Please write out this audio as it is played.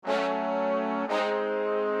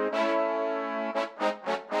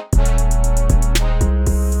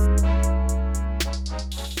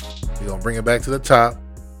bring it back to the top.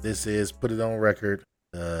 This is Put It On Record,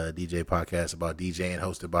 the DJ podcast about DJing,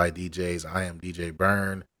 hosted by DJs. I am DJ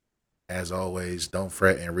Byrne. As always, don't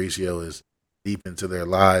fret. Enricio is deep into their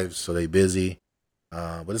lives, so they busy.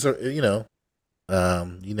 But it's you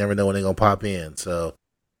never know when they're gonna pop in. So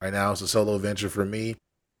right now it's a solo venture for me.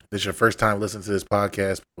 If this is your first time listening to this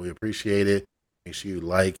podcast, we appreciate it. Make sure you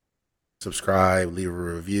like, subscribe, leave a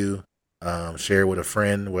review, share with a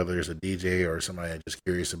friend, whether it's a DJ or somebody that's just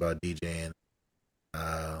curious about DJing.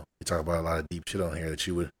 We talk about a lot of deep shit on here that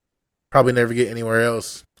you would probably never get anywhere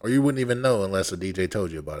else, or you wouldn't even know unless a DJ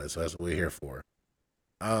told you about it. So that's what we're here for.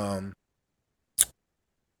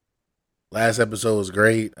 Last episode was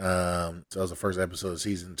great. So that was the first episode of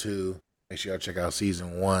season 2. Make sure y'all check out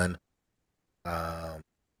season 1. And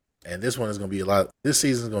this one is gonna be this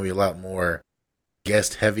season is gonna be a lot more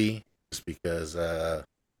guest heavy, just because I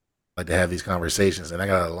like to have these conversations, and I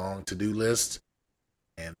got a long to-do list,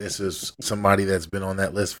 and this is somebody that's been on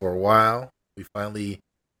that list for a while. We finally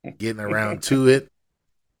getting around to it.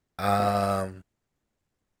 Welcome,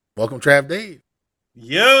 Trav Dave.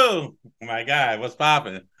 Yo, my guy, what's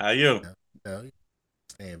popping? How you?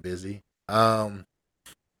 Staying busy.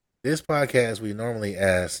 This podcast, we normally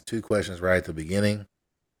ask 2 questions right at the beginning.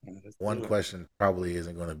 One question probably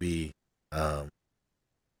isn't going to be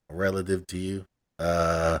relative to you,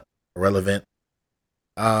 relevant.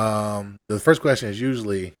 The first question is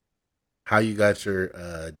usually how you got your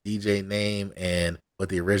DJ name and what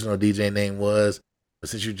the original DJ name was. But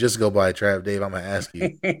since you just go by Trav Dave, I'm gonna ask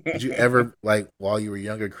you: did you ever, while you were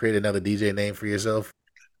younger, create another DJ name for yourself?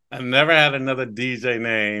 I never had another DJ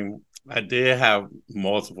name. I did have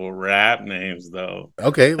multiple rap names though.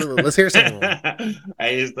 Okay, let's hear some of them. I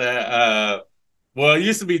used to, it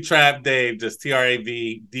used to be Trav Dave, just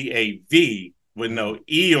TRAVDAV with no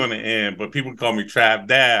E on the end, but people call me Trav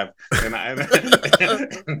Dav, and I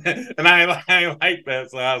like that,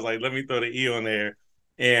 so I was like, let me throw the E on there.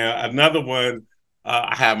 And another one,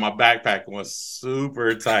 I had my backpack was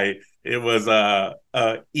super tight. It was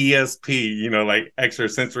ESP, like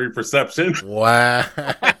extrasensory perception. Wow.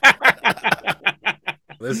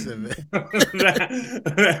 Listen, man. You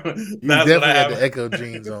definitely had the Echo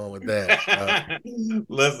jeans on with that.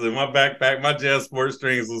 Listen, my backpack, my Jazz Sport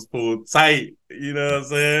strings was pulled tight. You know what I'm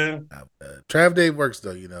saying? Trav Dave works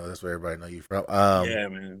though. That's where everybody know you from. Yeah,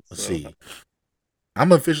 man. Let's see. I'm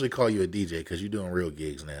gonna officially call you a DJ because you're doing real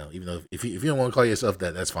gigs now. Even though if you don't want to call yourself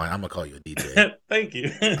that, that's fine. I'm gonna call you a DJ. Thank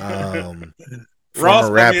you. Ross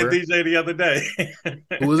called me a DJ the other day.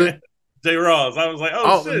 Who was it? J. Ross. I was like,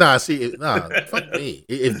 oh shit. Fuck me.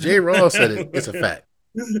 If J. Ross said it, it's a fact.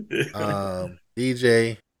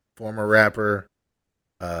 DJ, former rapper,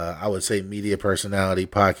 I would say media personality,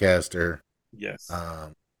 podcaster. Yes.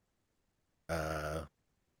 Am I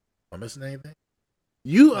missing anything?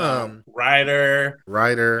 You writer.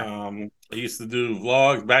 I used to do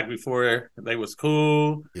vlogs back before they was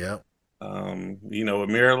cool. Yep. With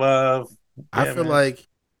Mirror Love. I feel like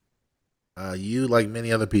you, like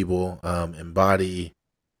many other people, embody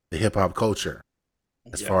the hip hop culture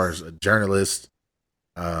as far as a journalist,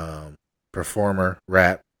 performer,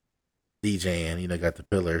 rap, DJing. Got the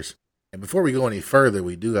pillars. And before we go any further,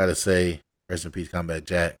 we do got to say rest in peace, Combat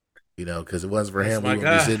Jack. Because it wasn't for him, we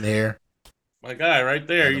wouldn't be sitting here. My guy right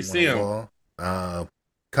there, you see him.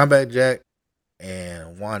 Combat Jack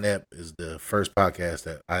and Juan Ep is the first podcast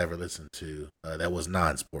that I ever listened to that was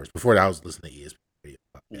non-sports. Before that, I was listening to ESPN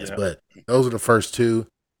podcasts, but those are the first 2.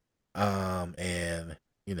 And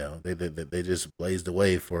they just blazed the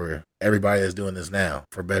way for everybody that's doing this now,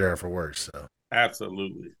 for better or for worse. So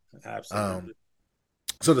absolutely.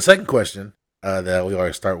 So the second question that we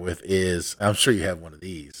always start with is, I'm sure you have one of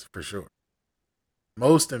these for sure.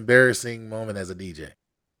 Most embarrassing moment as a DJ.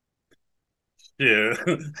 Yeah.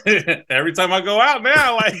 Every time I go out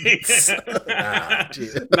now,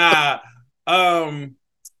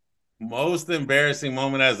 most embarrassing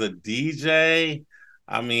moment as a DJ.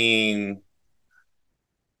 I mean,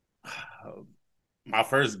 my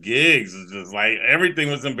first gigs is just everything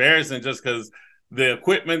was embarrassing just because the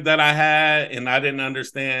equipment that I had, and I didn't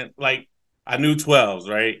understand. I knew 12s,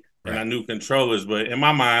 right? And I knew controllers, but in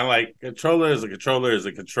my mind, controller is a controller is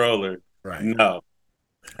a controller. Right. No.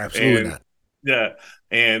 Absolutely not. Yeah.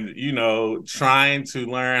 And, trying to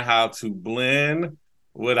learn how to blend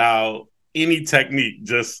without any technique.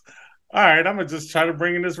 Just, all right, I'm going to just try to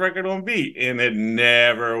bring in this record on beat. And it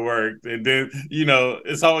never worked. And then,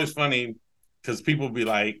 it's always funny because people be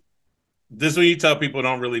like, this is when you tell people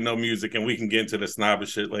don't really know music, and we can get into the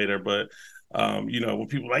snobbish shit later, but when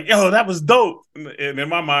people are like, yo, that was dope. And in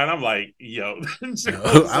my mind, I'm like, yo, this shit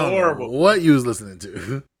was horrible. What you was listening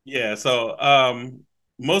to. Yeah. So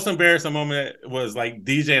most embarrassing moment was like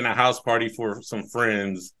DJing a house party for some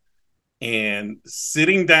friends and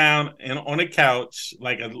sitting down and on a couch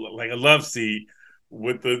like a love seat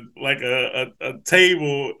with the like a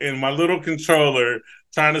table and my little controller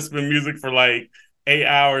trying to spin music for like 8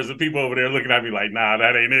 hours and people over there looking at me like, nah,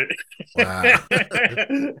 that ain't Wow.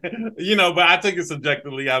 it. You know, but I took it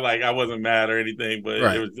subjectively. I wasn't mad or anything, but it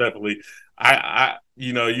Right. was definitely I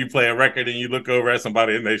you know, you play a record and you look over at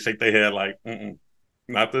somebody and they shake their head like,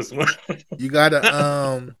 not this one. You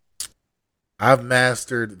gotta I've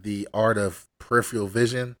mastered the art of peripheral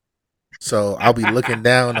vision. So I'll be looking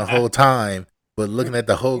down the whole time, but looking at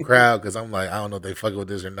the whole crowd because I'm like, I don't know if they fucking with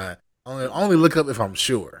this or not. Only look up if I'm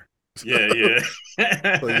sure. Yeah,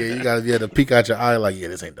 yeah. So yeah, you gotta be able to peek out your eye like, yeah,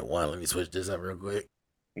 this ain't the one. Let me switch this up real quick.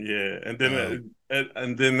 Yeah, Um,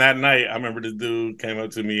 and then that night, I remember the dude came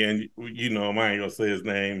up to me, and you know him. I ain't gonna say his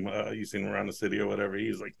name. You seen him around the city or whatever. He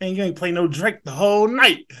was like, "Man, you ain't play no Drake the whole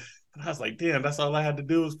night." And I was like, "Damn, that's all I had to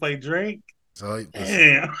do was play Drake." so listen,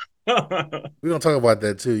 Damn. we're gonna talk about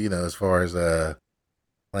that too. You know, as far as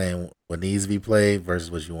playing what needs to be played versus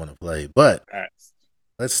what you want to play. But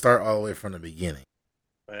let's start all the way from the beginning.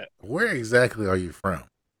 Where exactly are you from?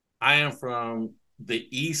 I am from the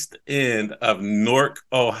east end of Newark,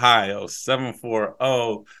 Ohio,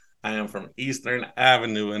 740. I am from Eastern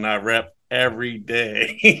Avenue and I rep every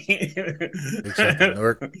day. Big shout to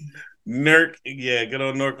Newark. Newark, yeah, good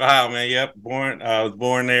old Newark, Ohio, man. Yep, I was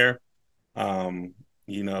born there. Um,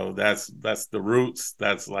 you know, that's the roots.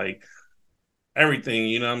 That's like everything,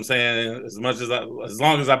 you know what I'm saying? As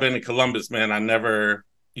long as I've been in Columbus, man, I never,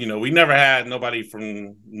 you know, we never had nobody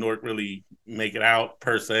from Newark really make it out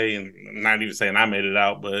per se, and not even saying I made it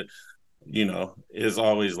out, but you know, it's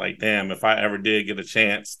always like, damn, if I ever did get a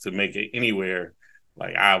chance to make it anywhere,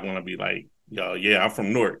 like I want to be like, yo, yeah, I'm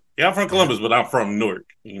from Newark. Yeah, I'm from Yeah, Columbus, but I'm from Newark.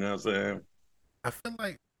 You know what I'm saying? I feel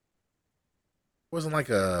like wasn't like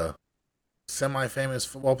a semi-famous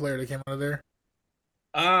football player that came out of there.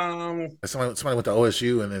 Um, Somebody went to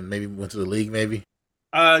OSU and then maybe went to the league. Maybe.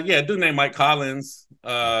 yeah, a dude named Mike Collins.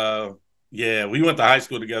 Yeah, we went to high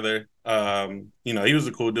school together. You know, he was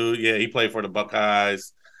a cool dude. Yeah, he played for the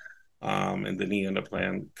Buckeyes. And then he ended up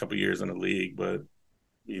playing a couple years in the league, but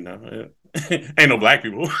you know, ain't no black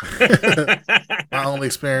people. My only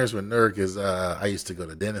experience with Newark is I used to go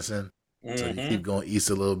to Denison. So you keep going east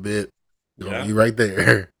a little bit, you're gonna Yeah, be right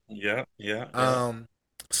there. yeah, yeah, yeah. Um,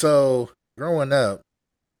 so growing up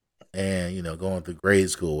and going through grade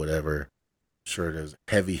school, whatever. Sure, there's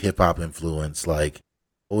heavy hip hop influence. Like,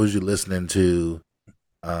 what was you listening to?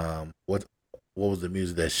 What was the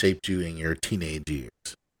music that shaped you in your teenage years?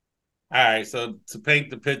 All right, so to paint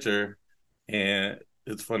the picture, and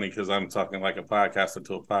it's funny because I'm talking like a podcaster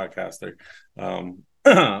to a podcaster.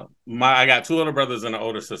 I got two older brothers and an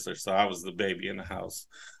older sister, so I was the baby in the house.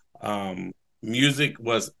 Music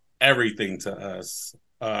was everything to us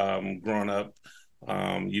growing up.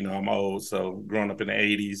 You know, I'm old, so growing up in the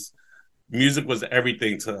 '80s, music was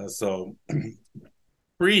everything to us. So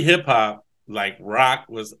pre hip hop, like rock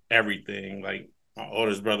was everything. Like my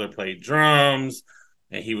oldest brother played drums,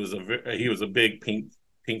 and he was a big Pink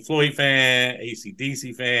Floyd fan,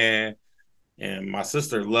 AC/DC fan, and my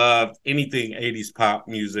sister loved anything '80s pop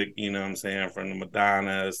music. You know what I'm saying, from the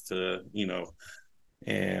Madonnas to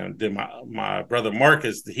and then my brother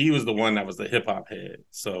Marcus, he was the one that was the hip hop head.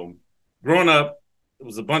 So growing up, it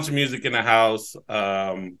was a bunch of music in the house.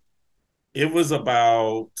 It was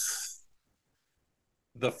about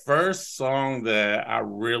the first song that I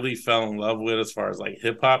really fell in love with as far as like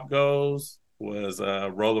hip hop goes was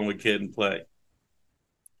Rolling with Kid and Play.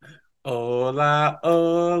 Hola,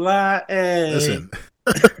 hola, hey. Listen,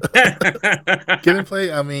 Kid and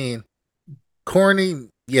Play. I mean, corny,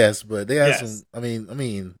 yes, but they have some.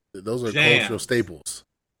 Yes. Those are cultural Jams. staples.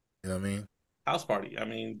 You know what I mean? House party. I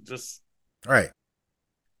mean, just Right.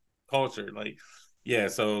 culture. Like, yeah,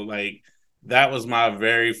 so like that was my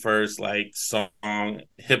very first like song,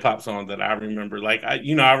 hip hop song that I remember. Like I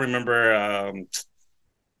remember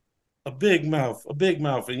a big mouth, and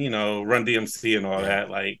Run DMC and all Yeah. that.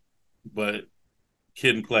 Like, but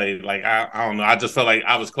Kid and Play, like I don't know. I just felt like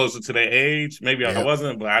I was closer to their age. Maybe I Yep.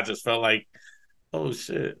 wasn't, but I just felt like, oh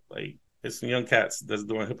shit, like it's some young cats that's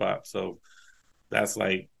doing hip hop. So that's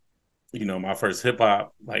like, my first hip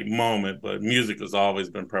hop like moment. But music has always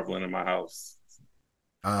been prevalent in my house.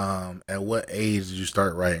 At what age did you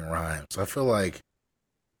start writing rhymes? I feel like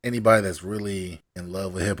anybody that's really in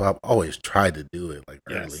love with hip hop always tried to do it like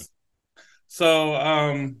early. Yes. So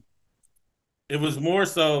it was more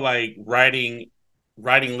so like writing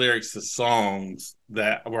lyrics to songs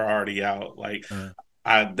that were already out. Like Uh,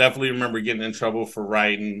 I definitely remember getting in trouble for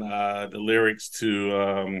writing the lyrics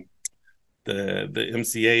to the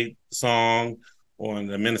MCA song on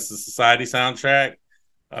the Menace to Society soundtrack,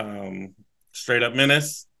 um, Straight Up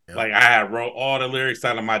Menace. Yep. Like I had wrote all the lyrics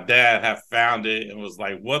down, and my dad had found it and was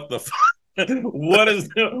like, "What the fuck? What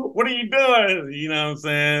are you doing?" You know what I'm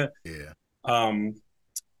saying? Yeah. Um,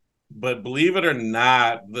 but believe it or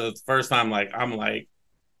not, the first time I'm like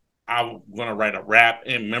I'm gonna write a rap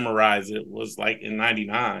and memorize it was like in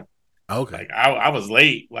 '99. Okay. Like I was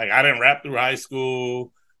late. Like I didn't rap through high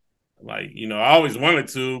school. Like, I always wanted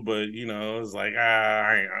to, but it was like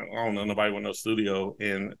I don't know nobody with no studio.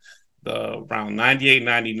 And the around 98,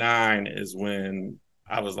 99 is when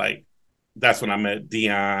I was like, that's when I met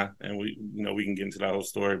Dion, and we can get into that whole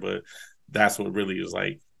story, but that's what really was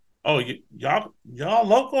like, oh, y'all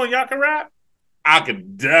local and y'all can rap. I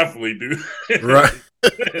could definitely do Right.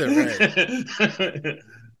 Right. it.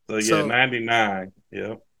 So yeah, So 99.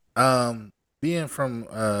 Yeah. um being from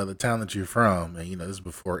the town that you're from, and this is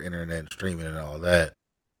before internet and streaming and all that,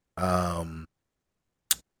 um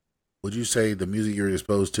would you say the music you were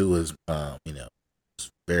exposed to was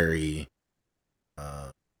very uh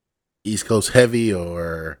East Coast heavy,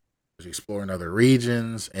 or was you exploring other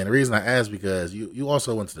regions? And the reason I ask, because you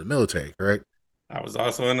also went to the military, correct? I was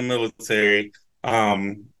also in the military.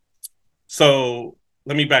 Um, so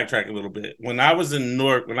let me backtrack a little bit. When I was in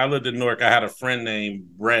Newark, when I lived in Newark, I had a friend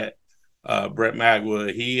named Brett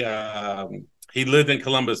Magwood. He lived in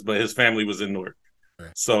Columbus, but his family was in Newark.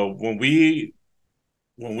 Right. So when we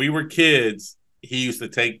were kids, he used to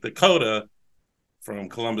take the Coda from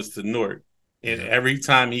Columbus to Newark. And Yeah. every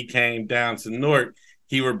time he came down to Newark,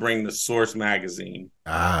 he would bring the Source magazine.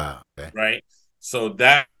 Okay. Right. So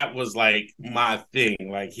that was like my thing.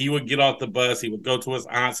 Like he would get off the bus, he would go to his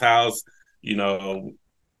aunt's house. You know,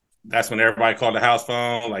 that's when everybody called the house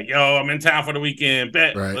phone, like, yo, I'm in town for the weekend.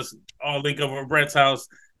 Bet Right. let's all link over at Brett's house,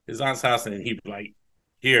 his aunt's house, and he'd be like,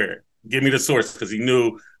 here, give me the Source, because he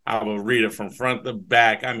knew I would read it from front to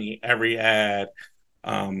back. I mean, every ad.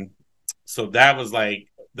 Um, so that was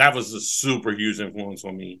a super huge influence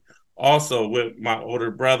on me. Also, with my older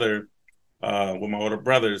brothers,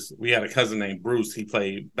 we had a cousin named Bruce. He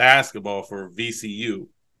played basketball for VCU.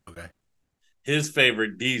 Okay. His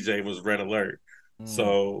favorite DJ was Red Alert. Mm.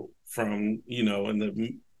 So from in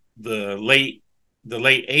the late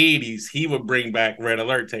 '80s, he would bring back Red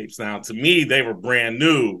Alert tapes. Now to me, they were brand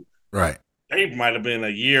new. Right. They might have been a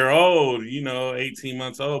year old, 18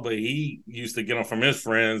 months old, but he used to get them from his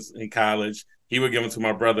friends in college. He would give them to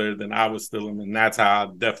my brother, then I would steal them, and that's how I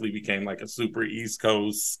definitely became like a super East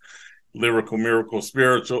Coast lyrical miracle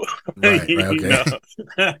spiritual Right. Right.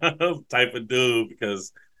 Okay. type of dude,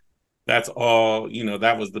 because that's all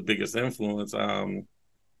that was the biggest influence. The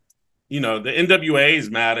NWAs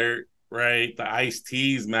mattered, right? The Ice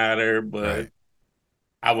T's matter, but Right.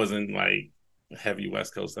 I wasn't like heavy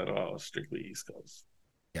West Coast at all, strictly East Coast.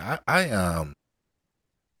 Yeah. I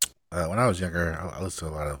when I was younger, I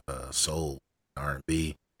listened to a lot of soul,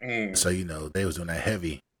 R&B. So they was doing that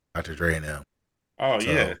heavy, Dr. Dre and them. Oh So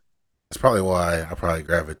yeah. that's probably why I probably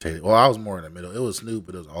gravitated. Well, I was more in the middle. It was Snoop,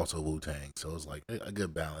 but it was also Wu Tang. So it was like a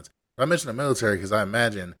good balance. But I mentioned the military because I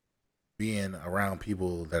imagine being around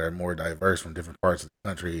people that are more diverse from different parts of the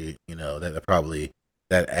country, that probably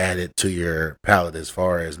that added to your palette as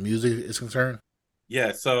far as music is concerned.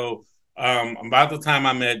 Yeah. So about the time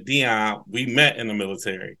I met Dion, we met in the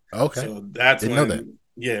military. Okay. So that's Didn't know that. when,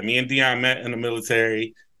 yeah, me and Dion met in the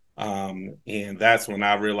military. And that's when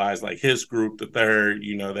I realized like his group, the third,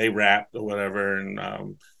 they rapped or whatever.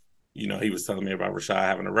 And, he was telling me about Rashad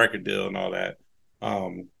having a record deal and all that.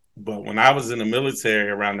 But when I was in the military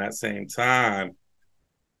around that same time,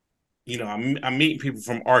 I'm meeting people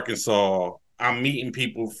from Arkansas. I'm meeting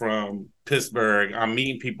people from Pittsburgh. I'm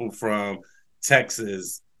meeting people from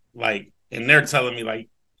Texas. Like, and they're telling me like,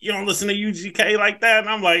 you don't listen to UGK like that, and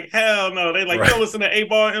I'm like, hell no. They like, you Right. don't listen to 8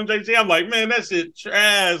 Ball MJG. I'm like, man, that shit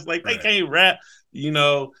trash. Like, they Right. can't rap,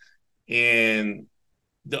 And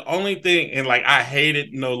the only thing, and like, I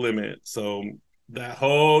hated No Limit. So that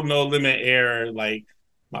whole No Limit era, like,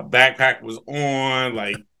 my backpack was on,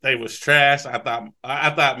 like they was trash. I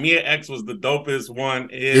thought Mia X was the dopest one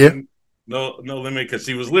Yeah. in No Limit because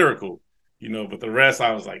she was lyrical, but the rest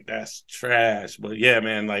I was like, that's trash. But yeah,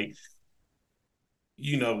 man, like,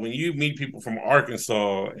 when you meet people from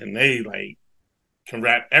Arkansas and they like can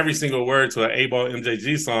rap every single word to an 8 Ball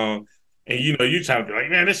MJG song, and you try to be like,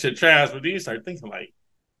 man, this shit trash, but then you start thinking like,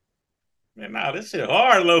 man, nah, this shit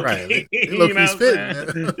hard, low Right. key. They low You key know what I'm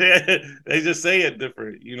spitting. saying? They just say it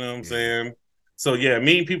different. You know what I'm Yeah. saying? So yeah,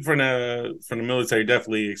 meeting people from the military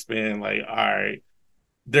definitely expand. Like, all right,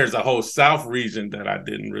 there's a whole South region that I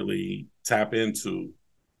didn't really tap into,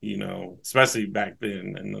 especially back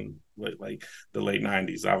then in like the late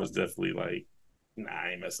 '90s. I was definitely like, nah,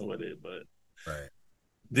 I ain't messing with it. But Right.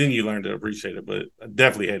 then you learn to appreciate it. But I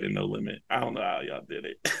definitely had No Limit. I don't know how y'all did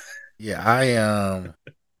it. Yeah,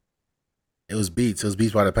 it was beats. It was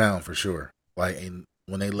beats by the pound for sure. Like, and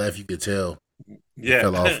when they left, you could tell it Yeah,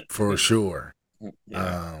 fell off for sure.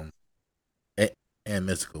 yeah. Um, and, and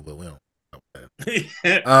mystical, but we don't know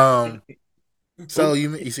that. So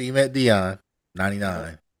you met Dion, Yeah,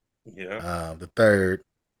 99. yeah, The third.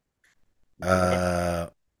 yeah. Uh,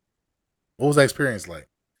 what was that experience like?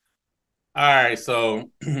 All right, so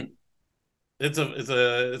it's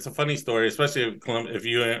a funny story, especially if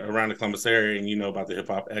you're around the Columbus area and you know about the Hip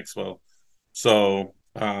Hop Expo. So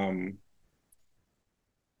I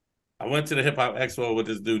went to the Hip Hop Expo with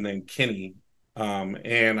this dude named Kenny, and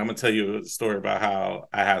I'm gonna tell you a story about how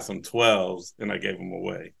I had some 12s and I gave them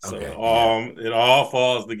away. So Okay, yeah, it all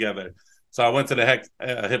falls together. So I went to the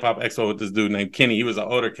Hip Hop Expo with this dude named Kenny. He was an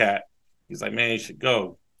older cat. He's like, man, you should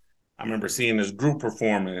go. I remember seeing this group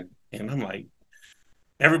performing, and I'm like,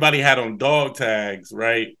 everybody had on dog tags,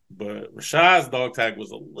 right? But Rashad's dog tag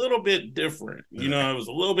was a little bit different. right, It was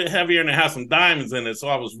a little bit heavier and it had some diamonds in it. So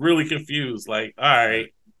I was really confused. Like, all right, right,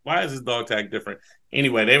 why is his dog tag different?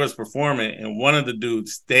 Anyway, they was performing and one of the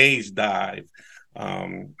dudes stage dive.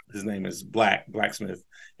 His name is Blacksmith.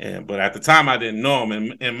 But at the time I didn't know him.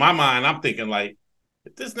 And in my mind, I'm thinking like,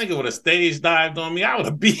 if this nigga would have stage dived on me, I would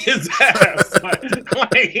have beat his ass. like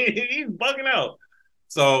he's bugging out.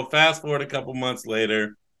 So fast forward a couple months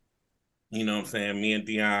later, what I'm saying? Me and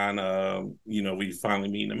Dion, we finally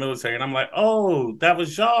meet in the military, and I'm like, oh, that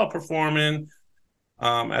was y'all performing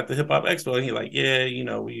at the Hip Hop Expo. And he like, yeah,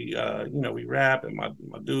 we rap, and my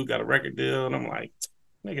dude got a record deal, and I'm like,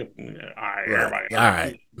 nigga, all right, right. everybody, All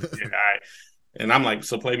right, yeah, all right. And I'm like,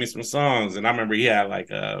 so play me some songs, and I remember he had like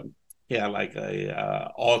a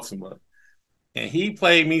Ultima, and he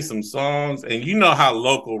played me some songs, and you know how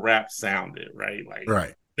local rap sounded, right? Like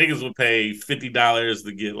right, niggas would pay $50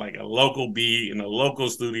 to get like a local beat in a local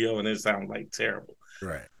studio, and it sounded like terrible.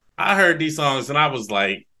 right, I heard these songs, and I was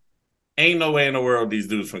like, "Ain't no way in the world these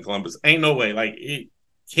dudes from Columbus. Ain't no way. Like it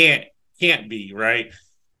can't can't be right."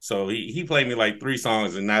 So he played me like 3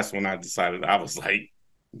 songs, and that's when I decided I was like,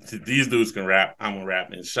 "These dudes can rap. I'm gonna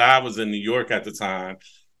rap." And Shy was in New York at the time,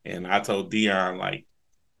 and I told Dion like,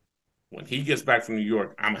 when he gets back from New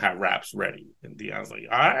York, I'm gonna have raps ready. And Dion's like,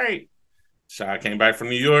 all right. Shy came back from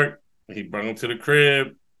New York. He brought him to the crib.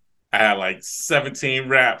 I had like 17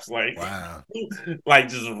 raps, like wow, like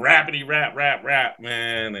just rapidy rap,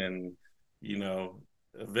 man. And you know,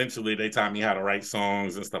 eventually they taught me how to write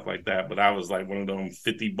songs and stuff like that. But I was like one of them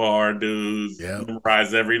 50 bar dudes, yep,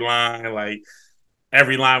 memorize every line, like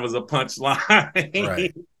every line was a right.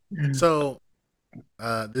 punchline. So,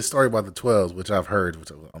 this story about the 12s, which I've heard,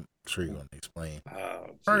 which I'm sure you're going to explain. Oh,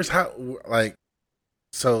 First, geez. how like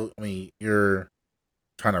so? I mean, you're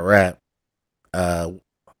trying to rap. Uh,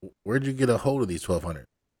 where'd you get a hold of these 1200?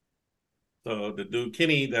 So the dude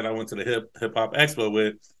Kenny that I went to the hip hop expo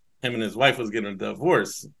with, him and his wife was getting a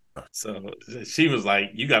divorce. So she was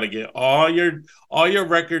like, "You got to get all your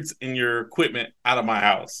records and your equipment out of my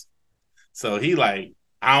house." So he like,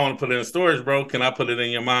 "I don't want to put it in storage, bro. Can I put it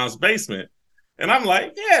in your mom's basement?" And I'm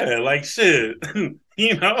like, "Yeah, like shit, it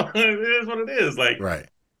is what it is." Like, Right.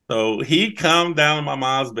 so he come down to my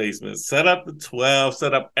mom's basement, set up the 12,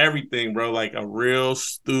 set up everything, bro, like a real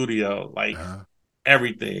studio, like Uh-huh.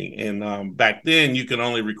 everything. And back then you could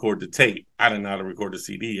only record the tape. I didn't know how to record the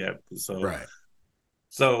CD yet. So Right.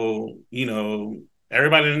 so,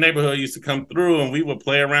 everybody in the neighborhood used to come through and we would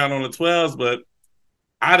play around on the 12s, but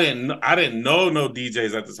I didn't know no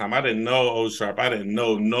DJs at the time. I didn't know O Sharp. I didn't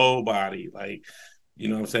know nobody. Like, you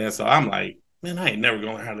know what I'm saying? So I'm like, man, I ain't never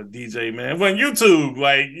gonna learn how to DJ, man. When YouTube,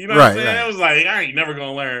 like, you know what I'm Right. saying? It Right. was like, I ain't never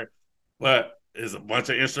gonna learn. But it's a bunch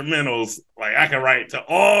of instrumentals. Like I can write to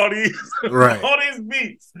all these Right. all these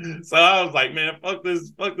beats. So I was like, man, fuck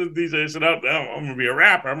this DJ shit up. I'm gonna be a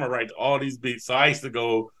rapper. I'm gonna write to all these beats. So I used to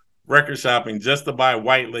go record shopping just to buy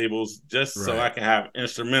white labels, just so Right. I can have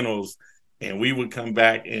instrumentals. And we would come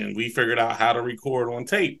back and we figured out how to record on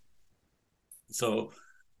tape. So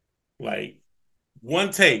like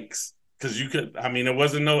one takes, because you could, I mean, there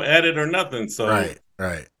wasn't no edit or nothing. So, Right.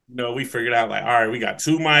 Right. we figured out like, all right, we got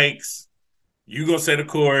 2 mics. You go say the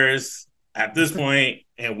chorus at this point,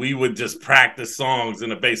 and we would just practice songs in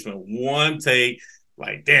the basement. One take,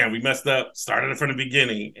 like, damn, we messed up, started it from the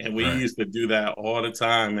beginning. And we Right. used to do that all the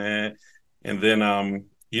time, man. And then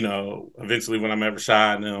eventually when I'm ever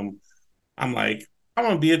shy and I'm like, I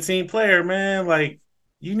want to be a team player, man. Like,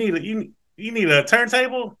 you need a you need a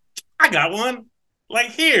turntable? I got one.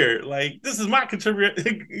 Like here, like this is my contributor.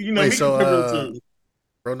 Wait, Me so contributing to.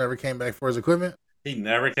 bro never came back for his equipment? He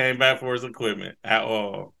never came back for his equipment at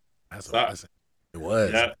all. That's a So blessing. It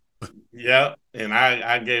was. yeah, yeah. And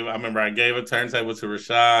I remember I gave a turntable to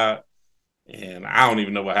Rashad, and I don't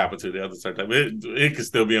even know what happened to the other turntable. It could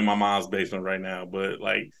still be in my mom's basement right now, but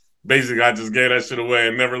like basically I just gave that shit away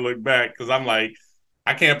and never looked back because I'm like,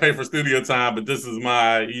 I can't pay for studio time, but this is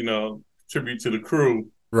my, tribute to the crew.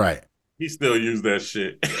 Right. He still used that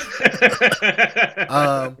shit.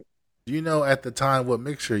 Um, do you know at the time what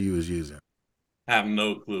mixture you was using? I have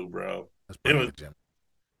no clue, bro. That's It probably was like a gym.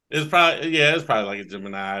 it's probably like a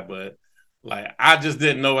Gemini, but like I just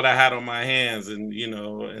didn't know what I had on my hands, and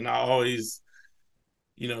I always,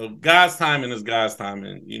 God's timing is God's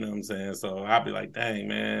timing, you know what I'm saying? So I'd be like, dang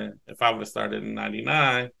man, if I would have started in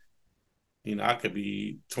 '99, I could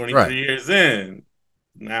be Right. 23 years in.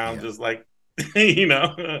 Now I'm Yeah. just like, here Right.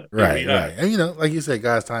 we are. Right. And like you said,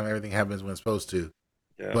 God's time, everything happens when it's supposed to.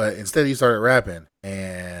 Yeah. But instead, you started rapping,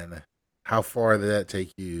 and how far did that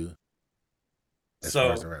take you as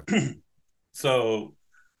far as the So, rap? so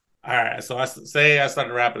all right. So I say I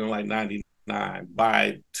started rapping in like '99.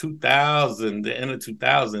 By 2000, the end of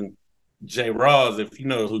 2000, J. Rawls, if you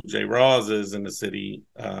know who J. Rawls is in the city,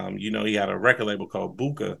 he had a record label called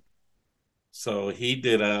Buka. So he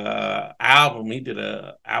did a album. He did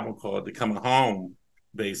a album called "The Coming Home,"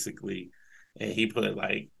 basically, and he put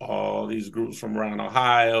like all these groups from around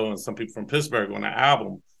Ohio and some people from Pittsburgh on the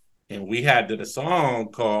album. And we had did a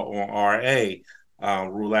song called on RA,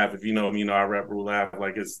 Rule Ave. If you know me, I rap Rule Ave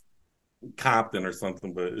like it's Compton or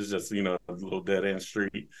something, but it's just a little dead end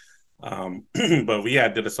street. But we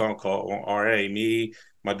had did a song called on RA. Me,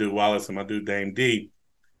 my dude Wallace, and my dude Dame D,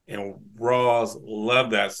 and Ross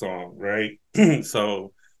loved that song, right?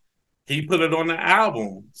 So he put it on the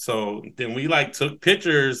album. So then we like took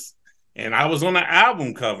pictures, and I was on the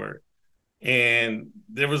album cover, and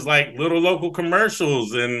there was like little local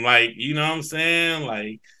commercials, and like what I'm saying,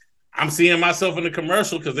 like I'm seeing myself in the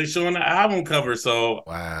commercial because they showing the album cover. So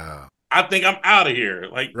Wow. I think I'm out of here.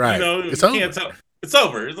 Like, Right. It's you can't over. tell. It's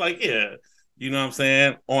over. It's like, yeah. You know what I'm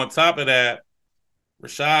saying? On top of that,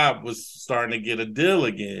 Rashad was starting to get a deal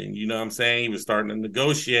again. You know what I'm saying? He was starting to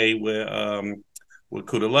negotiate with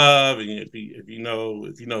Kuda Love. And if you know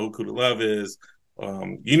who Kuda Love is,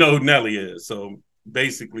 you know who Nelly is. So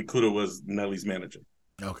basically Kuda was Nelly's manager.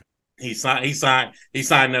 Okay. He signed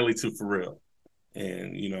Nelly to For Real.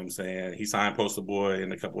 And you know what I'm saying? He signed Poster Boy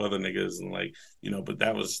and a couple other niggas, and like, but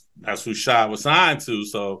that's who Shad was signed to.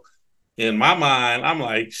 So in my mind, I'm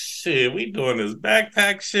like, shit, we doing this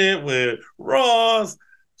backpack shit with Ross.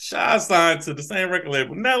 Shad signed to the same record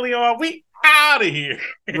label. Nelly, are we out of here?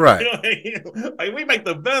 Right. Like we make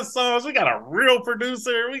the best songs. We got a real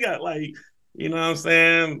producer. We got like, you know what I'm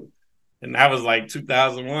saying? And that was like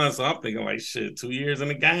 2001. So I'm thinking like, shit, 2 years in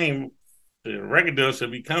the game, the record deal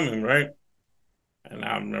should be coming, right? And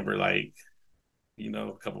I remember like,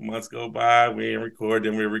 a couple months go by, we didn't record,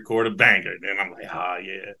 then we record a banger. Then I'm like, oh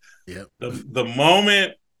yeah. Yep. The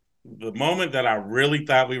moment that I really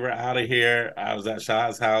thought we were out of here, I was at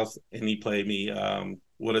Shad's house and he played me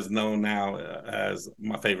what is known now as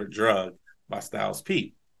My Favorite Drug by Styles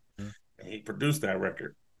P. Mm-hmm. And he produced that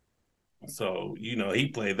record. So, he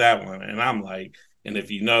played that one. And I'm like, and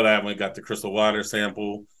if you know that one, got the Crystal Water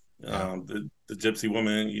sample, the Gypsy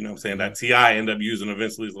Woman, you know what I'm saying? That T.I. ended up using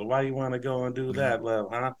eventually. He's like, why you want to go and do that, love,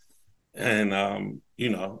 huh? And,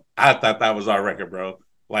 I thought that was our record, bro.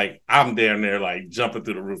 Like, I'm down there, like, jumping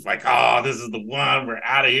through the roof, like, oh, this is the one. We're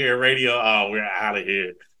out of here, radio. Oh, we're out of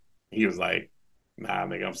here. He was like, nah,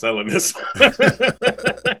 nigga, I'm selling this one.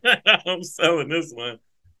 I'm selling this one.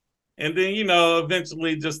 And then,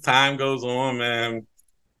 eventually just time goes on, man.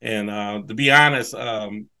 And to be honest,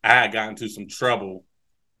 I had gotten into some trouble.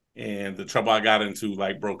 And the trouble I got into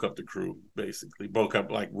like broke up the crew, basically broke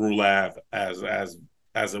up like Rule Ave as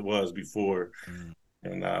it was before,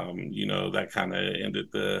 and that kind of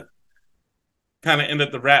ended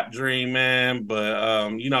the rap dream, man. But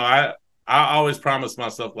I always promised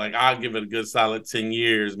myself like I'll give it a good solid 10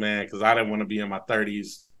 years, man, because I didn't want to be in my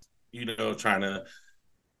 30s, trying to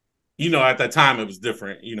at that time it was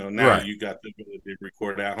different. Now Right. you got the ability to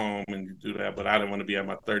record at home and you do that. But I didn't want to be at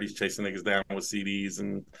my 30s chasing niggas down with CDs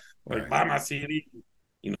and like buy my CD.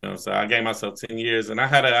 So I gave myself 10 years and I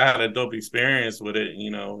had a dope experience with it,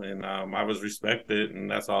 and I was respected and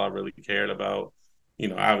that's all I really cared about.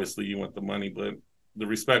 Obviously you want the money, but the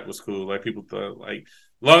respect was cool. Like people thought like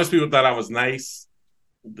as long as people thought I was nice,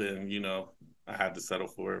 then I had to settle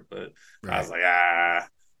for it. But I was like,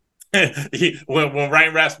 when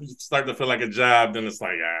writing raps start to feel like a job, then it's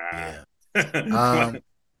like, Yeah. Um,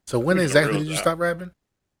 so when Like a exactly real did you job. stop rapping?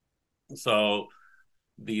 So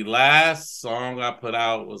the last song I put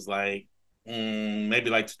out was like maybe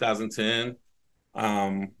like 2010.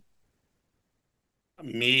 Um,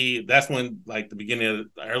 that's when like the beginning of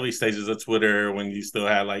the early stages of Twitter, when you still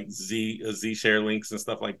had like Z share links and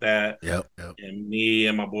stuff like that. Yep, yep. And me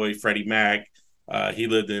and my boy Freddie Mac, he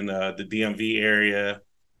lived in the DMV area,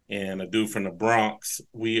 and a dude from the Bronx.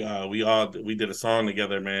 We did a song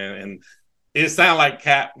together, man, and it sounds like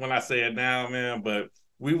cap when I say it now, man, but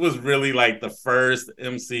we was really like the first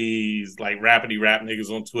MCs, like rapidy rap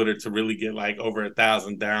niggas on Twitter to really get like over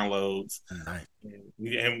 1,000 downloads. Nice.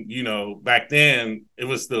 And you know, back then it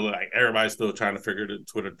was still like everybody's still trying to figure the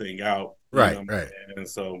Twitter thing out, you Right, know, right. and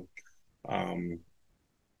so um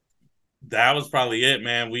that was probably it,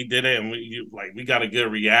 man. We did it, and we got a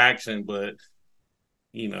good reaction, but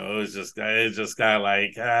you know, it just got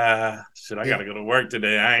like shit. I Yeah, gotta go to work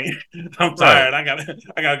today. I ain't. I'm right, tired. I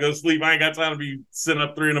gotta go sleep. I ain't got time to be sitting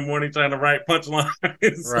up 3 in the morning trying to write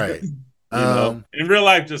punchlines. right. You know, Um, in real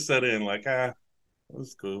life, just set in like it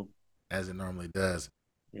was cool. as it normally does.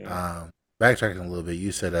 Yeah. Um, backtracking a little bit,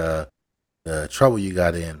 you said the trouble you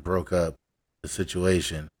got in broke up the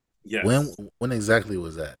situation. When Yes. when exactly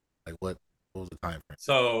was that? Like what was the time frame?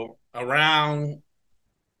 So around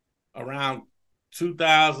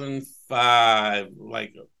 2005,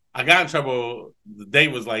 like I got in trouble. The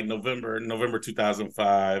date was like November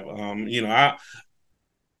 2005. You know,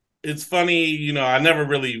 it's funny, you know, I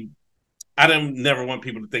didn't never want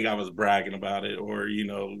people to think I was bragging about it or, you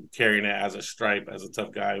know, carrying it as a stripe as a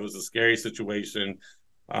tough guy. It was a scary situation.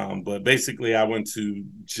 But basically I went to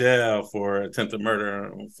jail for attempted murder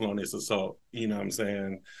and felonious assault. You know what I'm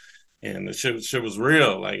saying? And the shit was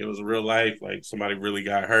real. Like it was real life. Like somebody really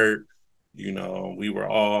got hurt. You know, we were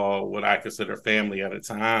all what I consider family at a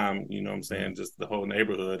time. You know what I'm Mm, saying? Just the whole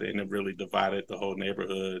neighborhood, and it really divided the whole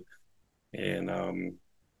neighborhood. And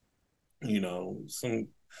you know,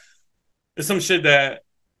 it's some shit that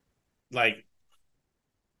like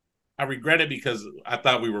I regret it because I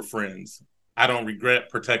thought we were friends. I don't regret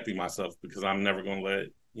protecting myself because I'm never gonna let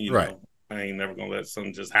you right. know I ain't never gonna let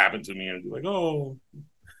something just happen to me and be like, oh,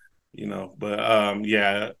 you know. But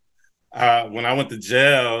yeah, when I went to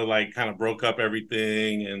jail, like kind of broke up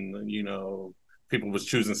everything, and you know, people was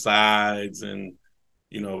choosing sides, and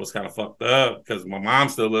you know, it was kind of fucked up because my mom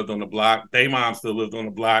still lived on the block, they mom still lived on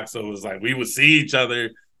the block, so it was like we would see each other,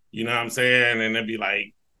 you know what I'm saying, and it'd be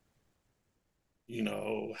like, you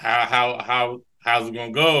know, how's it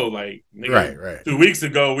gonna go? Like, nigga, Right, right. 2 weeks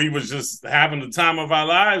ago we was just having the time of our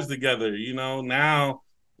lives together, you know. Now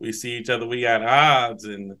we see each other, we at odds,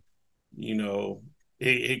 and you know,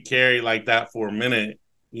 it carried like that for a minute,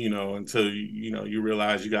 you know, until you know you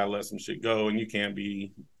realize you gotta let some shit go, and you can't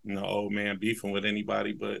be, you know, old man beefing with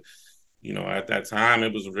anybody. But you know, at that time,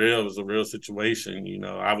 it was real. It was a real situation. You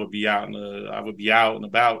know, I would be out and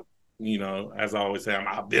about. You know, as I always say,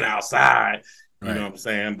 I've been outside. You know Right. what I'm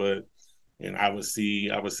saying? But and I would see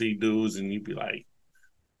dudes, and you'd be like,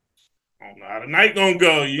 I don't know how the night gonna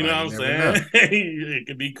go. You know Right. what You I'm never know. saying? It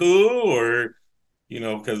could be cool, or you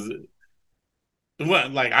know, because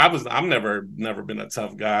what like I'm never been a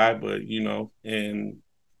tough guy, but you know, and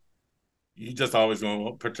you just always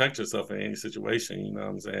gonna protect yourself in any situation, you know what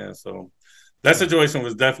I'm saying? So that Right. situation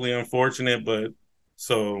was definitely unfortunate, but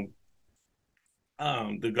so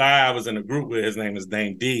the guy I was in a group with, his name is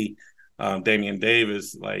Dame D, Damian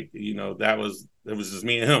Davis, like, you know, it was just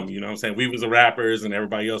me and him, you know what I'm saying? We was the rappers and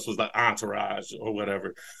everybody else was the entourage or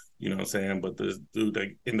whatever, you know what I'm saying? But this dude that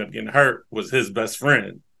ended up getting hurt was his best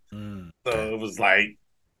friend. Okay. So it was like,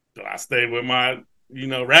 do I stay with my, you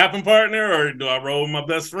know, rapping partner or do I roll with my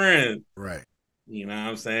best friend? Right. You know what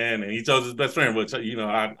I'm saying? And he chose his best friend, which you know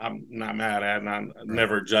I'm not mad at, and I Right.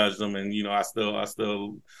 never judged him. And you know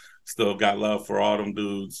still got love for all them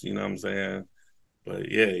dudes. You know what I'm saying?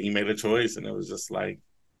 But yeah, he made a choice, and it was just like,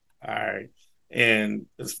 all right. And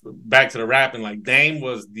back to the rapping, like Dame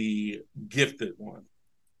was the gifted one.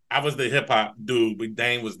 I was the hip hop dude, but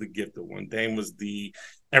Dame was the gifted one. Dame was the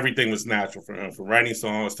everything was natural for him, from writing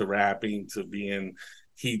songs to rapping to being.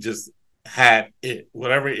 He just had it.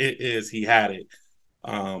 Whatever it is, he had it.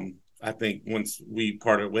 I think once we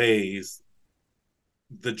parted ways,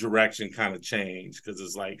 the direction kind of changed because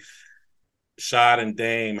it's like Shad and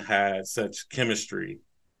Dame had such chemistry,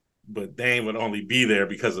 but Dame would only be there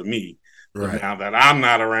because of me. But Right. now that I'm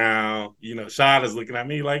not around, you know, Shad is looking at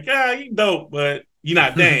me like, yeah, you dope, but you're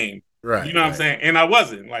not Dame. You Right. know what I'm Right. saying? And I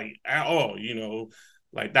wasn't like at all, you know,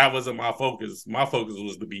 like that wasn't my focus. My focus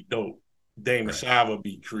was to be dope. Dame and Right. Shad would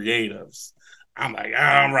be creatives. I'm like,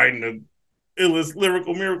 I'm writing the illest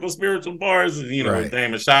lyrical miracle spiritual bars. And, Right.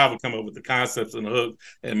 Damon Shaw would come up with the concepts and the hook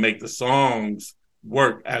and make the songs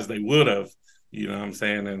work as they would have. You know what I'm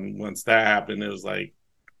saying? And once that happened, it was like,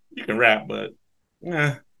 you can rap, but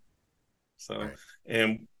yeah. So Right.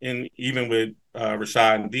 and even with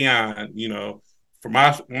Rashad and Dion,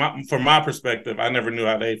 from my perspective, I never knew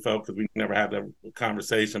how they felt because we never had that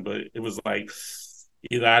conversation. But it was like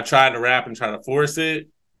either I tried to rap and try to force it,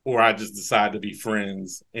 or I just decided to be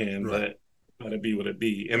friends and Right. let it be what it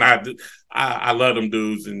be. And I love them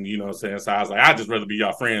dudes, and what I'm saying. So I was like, I just rather be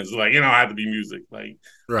y'all friends. Like, I have to be music. Like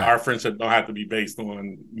Right. our friendship don't have to be based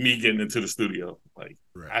on me getting into the studio. Like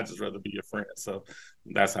Right. I just rather be your friend. So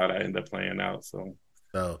that's how that ended up playing out. So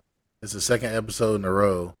it's the second episode in a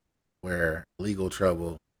row where legal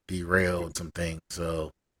trouble derailed some things. So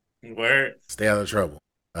where stay out of trouble.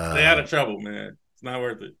 stay out of trouble, man. It's not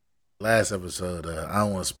worth it. Last episode, I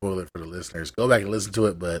don't want to spoil it for the listeners. Go back and listen to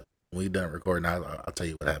it, but when we done recording, I'll tell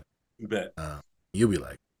you what happened. You bet. You'll be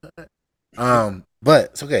like, but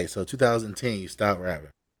it's okay. So 2010, you stopped rapping.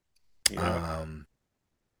 Yeah.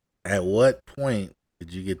 At what point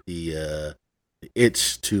did you get the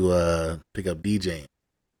itch to pick up DJing?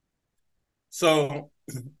 So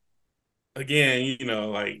again,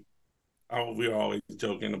 like we're always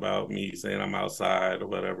joking about me saying I'm outside or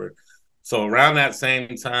whatever. So around that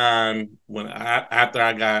same time, after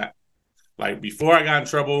I got like before I got in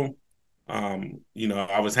trouble, I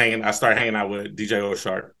started hanging out with DJ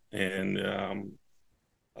O'Sharp and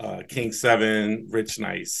King Seven, Rich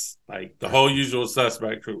Nice, like the whole Usual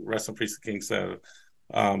Suspect crew. Rest in peace to King Seven.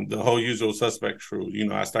 The whole Usual Suspect crew.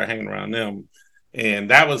 I started hanging around them,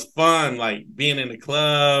 and that was fun. Like being in the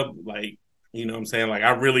club, like what I'm saying. Like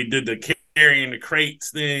I really did the carrying the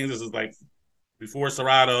crates thing. This is like before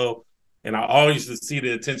Serato, and I always used to see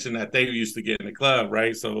the attention that they used to get in the club,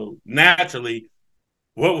 right? So naturally,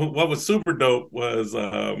 what was super dope was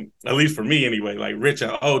at least for me anyway, like Rich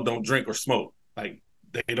and O don't drink or smoke. Like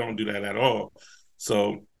they don't do that at all.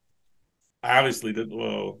 So obviously,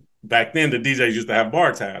 back then the DJs used to have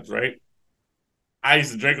bar tabs, right? I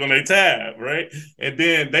used to drink on their tab, right? And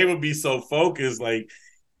then they would be so focused, like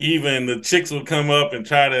even the chicks would come up and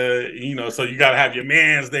try to, so you gotta have your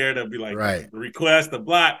mans there to be like Right. request a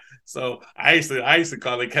block. So I used to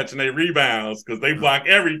call it catching their rebounds because they block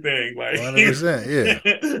everything. Like 100%, yeah.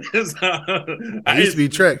 so It used to be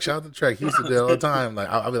Trek. Shout out to Trek. He used to do it all the time. Like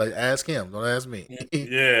I'll be like, ask him, don't ask me.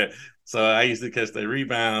 yeah. So I used to catch their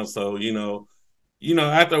rebounds. So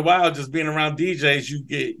after a while, just being around DJs,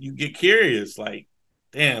 you get curious. Like,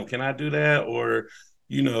 damn, can I do that? Or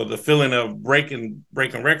the feeling of breaking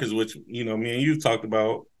records, which me and you talked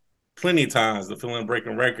about plenty of times. The feeling of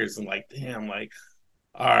breaking records and like, damn, like,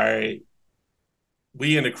 all right,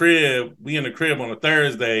 we in the crib on a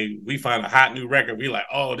Thursday, we find a hot new record. We like,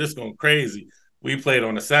 oh, this going crazy. We played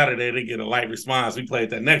on a Saturday, they get a light response. We played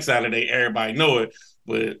that next Saturday, everybody know it,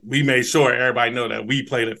 but we made sure everybody know that we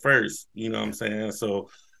played it first. You know what I'm saying? So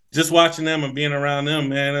just watching them and being around them,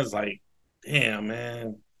 man, it's like, damn,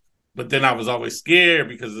 man. But then I was always scared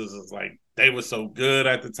because this is like they were so good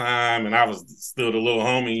at the time, and I was still the little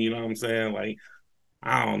homie. You know what I'm saying? Like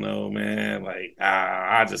I don't know, man. Like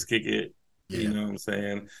I just kick it. You Yeah. know what I'm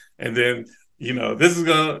saying? And then this is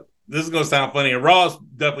gonna sound funny. And Ross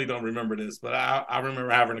definitely don't remember this, but I remember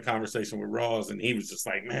having a conversation with Ross, and he was just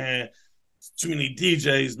like, "Man, it's too many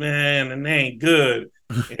DJs, man, and they ain't good."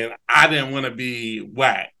 And I didn't want to be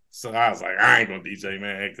whack, so I was like, "I ain't gonna DJ,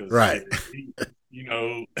 man, because Right. shit."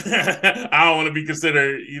 I don't want to be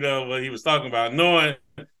considered, what he was talking about. Knowing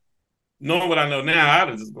what I know now, I'd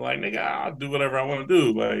have just been like, nigga, I'll do whatever I want to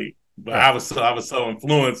do. Like, but Right. I was so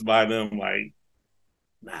influenced by them, like,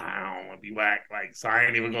 nah, I don't want to be whack. Like, so I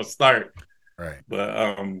ain't even gonna start. Right. But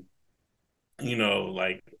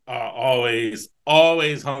like I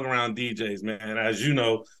always hung around DJs, man. As you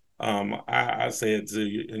know, I say it to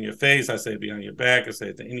you in your face, I say it behind your back, I say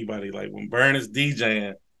it to anybody. Like when Burn is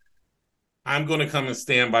DJing, I'm gonna come and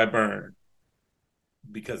stand by Burn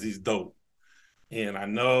because he's dope. And I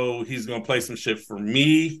know he's gonna play some shit for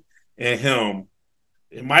me and him.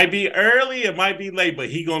 It might be early, it might be late, but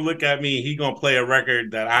he gonna look at me. He gonna play a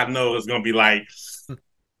record that I know is gonna be like,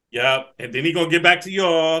 yep. And then he gonna get back to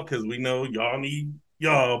y'all because we know y'all need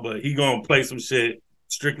y'all. But he gonna play some shit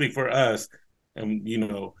strictly for us. And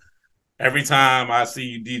every time I see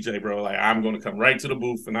you DJ, bro, like I'm gonna come right to the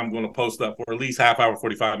booth and I'm gonna post up for at least half hour,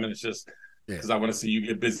 45 minutes, just Yeah. because I want to see you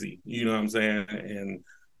get busy. You know what I'm saying? And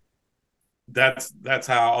that's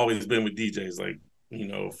how I always been with DJs, like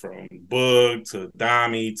from Boog to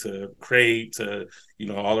Dami to Crate to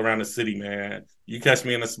all around the city, man. You catch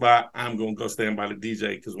me in a spot, I'm gonna go stand by the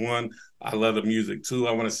DJ because one, I love the music. Two,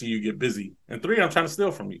 I want to see you get busy. And three, I'm trying to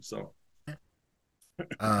steal from you. So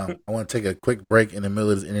I want to take a quick break in the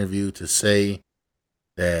middle of this interview to say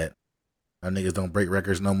that our niggas don't break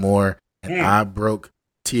records no more. And I broke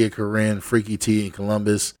Tia Corinne, Freaky T in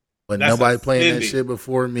Columbus, but that's nobody a playing that Fendi. shit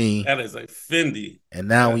before me. That is a Fendi. And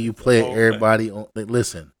now That when you is play it, all everybody on, like,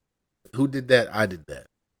 listen. Who did that? I did that.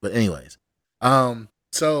 But anyways,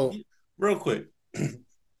 so real quick,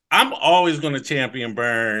 I'm always going to champion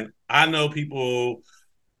Burn. I know people,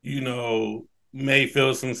 you know, may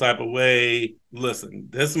feel some type of way. Listen,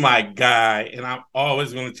 this is my guy, and I'm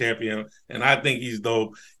always going to champion him. And I think he's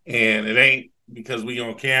dope. And it ain't because we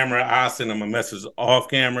on camera. I send him a message off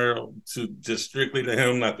camera to just strictly to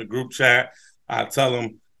him, not the group chat. I tell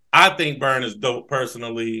him I think Burn is dope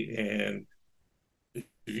personally, and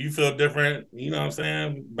if you feel different, you know what I'm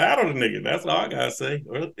saying, battle the nigga. That's all I gotta say.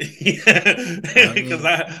 I Because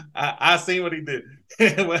mean, I seen what he did.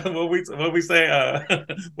 When we say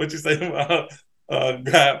what you say about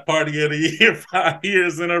got party of the year 5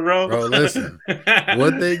 years in a row. bro, listen.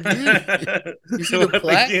 What they give you? You see the What they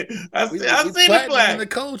plaque? get, I We see the platinum in plaque. the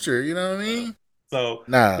culture. You know what I mean? So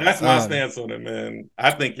Nah. that's my stance on it, man.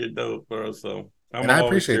 I think you're dope, bro. So I'm And I always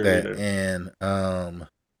appreciate that. cheerleader. And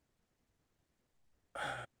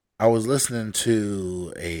I was listening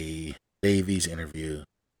to a Davies interview.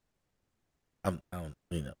 I don't,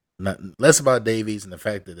 not less about Davies and the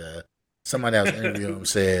fact that somebody I was interviewing him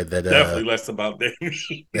said that Definitely less about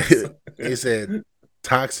Davies. they said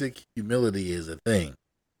toxic humility is a thing,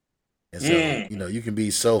 and so you can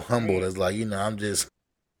be so humbled as like I'm just.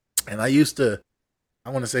 And I used to,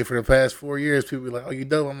 I want to say for the past 4 years, people be like, "Oh, you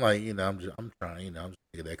dope." I'm like, I'm trying, I'm just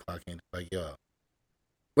thinking that clock ain't like y'all.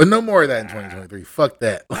 But no more of that in 2023. Fuck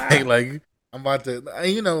that. Like I'm about to,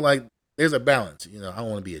 like there's a balance. I don't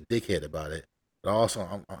want to be a dickhead about it, but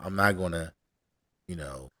also I'm not gonna,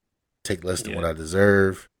 take less than what I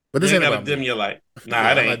deserve. But this you ain't ain't gotta about dim me. your light. Nah, Yeah, it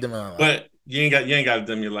I'm not ain't. dimming my light. But you ain't gotta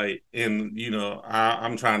dim your light. And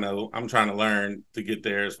I'm trying to learn to get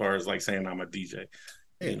there as far as like saying I'm a DJ.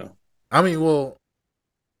 Yeah. I mean, well,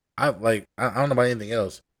 I don't know about anything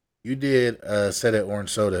else. You did a set at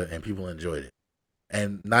Orange Soda and people enjoyed it.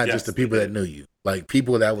 And not just the people that knew you, like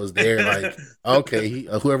people that was there, like, okay,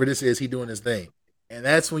 whoever this is, he doing his thing. And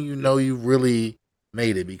that's when you really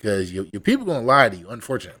made it, because your people gonna lie to you,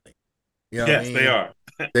 unfortunately. You know what I mean? They are.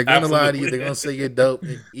 They're gonna lie to you. They're gonna say you're dope,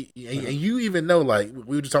 and you even know, like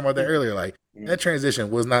we were just talking about that earlier. Like that transition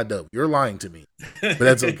was not dope. You're lying to me, but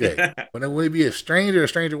that's okay. When it be a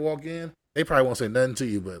stranger walk in, they probably won't say nothing to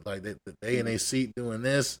you. But like they in their seat doing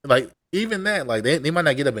this, like even that, like they might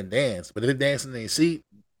not get up and dance, but if they dance in their seat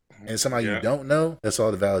and somebody you don't know, that's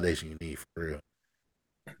all the validation you need for real.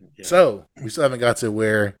 Yeah. So we still haven't got to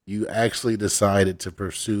where you actually decided to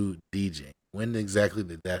pursue DJing. When exactly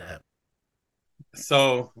did that happen?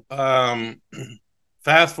 So,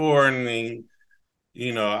 fast forwarding,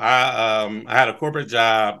 I had a corporate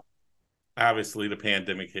job. Obviously, the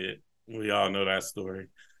pandemic hit. We all know that story.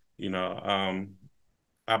 I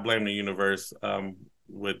blame the universe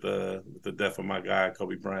with the death of my guy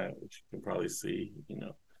Kobe Bryant, which you can probably see.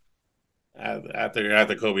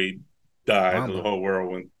 After Kobe died, the whole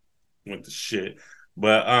world went to shit.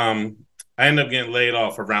 But I ended up getting laid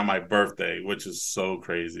off around my birthday, which is so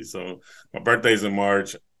crazy. So my birthday's in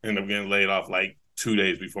March. Ended up getting laid off like 2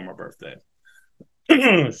 days before my birthday.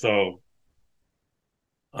 So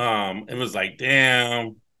it was like,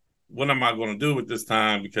 damn, what am I going to do with this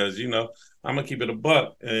time? Because I'm gonna keep it a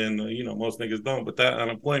buck, and most niggas don't. But that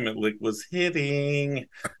unemployment lick was hitting.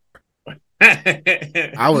 I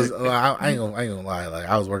ain't gonna lie. Like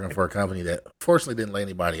I was working for a company that fortunately didn't lay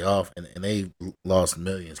anybody off, and they lost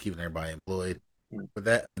millions keeping everybody employed. But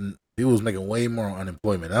that, and people was making way more on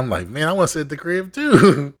unemployment. I'm like, man, I want to sit at the crib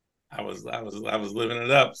too. I was living it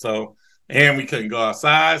up. So, and we couldn't go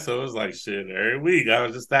outside, so it was like shit every week. I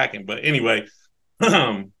was just stacking. But anyway,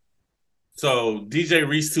 so DJ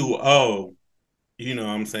Reese 2.0, you know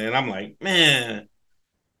what I'm saying? I'm like, man,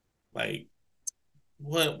 like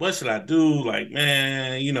what should I do? Like,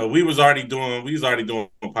 man, we was already doing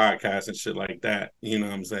podcasts and shit like that. You know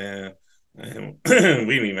what I'm saying? And we didn't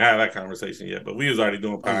even have that conversation yet, but we was already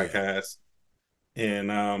doing podcasts.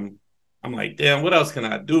 And I'm like, damn, what else can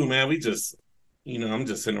I do, man? We just, I'm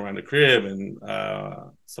just sitting around the crib, and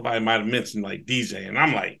somebody might have mentioned like DJ, and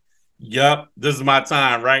I'm like, yup, this is my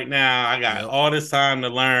time right now. I got all this time to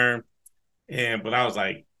learn. But I was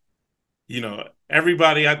like,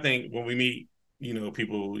 everybody, I think when we meet,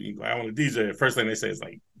 people, I want to DJ. The first thing they say is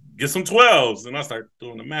like, get some 12s. And I start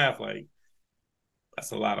doing the math, like, that's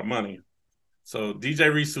a lot of money. So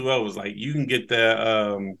DJ Risuo was like, you can get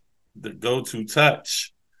the go-to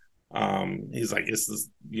touch. He's like, it's this,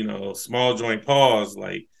 small joint pause,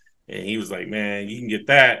 like, and he was like, man, you can get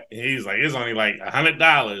that. And he's like, it's only like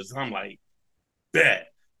 $100. I'm like, bet.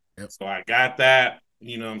 Yep. So I got that,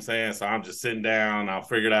 you know what I'm saying? So I'm just sitting down, I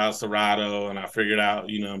figured out Serato and I figured out,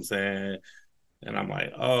 you know what I'm saying? And I'm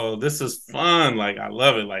like, oh, this is fun. Like, I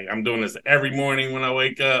love it. Like, I'm doing this every morning when I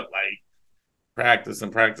wake up, like, practice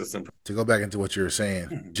and practice and To go back into what you were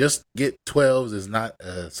saying, just get 12s is not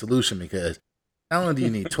a solution because not only do you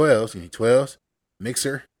need 12s, you need 12s,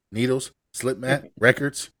 mixer, needles, slip mat,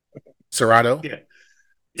 records, Serato. yeah,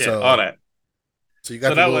 yeah, all So that. so you So got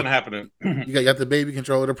the that little wasn't happening. you got the baby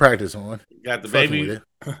controller to practice on. Got the Fucking with baby.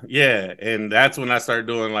 it. Yeah. And that's when I started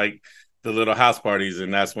doing like the little house parties.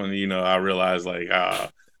 And that's when, I realized like,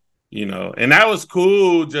 and that was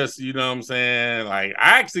cool. Just, you know what I'm saying? Like,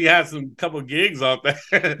 I actually had some couple gigs off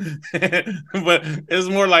that, but it's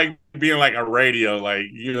more like being like a radio. Like,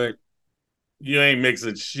 you ain't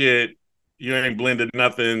mixing shit. You ain't blending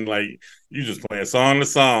nothing. Like, you just playing song to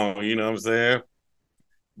song. You know what I'm saying?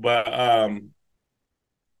 But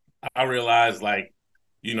I realized like,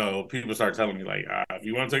 people start telling me like, if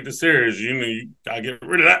you want to take this serious, you gotta get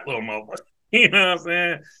rid of that little motherfucker. You know what I'm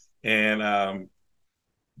saying? And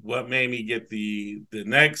what made me get the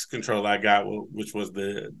next controller I got, which was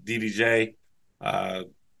the DDJ,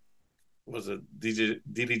 was it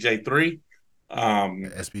DDJ 3?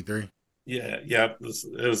 SB3. Yeah, yeah, it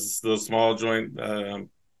was the small joint.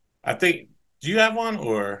 I think. Do you have one,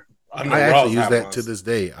 or I know I actually Rawls use have that to ones? this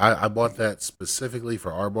day. I bought that specifically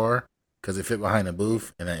for our bar because it fit behind the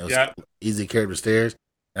booth and it was Yeah. easy to carry up the stairs.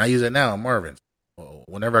 And I use it now in Marvin's.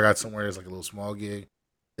 Whenever I got somewhere that's like a little small gig,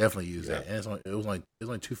 definitely use Yeah. that. And it was only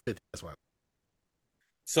 $250. That's why.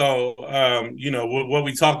 So, what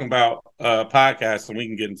we talking about podcasts, and we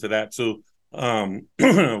can get into that too. When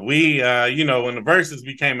the verses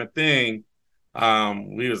became a thing,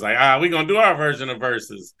 we was like, we gonna do our version of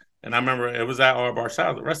verses. And I remember it was at R Bar.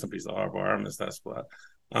 Shout out, rest in peace to R Bar. I missed that spot.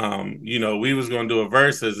 We was gonna do a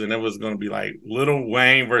verses, and it was gonna be like Lil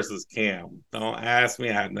Wayne versus Cam. Don't ask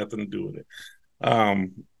me; I had nothing to do with it.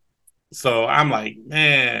 So I'm like,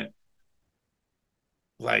 man,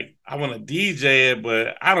 like I want to DJ it,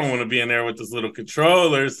 but I don't want to be in there with this little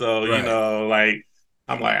controller. So, Right. like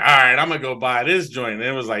I'm like, all right, I'm gonna go buy this joint. And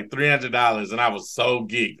it was like $300, and I was so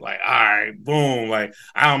geeked. Like, all right, boom, like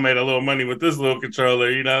I don't made a little money with this little controller.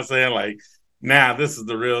 You know what I'm saying? Like, now this is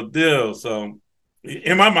the real deal. So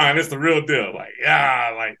in my mind, it's the real deal. Like,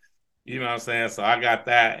 yeah, like you know what I'm saying. So I got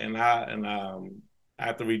that, and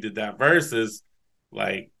after we did that versus,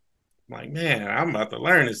 like man, I'm about to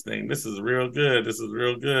learn this thing. This is real good. This is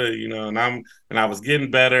real good, and I was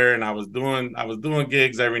getting better and I was doing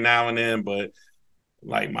gigs every now and then, but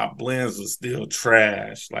like my blends was still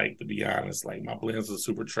trash, like to be honest. Like my blends was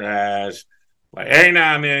super trash. Like every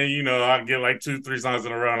now and then, I'd get like 2, 3 songs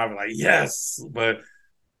in a row and I'd be like, yes. But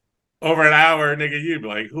over an hour, nigga, you'd be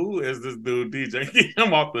like, who is this dude DJ?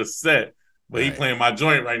 I'm off the set. But he Right. playing my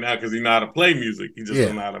joint right now because he know how to play music. He just don't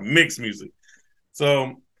Yeah. know how to mix music.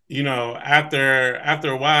 So,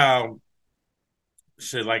 after a while,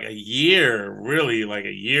 shit, like a year, really, like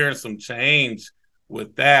a year and some change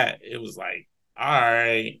with that, it was like, all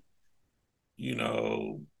right,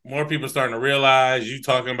 more people starting to realize you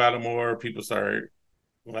talking about it more. People start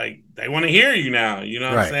like they want to hear you now. You know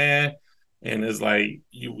what I'm Right. saying? And it's like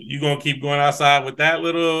you gonna keep going outside with that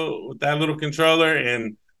little controller.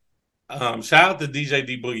 And shout out to DJ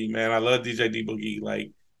D Boogie, man. I love DJ D Boogie. Like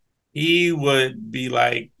he would be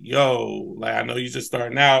like, yo, like I know you just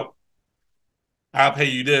starting out. I'll pay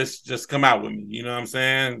you this. Just come out with me. You know what I'm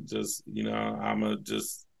saying? Just, I'm a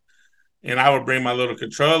just, and I would bring my little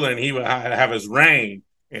controller and he would have his rain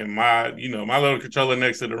and my little controller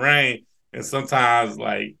next to the rain. And sometimes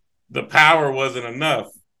like the power wasn't enough.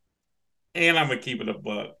 And I'm going to keep it a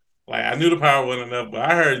buck. Like I knew the power wasn't enough, but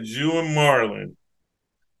I heard you and Marlon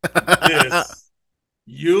this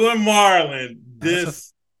you and Marlon, That's a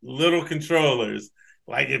this little controllers.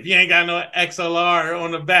 Like, if you ain't got no XLR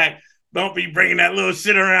on the back, don't be bringing that little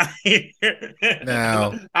shit around here.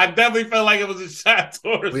 now. I definitely felt like it was a shot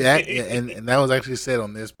towards We me. and that was actually said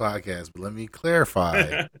on this podcast. But let me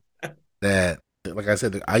clarify that, like I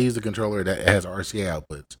said, I use the controller that has RCA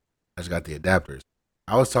outputs. I just got the adapters.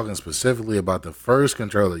 I was talking specifically about the first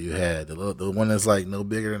controller you had, the one that's like no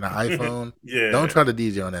bigger than an iPhone. Don't Yeah. try to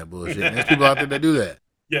DJ on that bullshit. And there's people out there that do that,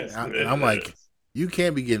 Yes. and I'm like, you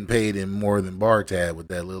can't be getting paid in more than bar tab with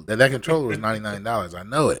that little. That controller was $99. I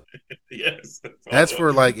know it. Yes. That's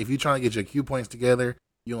for like if you're trying to get your cue points together.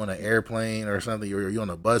 You on an airplane or something, or you on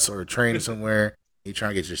a bus or a train somewhere. You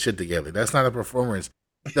trying to get your shit together. That's not a performance.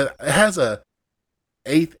 That it has a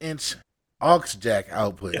 1/8 inch aux jack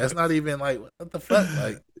output. That's not even like what the fuck.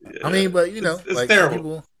 Like, I Yeah, mean, but it's like some terrible.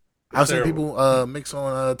 people, It's I've seen terrible. people mix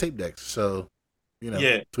on tape decks. So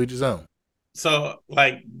Yeah. to each his own. So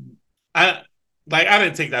I I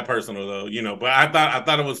didn't take that personal though, but I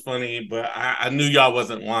thought it was funny, but I knew y'all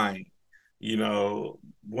wasn't lying.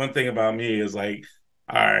 One thing about me is like,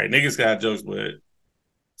 all right, niggas got jokes, but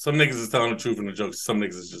some niggas is telling the truth in the jokes, some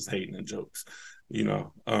niggas is just hating the jokes,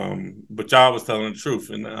 But y'all was telling the truth.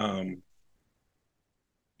 And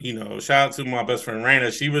shout out to my best friend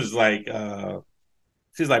Raina.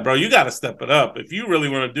 She's like, bro, you gotta step it up. If you really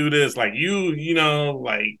want to do this, like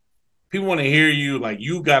like people want to hear you, like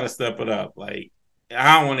you got to step it up. Like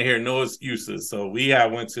I don't want to hear no excuses. So we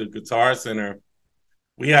had went to Guitar Center.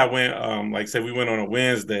 We had went like say we went on a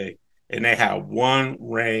Wednesday and they had one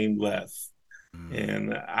rain left. Mm.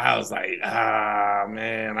 And I was like,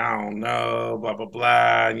 man, I don't know, blah blah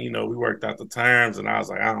blah. And we worked out the terms, and I was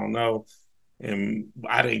like, I don't know, and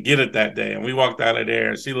I didn't get it that day. And we walked out of there,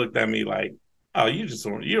 and she looked at me like, oh, you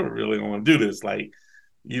really don't want to do this, like,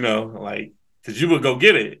 like because you would go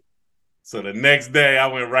get it. So the next day, I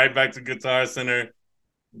went right back to Guitar Center,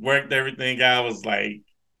 worked everything out. Was like,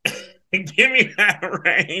 give me that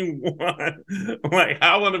rain one. Like,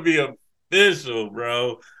 I want to be official,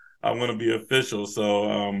 bro. I want to be official. So,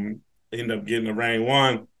 ended up getting the rain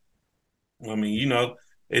one. I mean,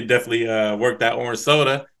 it definitely worked that orange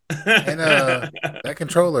soda. And that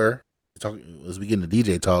controller, as we get into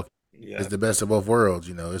DJ talk, is Yeah, the best of both worlds.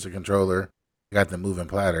 It's a controller. You got the moving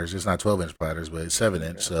platters. It's not 12-inch platters, but it's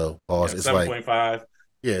 7-inch. yeah, So yeah. pause. It's like 7.5.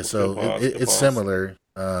 yeah. Good So pause. Good it's pause. similar.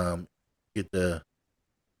 Get the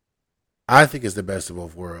I think it's the best of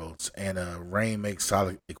both worlds, and Rain makes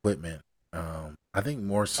solid equipment. I think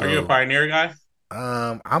more Are you a so. Pioneer guy?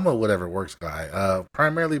 I'm a whatever works guy.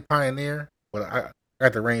 Primarily Pioneer, but I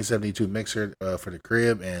got the Rain 72 mixer for the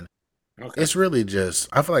crib, and Okay. it's really just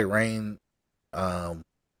I feel like Rain um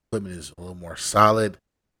equipment is a little more solid.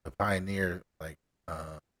 The Pioneer like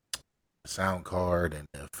the sound card and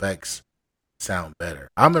the effects sound better.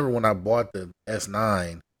 I remember when I bought the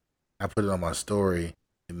S9, I put it on my story.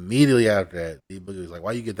 Immediately after that, D Boogie was like,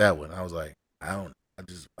 "Why you get that one?" I was like, "I don't. I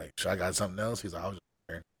just like, should I got something else?" He's like, "I was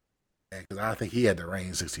just because I think he had the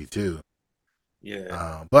Rain 62."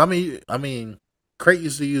 Yeah. But I mean, Crate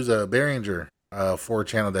used to use a Behringer 4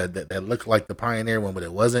 channel that looked like the Pioneer one, but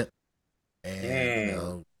it wasn't. And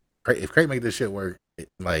Mm, If Crate make this shit work, it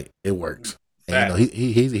works. And facts.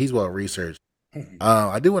 he's well researched.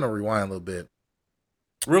 I do want to rewind a little bit.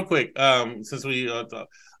 Real quick, since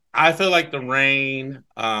I feel like the rain,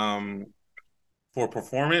 for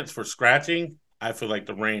performance for scratching, I feel like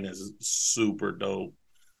the rain is super dope.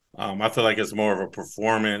 I feel like it's more of a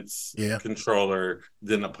performance Yeah, controller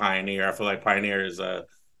than a Pioneer. I feel like Pioneer is a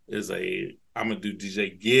I'm gonna do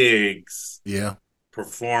DJ gigs yeah,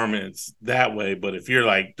 performance that way. But if you're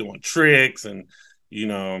like doing tricks and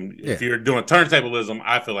if yeah, you're doing turntablism,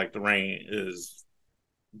 I feel like the rain is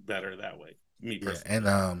better that way. Me yeah.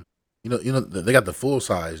 personally, And they got the full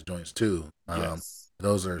size joints too. yes.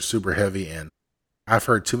 Those are super heavy, and I've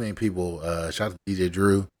heard too many people. Shout out to DJ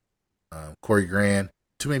Drew, Corey Grand.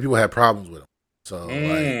 Too many people have problems with them. So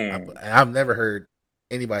Mm, I've never heard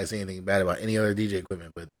anybody say anything bad about any other DJ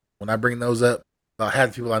equipment. But when I bring those up, about half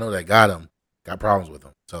the people I know that got them got problems with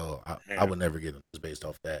them. So I damn. would never get them just based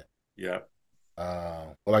off that. Yeah.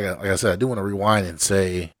 But like I said, I do want to rewind and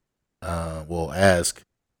say, ask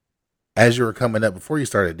as you were coming up before you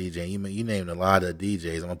started DJing. You named a lot of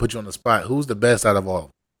DJs. I'm gonna put you on the spot. Who's the best out of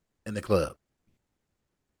all in the club?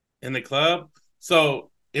 In the club. So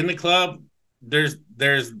in the club, there's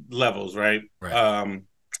levels, right? Right.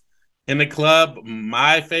 In the club,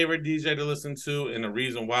 my favorite DJ to listen to, and the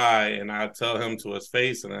reason why, and I tell him to his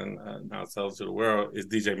face, and then I'll tell it to the world, is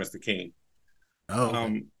DJ Mr. King. Oh,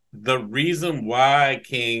 okay. The reason why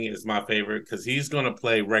King is my favorite because he's going to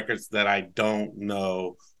play records that I don't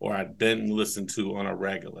know or I didn't listen to on a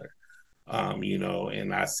regular.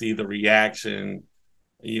 And I see the reaction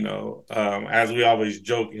as we always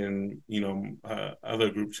joke in, other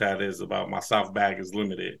group chat is about my South bag is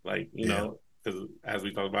limited. Like, Yeah. because as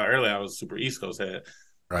we talked about earlier, I was super East Coast head.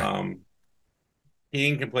 Right. Um,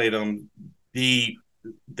 King can play them deep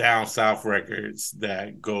down south records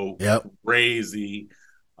that go Yep. crazy,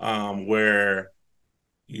 where,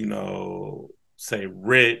 say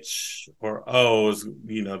Rich or O's,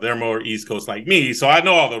 they're more East Coast like me. So I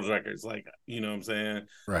know all those records, like, what I'm saying?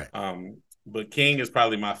 Right. But King is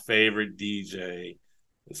probably my favorite DJ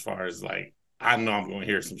as far as like I know I'm gonna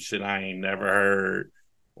hear some shit I ain't never heard.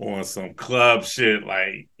 on some club shit,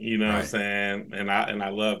 like, you know what I'm Right. saying? And I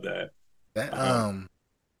love that. That Um,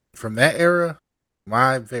 from that era,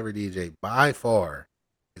 my favorite DJ by far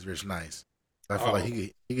is Rich Nice. I feel like oh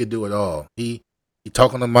he could do it all. He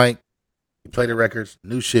talk on the mic, he play the records,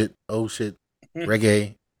 new shit, old shit,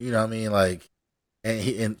 reggae. You know what I mean? Like,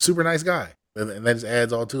 and super nice guy, and that just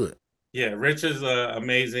adds all to it. yeah, Rich is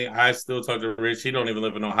amazing. I still talk to Rich. He don't even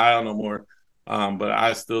live in Ohio no more. But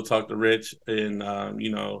I still talk to Rich, and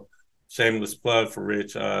shameless plug for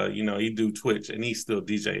Rich. He do Twitch and he still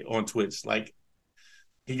DJ on Twitch. Like,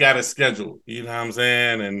 he got a schedule, you know what I'm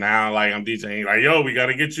saying? And now, like, I'm DJing, like, yo, we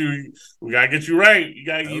gotta get you right.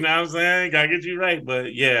 You Oh, know what I'm saying? Gotta get you right.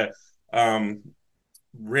 But yeah, um,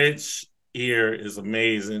 Rich here is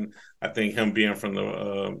amazing. I think him being from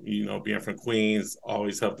being from Queens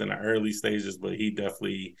always helped in the early stages, but he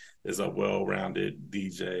definitely is a well-rounded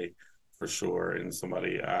DJ for sure, and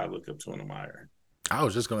somebody I look up to and admire. I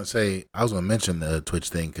was just gonna say, I was gonna mention the Twitch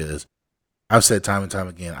thing because I've said time and time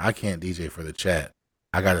again, I can't DJ for the chat.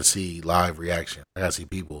 I gotta see live reaction. I gotta see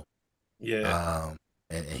people. Yeah, Um,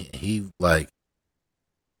 and he like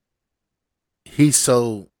he's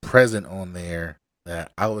so present on there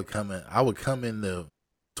that I would come in the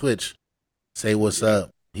Twitch, say what's yeah, up.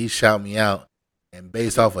 He shout me out, and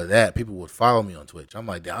based yeah, off of that, people would follow me on Twitch. I'm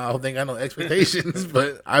like, I don't think I know expectations,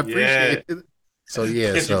 but I yeah. appreciate it. So yeah,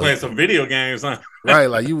 Get you so playing some video games, huh? right,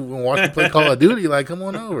 like you watch me play Call of Duty, like come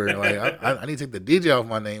on over. Like I need to take the DJ off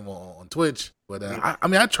my name on Twitch, but I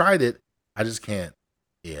mean I tried it, I just can't.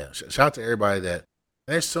 Yeah, shout out to everybody that.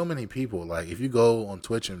 There's so many people. Like if you go on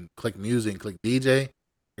Twitch and click music and click DJ,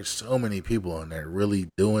 there's so many people on there really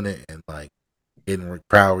doing it and like getting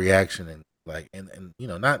crowd reaction and like and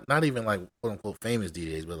not even like quote unquote famous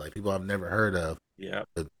DJs, but like people I've never heard of. Yeah.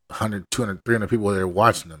 With 100, 200, 300 people there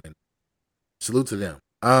watching them, and salute to them.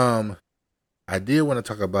 I did want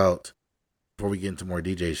to talk about before we get into more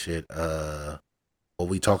DJ shit, what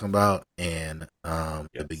we talking about and the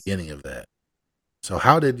Yes. beginning of that. So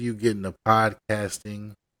how did you get into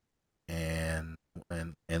podcasting and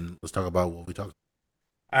let's talk about what we talked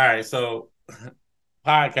All right. So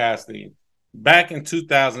podcasting back in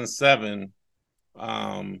 2007,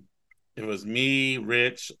 um, it was me,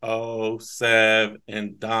 Rich, O, Sev,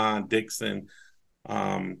 and Don Dixon.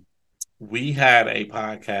 Um, we had a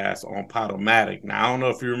podcast on Podomatic. Now I don't know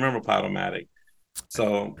if you remember Podomatic.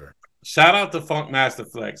 So about. shout out to Funk Master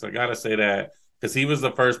Flex. I gotta say that because he was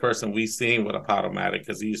the first person we seen with a Podomatic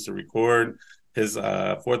because he used to record his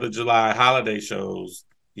 4th of July holiday shows.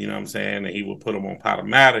 You know what I'm saying? And he would put them on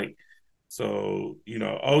Podomatic. So,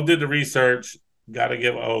 O did the research. Got to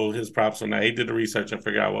give O his props on that. He did the research and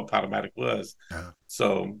figure out what Podomatic was. Uh,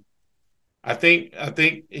 So I think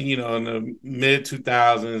in the mid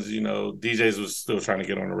 2000s, DJs was still trying to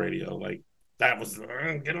get on the radio. Like that was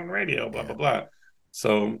get on the radio, blah yeah, blah blah.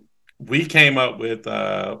 So we came up with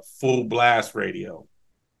Full Blast Radio,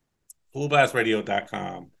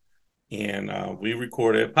 fullblastradio.com, and we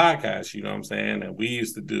recorded podcasts. You know what I'm saying? And we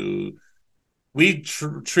used to do. We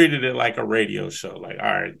treated it like a radio show. Like, all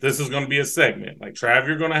right, this is going to be a segment. Like, Trav,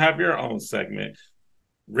 you're going to have your own segment.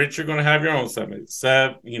 Rich, you're going to have your own segment.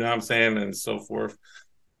 Seb, you know what I'm saying, and so forth.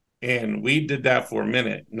 And we did that for a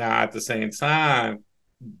minute. Now, at the same time,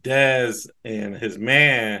 Dez and his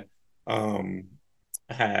man um,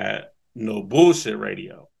 had no bullshit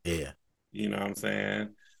radio. yeah, You know what I'm saying?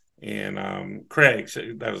 And Craig,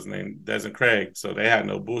 that was his name, Dez and Craig. So they had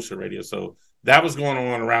no bullshit radio. So that was going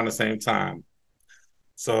on around the same time.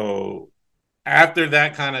 So after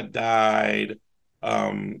that kind of died,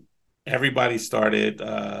 um, everybody started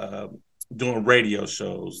doing radio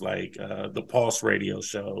shows like the Pulse Radio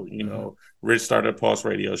Show. mm-hmm. Rich started a Pulse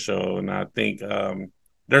Radio Show, and I think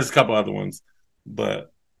there's a couple other ones,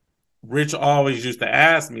 but Rich always used to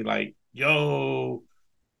ask me like, "Yo,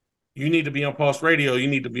 you need to be on Pulse Radio. You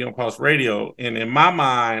need to be on Pulse Radio." And in my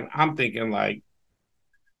mind, I'm thinking like,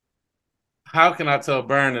 how can I tell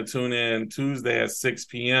Burn to tune in Tuesday at 6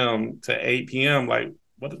 p.m. to 8 p.m.? Like,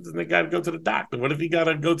 what if they got to go to the doctor? What if he got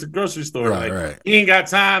to go to the grocery store? Right, Like, right, he ain't got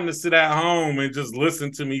time to sit at home and just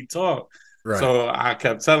listen to me talk. right, So I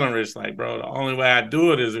kept telling Rich, like, bro, the only way I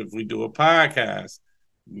do it is if we do a podcast.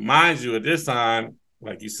 Mind you, at this time,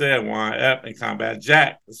 like you said, Juan Ep and Combat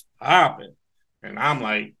Jack was popping. And I'm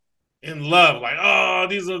like in love, like, oh,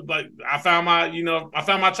 these are like I found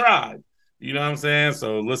my tribe. You know what I'm saying?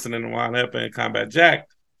 So listening to Juan Ep and Combat Jack,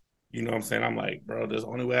 you know what I'm saying? I'm like, bro, there's the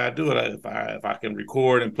only way I do it if I can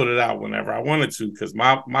record and put it out whenever I wanted to. Because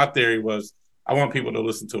my theory was I want people to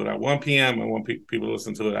listen to it at 1 p.m. and I want people to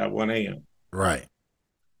listen to it at 1 a.m. right.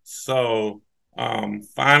 So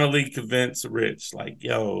finally convinced Rich, like,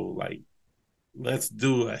 yo, like let's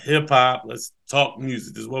do a hip hop. Let's talk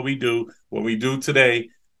music. This is what we do. What we do today.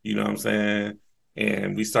 You know what I'm saying?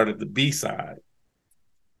 And we started the B side.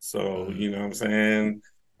 So, Mm-hmm. you know what I'm saying?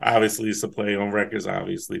 Obviously, it's a play on records,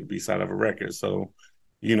 obviously, the B side of a record. So,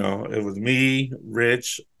 it was me,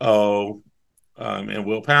 Rich, and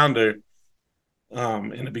Will Pounder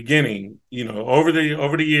in the beginning. Over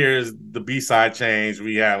the years, the B side changed.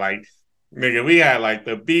 We had like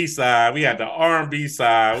the B side, we had the R&B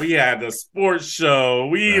side, we had the sports show.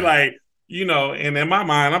 Right. And in my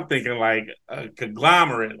mind, I'm thinking like a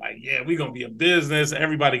conglomerate. Like, yeah, we're gonna be a business.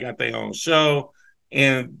 Everybody got their own show.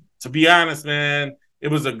 And to be honest, man, it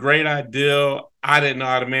was a great idea. I didn't know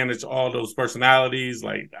how to manage all those personalities.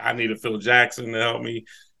 Like, I needed Phil Jackson to help me.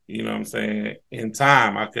 You know what I'm saying? In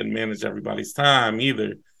time, I couldn't manage everybody's time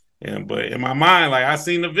either. But in my mind, like I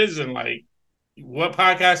seen the vision, like what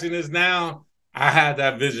podcasting is now. I had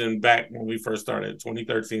that vision back when we first started,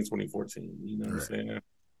 2013, 2014. You know what I'm Right. saying?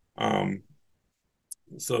 Um,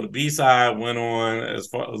 so the B side went on as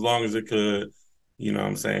long as it could. You know what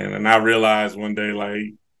I'm saying? And I realized one day, like,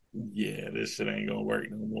 yeah, this shit ain't gonna work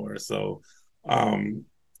no more. So um,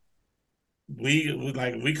 we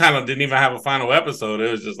kind of didn't even have a final episode.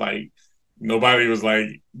 It was just like nobody was like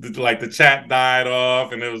the chat died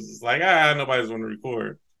off, and it was just like nobody's going to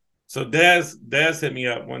record. So Des hit me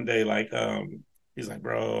up one day like he's like,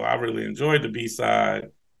 bro, I really enjoyed the B side,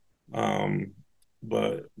 um,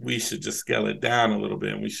 but we should just scale it down a little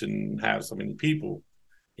bit, and we shouldn't have so many people.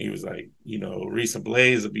 He was like, Reese and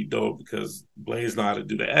Blaze would be dope because Blaze know how to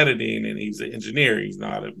do the editing and he's an engineer. He's know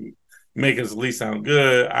how to make his lead sound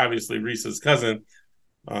good. Obviously, Reese's cousin,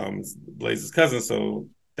 Blaze's cousin, so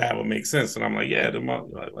that would make sense. And I'm like, yeah,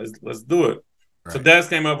 let's do it. So Right. Des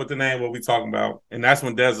came up with the name, what we talking about, and that's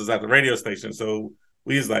when Des was at the radio station. So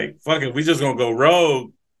we was like, fuck it, we just gonna go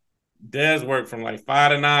rogue. Des worked from like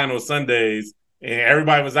 5 to 9 on Sundays, and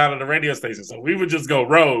everybody was out of the radio station. So we would just go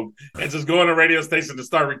rogue and just go on the radio station to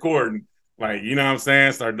start recording. Like, you know what I'm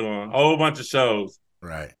saying? Start doing a whole bunch of shows.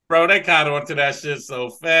 Right. Bro, they caught on to that shit so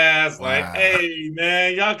fast. Like, Wow. hey,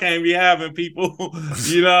 man, y'all can't be having people,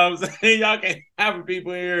 you know what I'm saying? Y'all can't having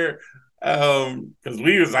people here. Because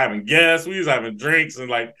we was having guests, we was having drinks and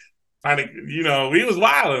like trying to, we was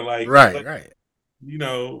wilding. Like, Right. but Right.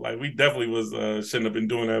 like we definitely was shouldn't have been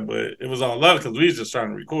doing that, but it was all love because we was just trying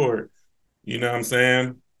to record. You know what I'm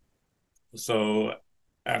saying? So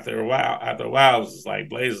after a while, it was just like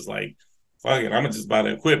Blaze is like, fuck it, I'm gonna just buy the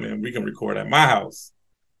equipment. We can record at my house.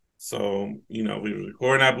 So, we were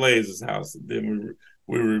recording at Blaze's house. Then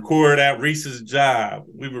we would record at Reese's job.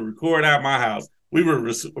 We would record at my house. We would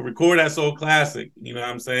record at Soul Classic. You know what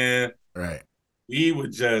I'm saying? Right. We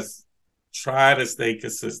would just try to stay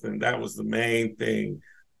consistent. That was the main thing.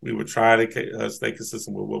 We would try to stay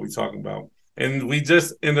consistent with what we're talking about. And we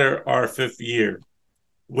just entered our 5th year,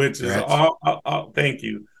 which is Congrats. all thank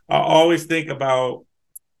you. I always think about,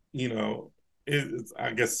 you know,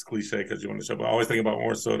 I guess it's cliche because you're on the show, but I always think about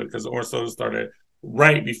Orange Soda because Orange Soda started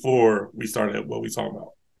right before we started what we talking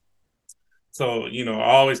about. So, I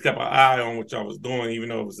always kept an eye on what y'all was doing, even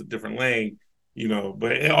though it was a different lane,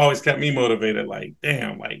 but it always kept me motivated. Like,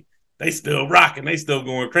 damn, like they still rocking, they still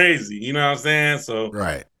going crazy. You know what I'm saying? So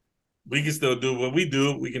Right. we can still do what we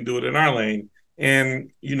do. We can do it in our lane.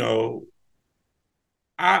 And,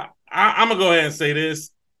 I'm going to go ahead and say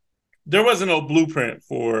this. There wasn't no blueprint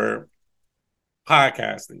for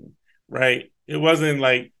podcasting, right? It wasn't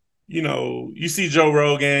like, you see Joe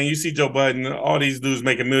Rogan, you see Joe Budden, all these dudes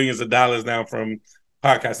making millions of dollars now from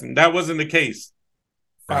podcasting. That wasn't the case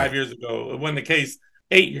five Right. years ago. It wasn't the case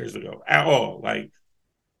 8 years ago at all. Like,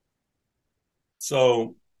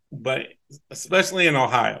 so, but especially in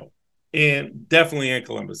Ohio and definitely in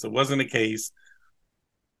Columbus, it wasn't the case.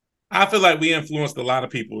 I feel like we influenced a lot of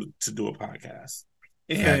people to do a podcast.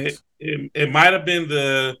 And Facts. it might have been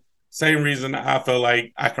the same reason I felt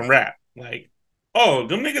like I can rap. Like, oh,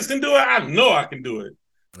 them niggas can do it. I know I can do it,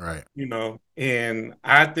 Right. And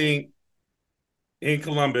I think in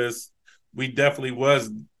Columbus, we definitely was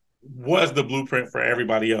the blueprint for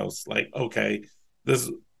everybody else. Like, okay, this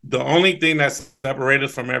the only thing that separated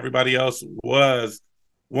us from everybody else was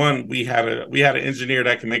one, we had an engineer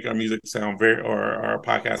that can make our music sound or our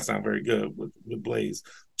podcast sound very good with Blaze.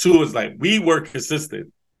 Two is like we were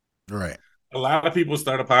consistent. Right. A lot of people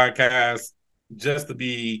start a podcast just to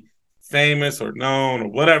be famous or known or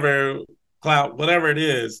whatever clout, whatever it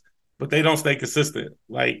is, but they don't stay consistent.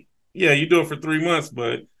 Like, yeah, you do it for 3 months,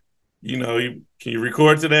 but can you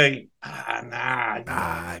record today? Nah,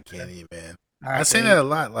 I can't even. I I say that can't. a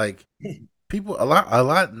lot. Like people,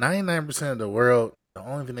 99% of the world, the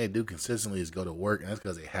only thing they do consistently is go to work, and that's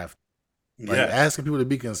because they have to. Like Yes. asking people to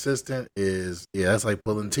be consistent is that's like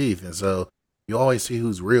pulling teeth. And so you always see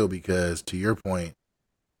who's real because to your point,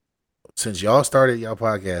 since y'all started y'all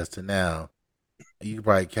podcast to now, you can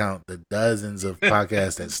probably count the dozens of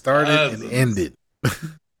podcasts that started and Dozens, ended.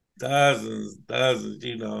 dozens,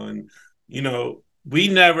 we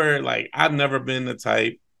never, like, I've never been the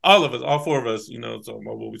type, all of us, all four of us, talking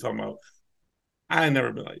about what we talking about. I ain't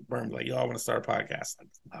never been like, Burn, like, yo, I want to start a podcast. Like,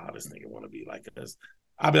 oh, this nigga want to be like this.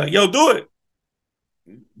 I'll be like, yo, do it.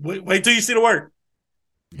 Wait till you see the work.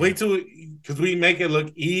 Yeah. Wait till, because we make it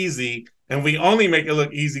look easy, and we only make it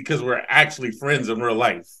look easy because we're actually friends in real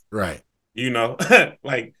life. Right. You know,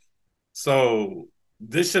 like, so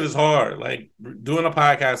this shit is hard. Like, doing a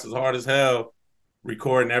podcast is hard as hell.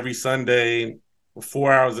 Recording every Sunday for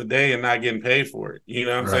 4 hours a day and not getting paid for it. You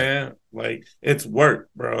know what I'm Right. saying? Like, it's work,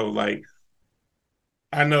 bro. Like,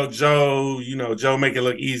 I know Joe, Joe make it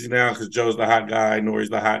look easy now because Joe's the hot guy, Nori's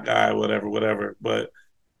the hot guy, whatever, whatever. But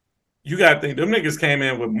you gotta think them niggas came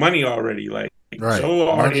in with money already. Like, Right. Joe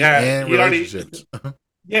already Money had, and he already, relationships.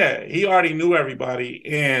 yeah, he already knew everybody,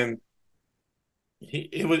 and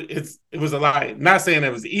it was a lot. Not saying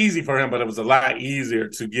it was easy for him, but it was a lot easier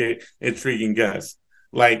to get intriguing guests.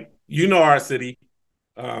 Like, our city.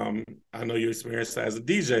 Um, I know you experienced as a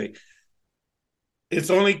DJ. It's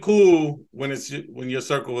only cool when your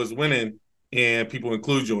circle is winning and people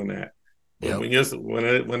include you in that. But Yep.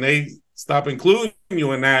 when they stop including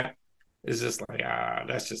you in that, it's just like,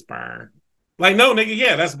 that's just Burn. Like, no, nigga,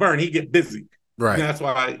 yeah, that's Burn. He get busy. Right. That's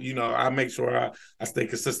why I make sure I stay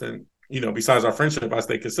consistent. Besides our friendship, I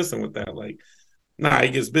stay consistent with that. Like, nah, he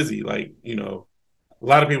gets busy. Like, a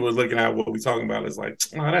lot of people are looking at what we talking about. It's like,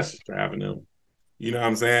 oh, that's just driving them. You know what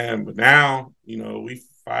I'm saying? But now, we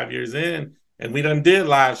 5 years in, and we done did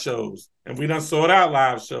live shows, and we done sold out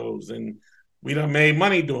live shows, and we done made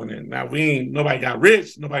money doing it. Now, nobody got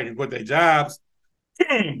rich, nobody can quit their jobs,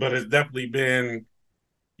 but it's definitely been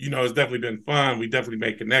fun. We definitely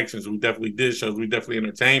made connections. We definitely did shows. We definitely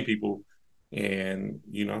entertained people. And,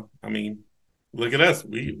 I mean, look at us.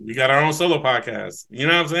 We got our own solo podcast. You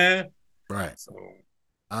know what I'm saying? Right. So,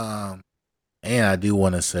 Um, and I do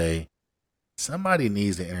want to say somebody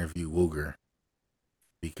needs to interview Wooger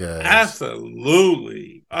because absolutely.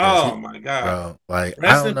 he, Oh my God. bro, like I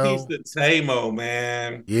Rest don't in peace know. to Tamo,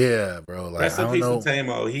 man. Yeah, bro, like Rest I in don't peace to know.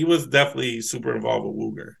 Tamo. He was definitely super involved with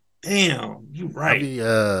Wooger. Damn, you I right. be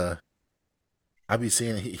I be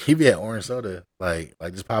seeing he be at Orange Soda like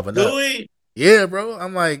just popping Do up. we? Yeah, bro.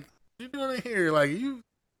 I'm like, what you doing in here? Like you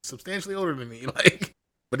substantially older than me, like,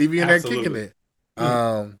 but he be in there kicking Absolutely. it.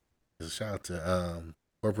 Shout out to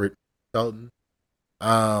corporate Dalton.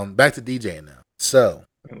 Back to DJing now. So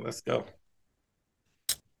Let's go.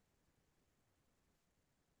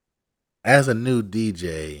 as a new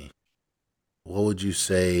DJ, what would you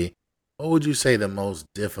say? What would you say the most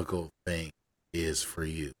difficult thing is for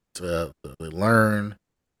you to learn?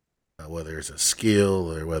 Whether it's a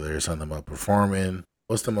skill or whether it's something about performing,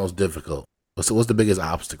 what's the most difficult? What's the biggest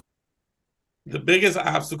obstacle? The biggest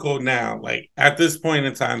obstacle now, like at this point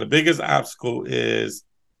in time, the biggest obstacle is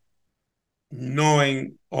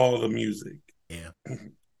knowing all the music. Yeah.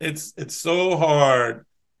 It's so hard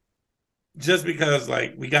just because,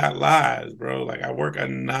 like, we got lives, bro. Like, I work a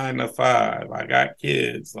 9 to 5. I got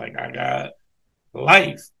kids. Like, I got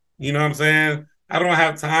life. You know what I'm saying? I don't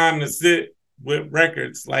have time to sit with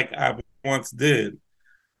records like I once did.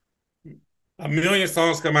 A million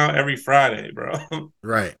songs come out every Friday, bro.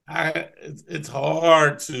 Right. It's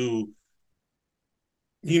hard to,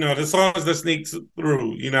 the songs that sneak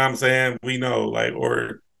through, you know what I'm saying? We know, like,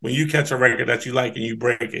 or when you catch a record that you like and you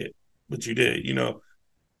break it, but you did,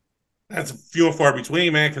 that's few and far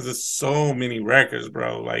between, man, because there's so many records,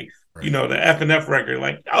 bro. Like, Right. The F and F record,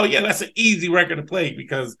 like, oh yeah, that's an easy record to play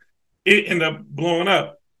because it ended up blowing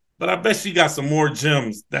up. But I bet she got some more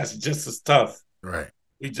gems that's just as tough. Right.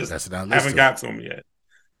 We just That's not list haven't to. got to them yet.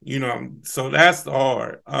 So that's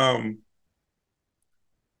hard.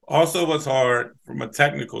 Also, what's hard from a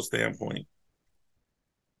technical standpoint,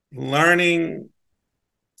 learning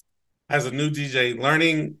as a new DJ,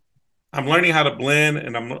 I'm learning how to blend,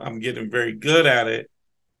 and I'm getting very good at it.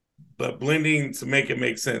 But blending to make it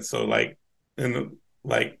make sense. So, like, all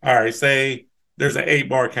right, say there's an 8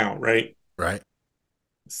 bar count, right? Right.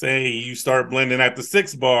 Say you start blending at the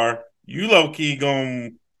 6 bar, you low key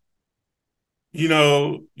going, you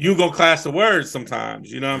gonna clash the words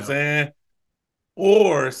sometimes. You know what I'm Yep. saying?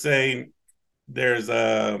 Or say there's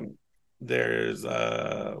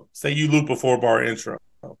say you loop a 4 bar intro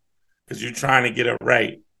because you're trying to get it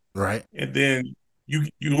right, Right. and then you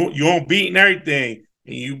on beat and everything,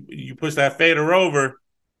 and you push that fader over,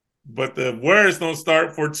 but the words don't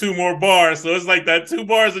start for two more bars. So it's like that 2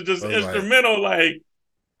 bars are I just was like, instrumental, like,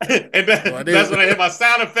 and well, I that's did when I hit my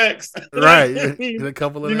sound effects. Like, right. Hit a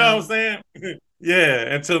couple of you know what I'm them. saying?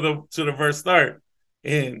 Yeah, until the verse start.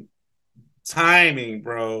 And timing,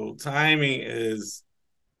 bro. Timing is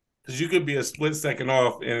because you could be a split second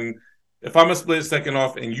off, and if I'm a split second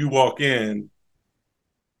off and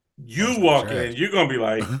Oh, it's you gonna be walk trash. in, you're gonna be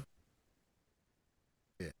like,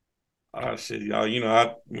 Yeah, oh shit, y'all,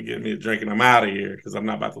 I'm gonna get me a drink and I'm out of here because I'm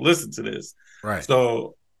not about to listen to this. right.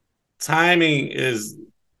 So timing is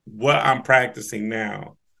what I'm practicing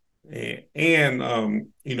now. And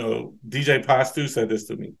DJ Pastu said this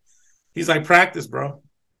to me. He's like, practice, bro.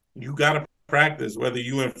 You gotta practice, whether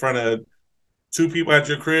you in front of 2 people at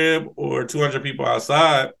your crib or 200 people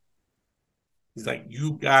outside. He's like,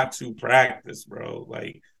 you got to practice, bro.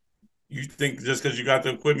 Like, you think just because you got the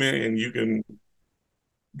equipment and you can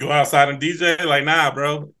go outside and DJ, like, nah,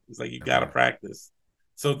 bro. He's like, you Yeah, got to bro. practice.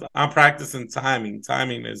 So I'm practicing timing.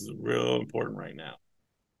 Timing is real important right now.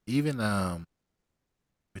 Even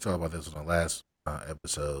we talked about this on the last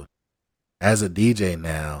episode. As a DJ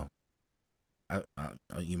now,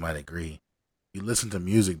 you might agree. You listen to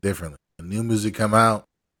music differently. When new music come out,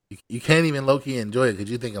 you can't even low key enjoy it because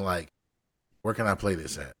you're thinking like, where can I play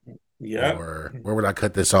this at, Yeah. or where would I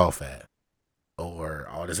cut this off at, or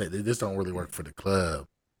oh this don't really work for the club.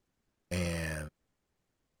 And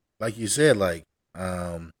like you said, like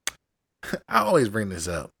I always bring this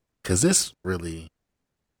up because this really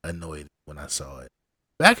annoyed me when I saw it.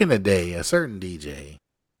 Back in the day, a certain DJ,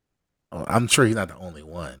 oh, I'm sure he's not the only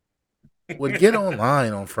one, would get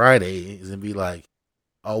online on Fridays and be like,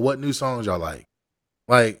 "Oh, what new songs y'all like?"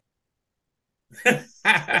 Like,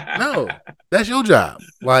 no, that's your job.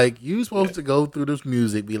 Like, you supposed to go through this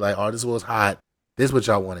music, be like, "Oh, this was hot. This what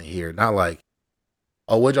y'all want to hear." Not like,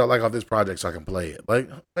 "Oh, what y'all like off this project so I can play it." Like,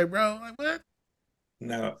 bro, like what?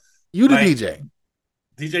 No, You the like DJ,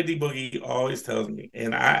 DJ D Boogie always tells me,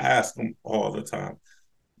 and I ask him all the time,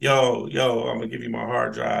 yo, I'm gonna give you my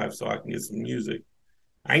hard drive so I can get some music.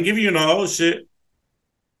 I ain't giving you no old shit.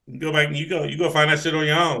 You go back and you go find that shit on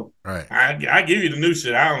your own. right? I give you the new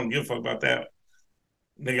shit. I don't give a fuck about that.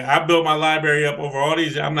 Nigga, I built my library up over all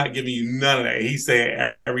these. I'm not giving you none of that. He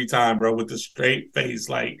said every time, bro, with a straight face,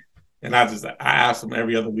 like, and I ask him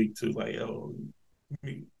every other week too, like, yo,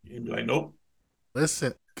 he'd be like, nope.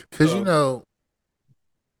 Listen, because you So know,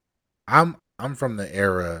 I'm from the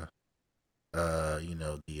era, the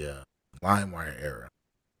LimeWire era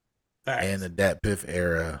and facts. the Dat Piff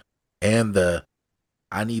era and the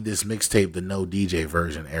I need this mixtape, the no DJ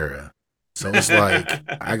version era. So it's like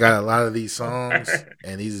I got a lot of these songs,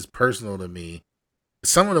 and these is personal to me.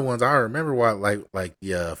 Some of the ones I remember, why like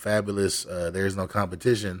the fabulous "There's No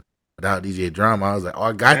Competition" without DJ Drama. I was like, oh,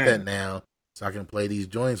 I got that Man, now, so I can play these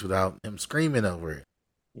joints without him screaming over it.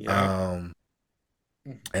 yeah, Um,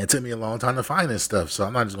 and it took me a long time to find this stuff, so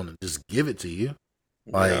I'm not just gonna just give it to you.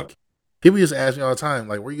 yeah. Like people used to ask me all the time,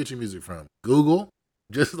 like, where you get your music from? Google.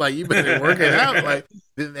 Just like you better work it out. Like,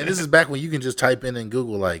 and this is back when you can just type in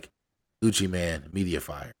Google like Gucci Man Media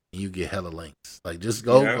Fire, and you get hella links. Like, just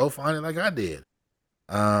Yeah, go find it like I did.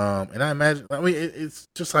 And I imagine, I mean, it's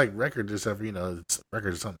just like records or stuff. You know, it's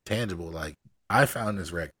records is something tangible. Like, I found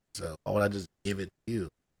this record, so why would I just give it to you?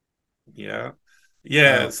 yeah,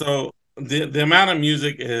 yeah. Um, So the amount of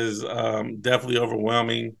music is definitely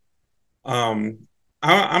overwhelming. Um,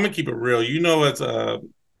 I'm gonna keep it real. You know, it's a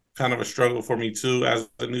kind of a struggle for me too as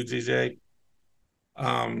a new DJ.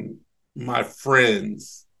 Um, my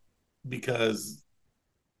friends, because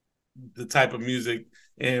the type of music,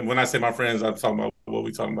 and when I say my friends, I'm talking about what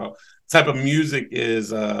we talking about. Type of music is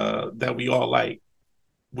that we all like.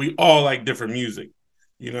 We all like different music.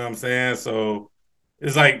 You know what I'm saying? So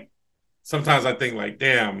it's like sometimes I think like,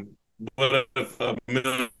 damn, what if a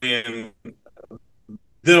million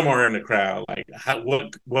them are in the crowd? Like,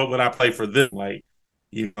 what would I play for them? Like,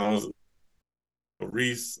 you know,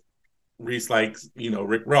 Reese Reese likes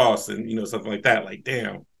Rick Ross and something like that. Like,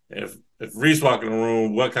 damn, if Reese walk in the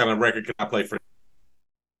room, what kind of record can I play for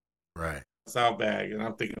right, South Bag? And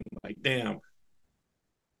I'm thinking like, damn,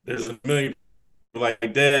 there's a million people like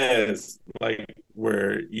Dez, like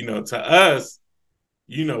where to us,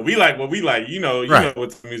 we like what we like. You know right,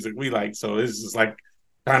 what the music we like. So it's just like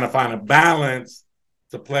trying to find a balance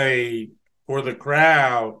to play for the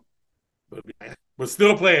crowd, but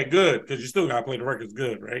still play it good because you still gotta play the records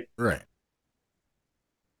good, right? right.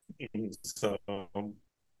 So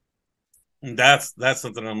that's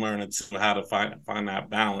something I'm learning too, how to find that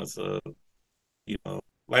balance of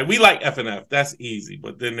like we like FNF, that's easy,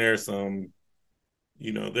 but then there's some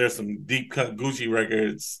deep cut Gucci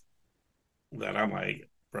records that I'm like,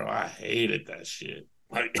 bro, I hated that shit.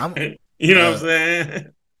 Like, I'm you know what I'm saying?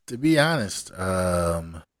 to be honest.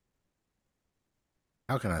 How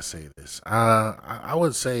can I say this? I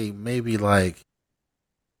would say maybe like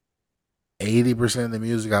 80% of the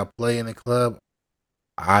music I play in the club,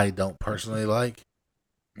 I don't personally like.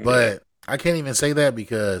 Yeah, But I can't even say that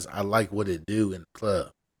because I like what it do in the club.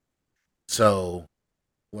 So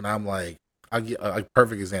when I'm like, I get a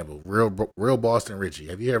perfect example, real Boston Richie.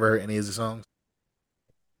 Have you ever heard any of his songs?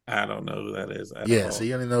 I don't know who that is at Yeah, so all.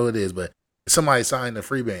 you don't even know who it is, but somebody signed a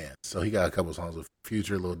free band, so he got a couple songs with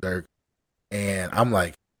Future, Lil Durk, and I'm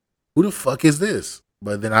like, who the fuck is this?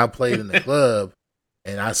 But then I play it in the club,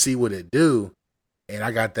 and I see what it do, and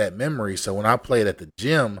I got that memory. So when I play it at the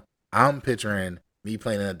gym, I'm picturing me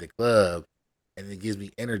playing it at the club, and it gives me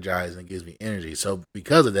energized and gives me energy. So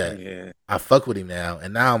because of that, Yeah, I fuck with him now,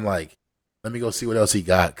 and now I'm like, let me go see what else he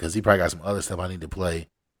got because he probably got some other stuff I need to play.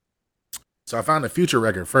 So I found the Future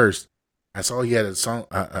record first. I saw he had a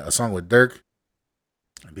song with Dirk,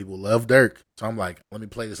 and people love Dirk. So I'm like, let me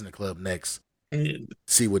play this in the club next,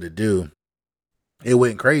 see what it do. It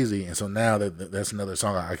went crazy, and so now that's another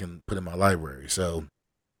song I can put in my library. So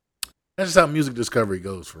that's just how music discovery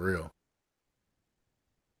goes for real.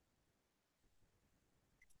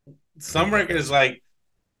 I think some we got that records shit. like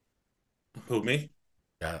who me?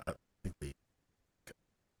 Yeah, I think we,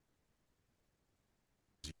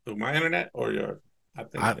 Who my internet or your? I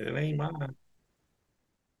think I, it ain't mine. all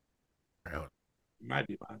right, It might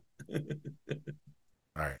be mine.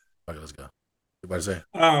 all right, okay, let's go. You about to say?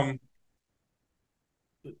 um,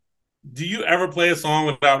 do you ever play a song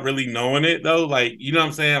without really knowing it though? Like, you know what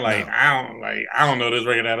I'm saying? No. Like I don't know this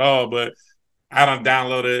record at all, but I don't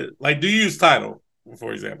download it. Like, do you use Title,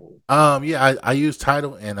 for example? Yeah, I use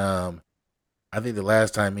Title, and I think the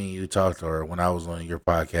last time me and you talked, or when I was on your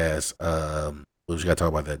podcast, we got to talk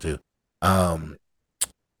about that too. Um,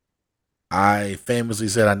 I famously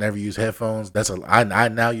said I never use headphones. I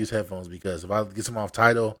now use headphones because if I get some off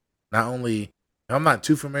Title, not only if I'm not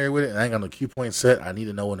too familiar with it and I ain't got no cue point set, I need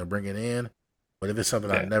to know when to bring it in. But if it's something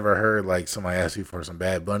I've Yeah, never heard, like somebody asked me for some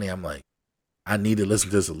Bad Bunny, I'm like, I need to listen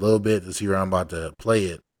to this a little bit to see where I'm about to play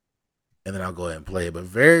it, and then I'll go ahead and play it. But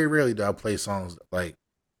very rarely do I play songs like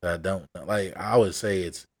that I don't like. I would say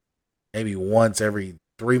it's maybe once every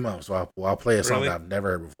 3 months. So I'll play a song that really. I've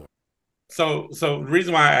never heard before. So the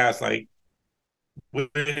reason why I asked, like, with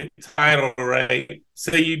Title, right?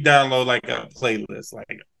 Say you download like a playlist,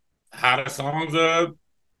 like hottest songs of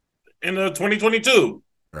in the 2022.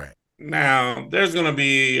 Right. Now, there's gonna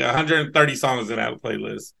be 130 songs in that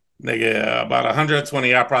playlist. Nigga, about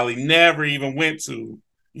 120 I probably never even went to.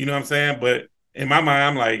 You know what I'm saying? But in my mind,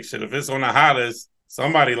 I'm like, shit, if it's on the hottest,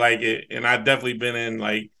 somebody like it. And I definitely been in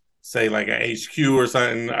like, say, like a HQ or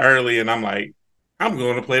something early, and I'm like, I'm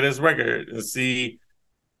going to play this record and see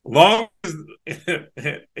long as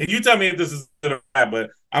you tell me if this is good or bad, but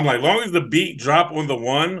I'm like, long as the beat drop on the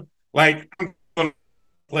one, like I'm gonna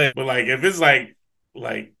play it. But like if it's like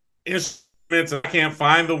instruments and I can't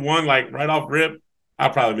find the one like right off rip, I'll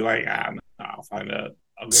probably be like, no, I'll find out.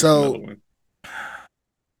 I'll go to another So one.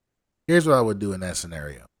 here's what I would do in that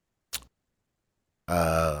scenario.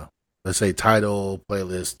 Uh, let's say title,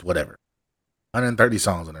 playlist, whatever. 130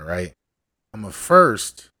 songs on it, right? I'm gonna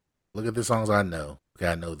first look at the songs I know. Okay,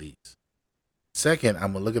 I know these. Second,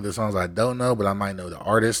 I'm gonna look at the songs I don't know, but I might know the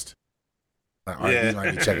artist. Like, all right, Yeah. these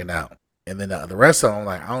might be checking out. And then the rest of them,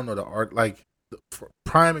 like I don't know the art. Like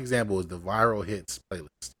prime example is the viral hits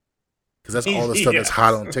playlist because that's all the stuff that's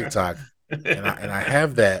hot Yes. on TikTok, and I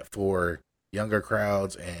have that for younger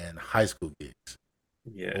crowds and high school gigs.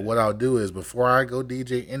 But Yeah. what I'll do is before I go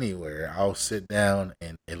DJ anywhere, I'll sit down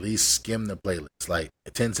and at least skim the playlist, like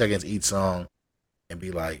 10 seconds each song, and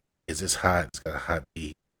be like, "Is this hot? It's got a hot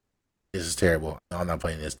beat. This is terrible. No, I'm not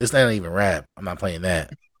playing this. This ain't even rap. I'm not playing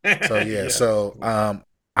that." So yeah, Yes.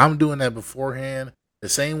 I'm doing that beforehand. The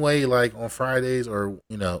same way, like on Fridays or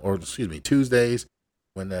or excuse me, Tuesdays,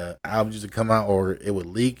 when the albums used to come out or it would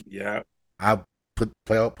leak, Yeah. I put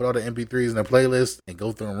all the MP3s in the playlist and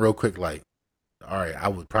go through them real quick. Like, all right, I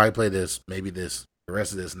would probably play this, maybe this, the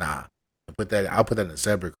rest of this, nah. I'll put that in a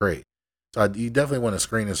separate crate. So you definitely want to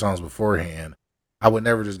screen the songs beforehand. I would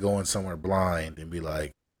never just go in somewhere blind and be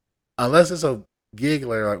like, unless it's a gig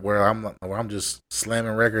where I'm just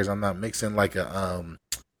slamming records. I'm not mixing like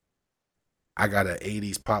I got an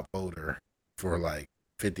 80s pop folder for like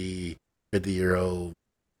 50 year old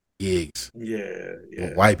gigs Yeah. with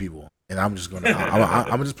Yeah. white people, and I'm just gonna I'm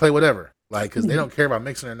gonna just play whatever, like because they don't care about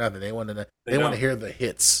mixing or nothing. They they want to don't. hear the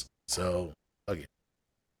hits. So okay,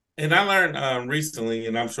 And I learned recently,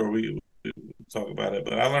 and I'm sure we talk about it,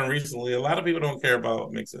 but I learned recently a lot of people don't care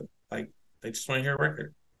about mixing. Like they just want to hear a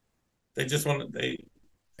record. They just want to. They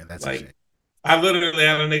and that's a shame. like. I literally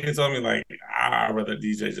had a nigga tell me like, I'd rather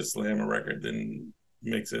DJ just slam a record than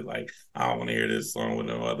mix it. Like, I don't want to hear this song with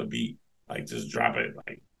no other beat. Like, just drop it.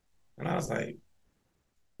 Like, and I was like,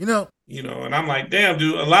 You know, and I'm like, damn,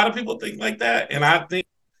 dude. A lot of people think like that, and I think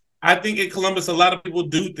in Columbus, a lot of people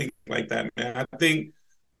do think like that, man. I think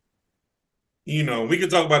we could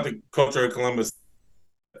talk about the culture of Columbus.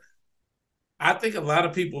 I think a lot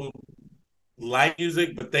of people like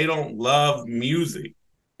music, but they don't love music,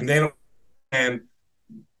 and and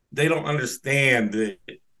they don't understand it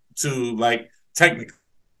to like technically.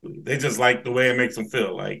 They just like the way it makes them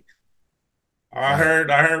feel. Like right,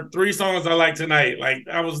 I heard three songs I like tonight. Like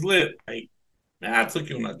I was lit. Like man, I took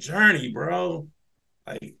you on a journey, bro.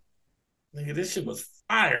 Like nigga, this shit was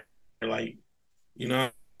fire. Like you know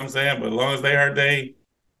what I'm saying. But as long as they heard they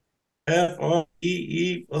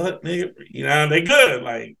F-O-E-E, what nigga, they good.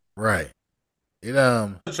 Like right. It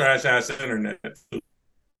trash ass internet.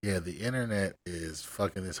 yeah, the internet is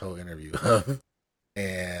fucking this whole interview up,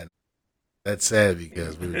 and that's sad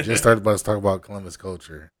because we were just started about to talk about Columbus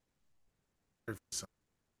culture.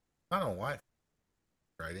 Not on Wi-Fi,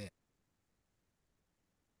 right in.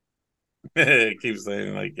 It keeps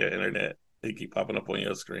saying like your internet. They keep popping up on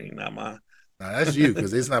your screen, not mine. Now that's you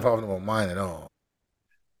because it's not popping up on mine at all.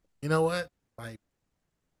 You know what? Like,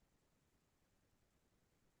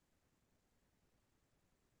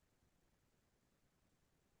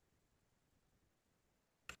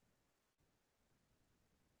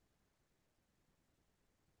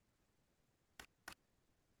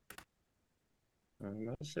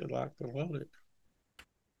 That shit locked and loaded.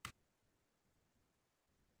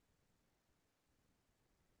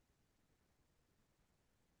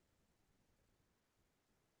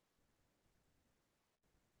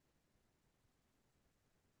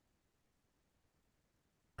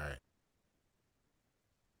 all right, I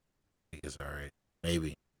think it's all right.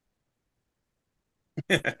 Maybe.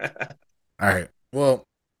 All right. Well,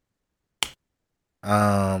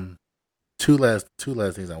 um, two last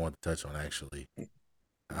things I want to touch on actually.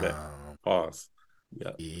 Bet. Um, Pause.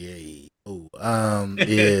 Yeah. yeah. Oh,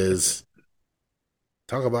 is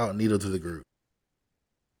talk about needle to the groove.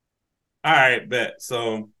 All right, bet.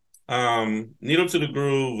 So, Needle to the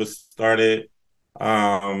Groove was started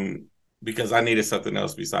um because I needed something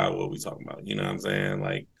else besides what we talking about. You know what I'm saying?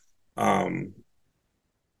 Like, um,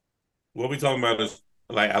 what we talking about is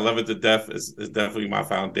like I love it to death is definitely my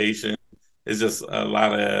foundation. It's just a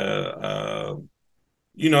lot of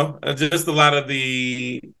just a lot of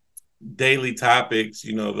the daily topics,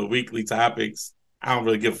 the weekly topics. I don't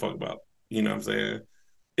really give a fuck about. You know what I'm saying?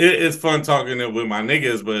 It's fun talking it with my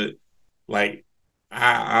niggas, but like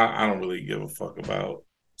I don't really give a fuck about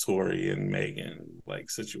Tory and Megan like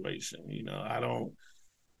situation. I don't.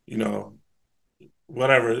 You know,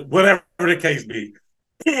 whatever the case be.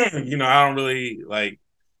 I don't really like.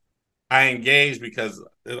 I engage because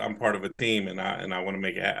I'm part of a team and I want to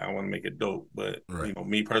make it. I want to make it dope. But Right.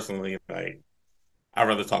 me personally, like I'd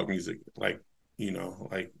rather talk music. Like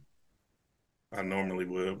I normally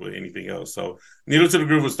would with anything else. So Needle to the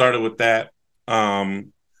Groove was started with that.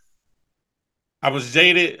 Um, I was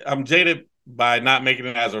jaded. I'm jaded by not making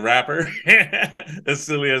it as a rapper, as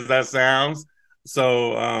silly as that sounds.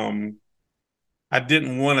 So I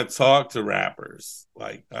didn't want to talk to rappers.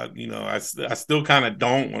 Like, I still kind of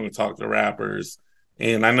don't want to talk to rappers.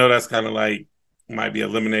 And I know that's kind of like might be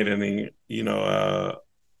eliminating,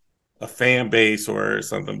 a fan base or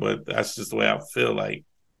something, but that's just the way I feel. Like,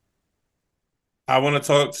 I want to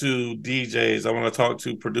talk to DJs. I want to talk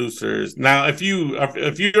to producers. Now, if you're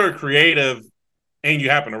a creative and you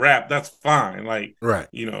happen to rap, that's fine. Like, Right.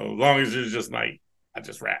 as long as you're just like, I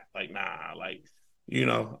just rap. Like, nah, like,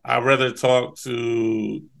 I'd rather talk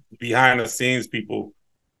to behind the scenes people.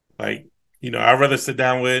 Like, I'd rather sit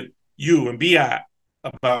down with you and Bi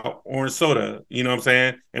about orange soda. You know what I'm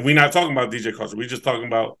saying? And we're not talking about DJ culture. We're just talking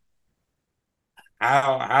about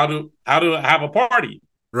how to have a party.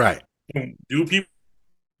 Right. Do people?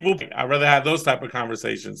 I'd rather have those type of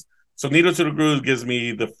conversations. So Needle to the Groove gives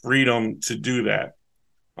me the freedom to do that.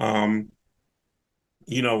 Um,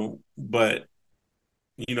 but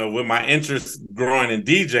with my interest growing in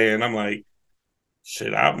DJing, I'm like,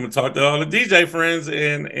 shit, I'm gonna talk to all the DJ friends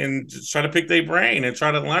and just try to pick their brain and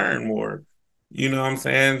try to learn more. You know what I'm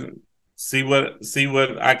saying? See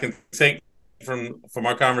what I can take from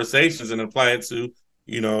our conversations and apply it to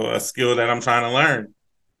a skill that I'm trying to learn.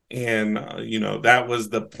 And that was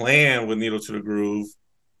the plan with Needle to the Groove.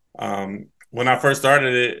 When I first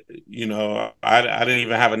started it, I didn't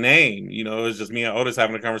even have a name. It was just me and Otis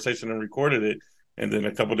having a conversation and recorded it. And then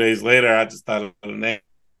a couple days later, I just thought of a name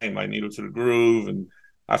like Needle to the Groove, and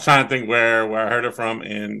I was trying to think where I heard it from,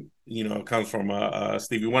 and it comes from a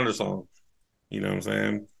Stevie Wonder song. You know what I'm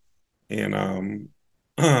saying? And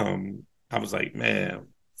I was like, man,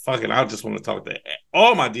 fuck it, I just want to talk to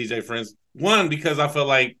all my DJ friends. One, because I feel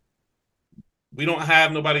like we don't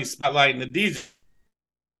have nobody spotlighting the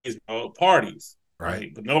DJs parties, Right.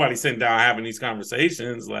 right? But nobody's sitting down having these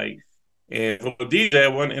conversations, like, and for a DJ,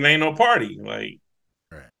 one, it ain't no party, like.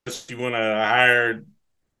 Right. You want to hire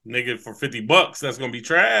nigga for $50, that's gonna be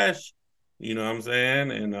trash. You know what I'm saying?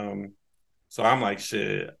 And so I'm like,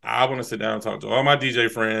 shit, I want to sit down and talk to all my DJ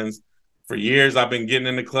friends. For years, I've been getting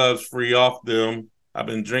in the clubs free off them. I've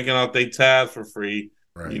been drinking out their tabs for free.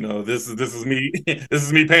 Right. This is me. This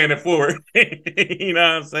is me paying it forward. You know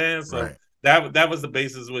what I'm saying? So Right. that was the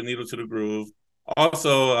basis with Needle to the Groove.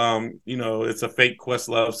 Also, it's a fake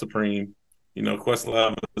Questlove Supreme.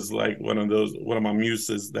 Questlove is like one of my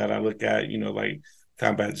muses that I look at. Like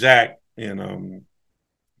Combat Jack, and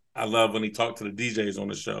I love when he talked to the DJs on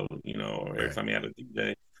the show, every Right. time he had a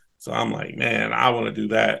DJ. So I'm like, man, I want to do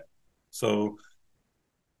that. So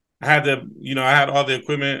I had all the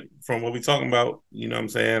equipment from what we talking about, you know what I'm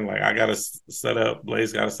saying? Like I got to set up,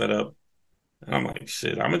 Blaze got to set up. And I'm like,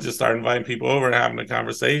 shit, I'm going to just start inviting people over and having the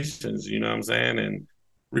conversations, you know what I'm saying? And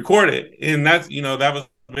record it. And that was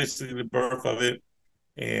basically the birth of it.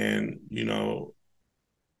 And,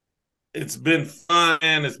 it's been fun.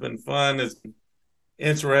 It's been fun. It's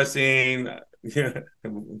interesting,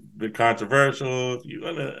 bit controversial. If you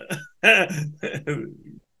wanna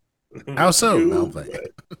How with so? No, I'm you, playing.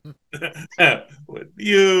 with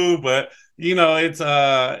you, but it's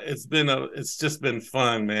just been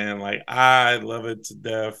fun, man. Like I love it to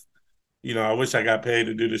death. I wish I got paid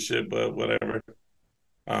to do this shit, but whatever.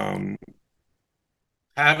 Um,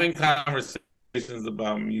 Having conversations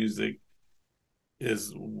about music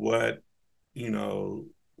is what you know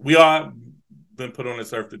we all been put on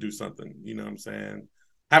this earth to do something. You know what I'm saying?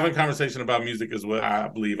 Having conversation about music is what I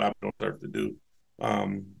believe I've been on this earth to do.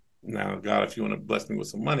 um Now, God, if you want to bless me with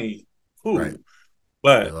some money, Right. cool.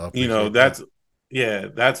 But Well, I appreciate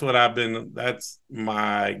that. that's what I've been. That's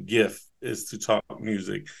my gift, is to talk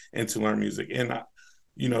music and to learn music. And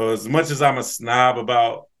as much as I'm a snob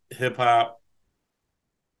about hip hop,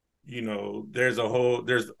 there's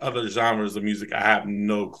other genres of music I have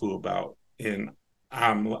no clue about, and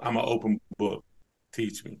I'm an open book.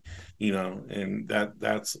 Teach me, and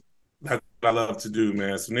that's what I love to do,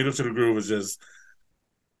 man. So Needle to the Groove was just,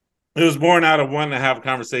 it was born out of wanting to have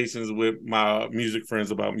conversations with my music friends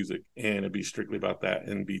about music, and it'd be strictly about that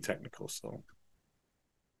and be technical. So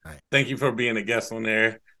Right. thank you for being a guest on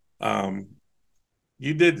there. Um,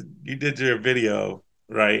 you did your video,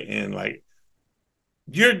 right, and like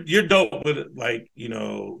you're dope with it, like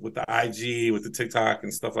with the IG, with the TikTok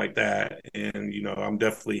and stuff like that. And I'm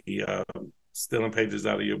definitely stealing pages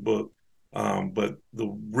out of your book. But the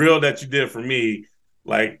reel that you did for me,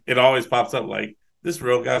 like it always pops up like this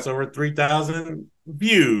reel got over 3,000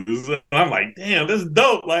 views. And I'm like, damn, this is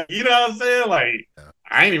dope. Like, you know what I'm saying? Like, Yeah.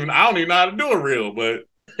 I don't even know how to do a reel, but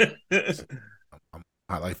I'm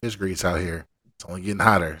hot like fish grease out here. It's only getting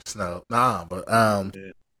hotter. Snow. Nah, but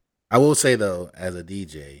yeah. I will say though, as a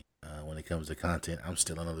DJ, when it comes to content, I'm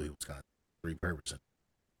still on other people's content, repurposing.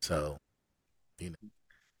 So, you know,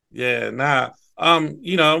 Yeah, nah.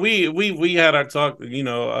 We had our talk,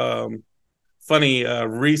 funny,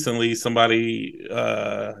 recently somebody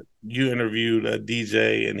you interviewed a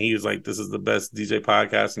DJ, and he was like, this is the best DJ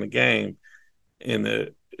podcast in the game. And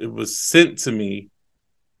it was sent to me,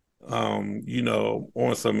 on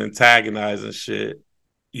some antagonizing shit,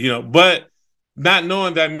 but not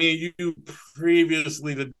knowing that me and you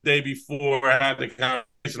previously the day before had the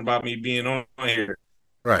conversation about me being on here.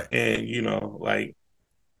 right, And like,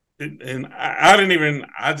 and I didn't even,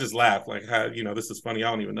 I just laughed like, how this is funny,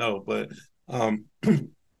 I don't even know. But um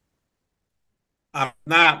I'm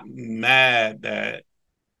not mad that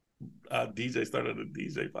DJ started a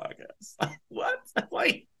DJ podcast. What?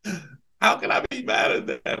 Like, how can I be mad at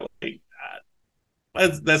that? Like,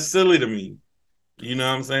 that's silly to me. You know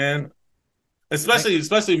what I'm saying? right,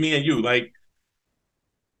 Especially me and you. Like,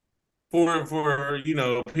 for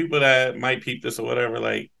people that might peep this or whatever.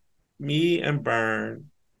 Like, me and Burn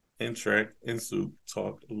and Trek and Soup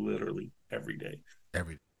talk literally every day.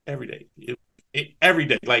 every Every day. Every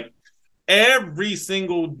day. Like, every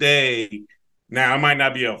single day. Now, it might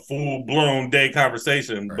not be a full blown day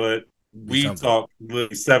conversation, right, but be we something. talk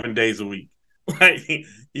literally 7 days a week. Like,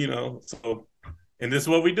 so, and this is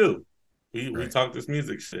what we do. We Right, talk this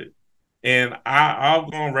music shit. And I'll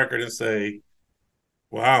go on record and say,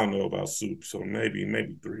 well, I don't know about Soup, so maybe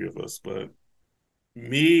three of us, but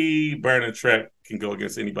me, Burn, and Trek can go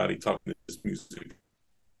against anybody talking this music.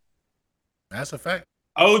 That's a fact.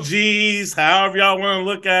 OGs, however y'all want to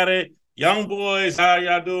look at it, young boys, how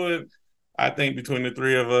y'all doing? I think between the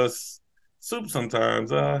three of us, Soup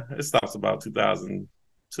sometimes it stops about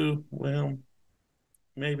 2002 with him,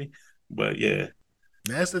 maybe. But yeah,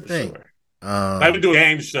 That's the for thing. sure. Like we Um, do a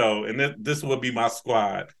game show, and this would be my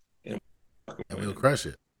squad. And and we'll crush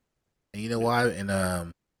it. And you know why?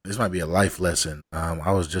 And this might be a life lesson.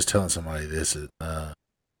 I was just telling somebody this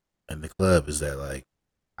in the club is that like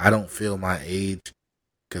I don't feel my age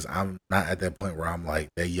because I'm not at that point where I'm like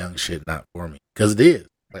that young shit not for me because it is.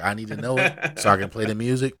 Like I need to know it so I can play the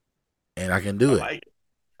music and I can I do it. like it.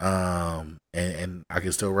 And I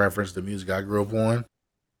can still reference the music I grew up on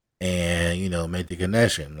and make the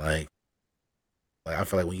connection. Like I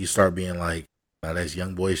feel like when you start being like, "Now that's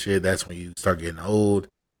young boy shit," that's when you start getting old.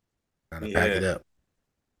 Kind of pack it Yeah. up.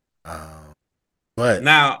 Um, but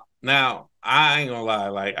Now, I ain't gonna lie.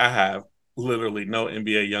 Like I have literally no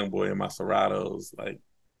NBA young boy in my Seratos. Like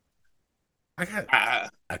I got I,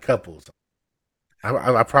 a couple.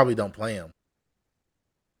 I probably don't play them.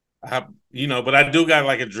 but I do got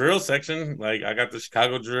like a drill section. Like I got the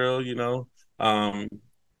Chicago drill. Um,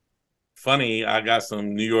 funny, I got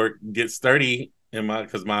some New York gets 30 in my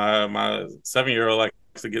because my 7 year old likes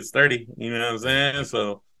to get 30. You know what I'm Yeah, saying?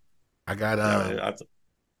 So I got yeah,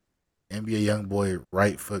 NBA young boy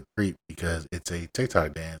right foot creep because it's a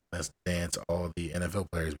TikTok dance. That's the dance all the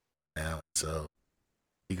NFL players now. So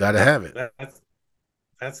you got to have it.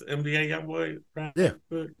 that's NBA young boy. Yeah,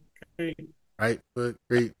 Right? right foot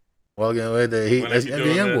creep. Walking with the heat. When they That's be NBA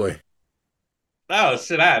doing young the boy. oh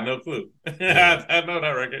shit, I had no clue. Yeah, I know that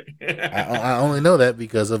record. I only know that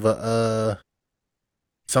because of a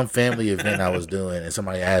some family event I was doing and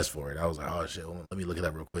somebody asked for it. I was like, oh shit, well, let me look it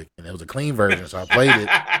up real quick. And it was a clean version, so I played it.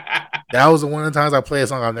 That was the one of the times I played a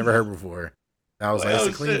song I've never heard before. And I was Like, like, it's oh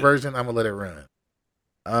a clean shit, version. I'm gonna let it run.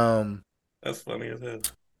 Um, that's funny as hell.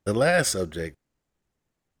 the last subject,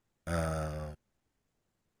 um,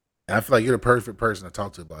 and I feel like you're the perfect person to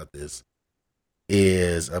talk to about this,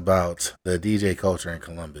 is about the DJ culture in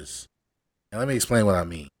Columbus. And let me explain what I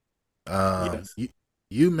mean. Um, Yes. you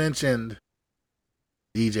you mentioned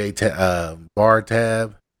bar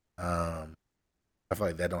tab. I feel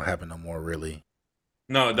like that don't happen no more really.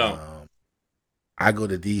 No, don't. Um, I go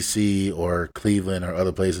to DC or Cleveland or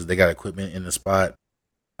other places. They got equipment in the spot.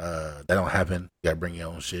 That don't happen. You gotta bring your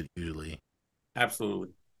own shit usually. Absolutely.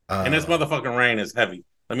 And this Um, motherfucking rain is heavy.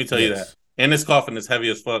 Let me tell you that. yes, And this coffin is heavy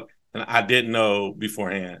as fuck. And I didn't know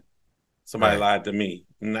beforehand. Somebody right, lied to me.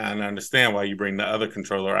 And I understand why you bring the other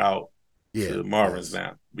controller out yeah, to Marvin's yes,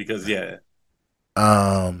 now. Because right. yeah.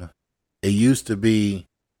 Um, it used to be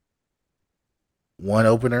one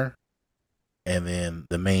opener and then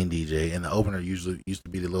the main DJ, and the opener usually used to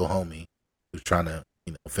be the little homie who's trying to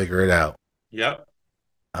figure it out. Yep.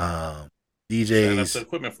 Um, Set up the DJs,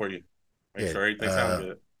 equipment for you. Make yeah, sure everything sound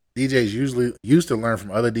good. DJs usually used to learn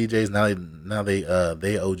from other DJs. Now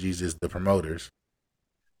they OGs is the promoters.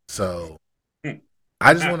 So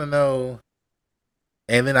I just want to know.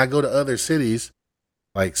 And then I go to other cities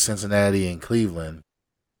like Cincinnati and Cleveland.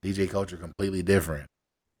 DJ culture completely different.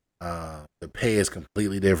 The pay is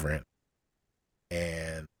completely different,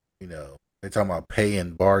 and they're talking about pay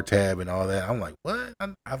and bar tab and all that. I'm like, what?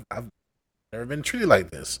 I've never been treated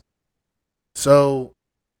like this. So,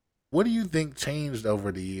 what do you think changed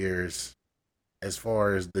over the years as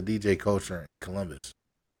far as the DJ culture in Columbus?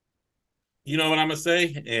 You know what I'm gonna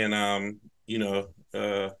say? And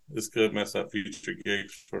this could mess up future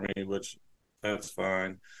gigs for me, which that's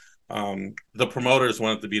fine. The promoters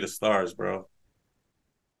want it to be the stars, bro.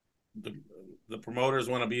 The, the promoters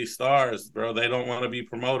want to be stars, bro. They don't want to be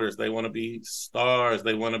promoters. They want to be stars.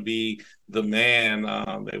 They want to be the man.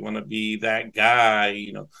 They want to be that guy.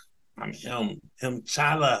 I'm him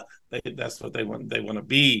Chala. That's what they want. They want to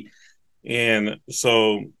be. And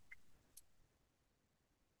so,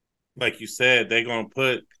 like you said, they're gonna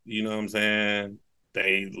put, you know what I'm saying,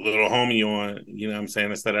 they little homie on, you know what I'm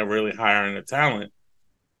saying, instead of really hiring a talent.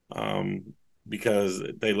 Um, because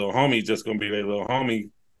they little homie just gonna be their little homie,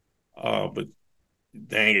 but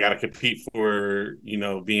they ain't gotta compete for,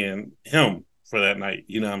 being him for that night,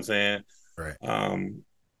 you know what I'm saying? Right, Um,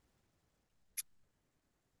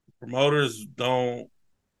 promoters don't,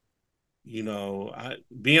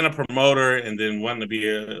 being a promoter and then wanting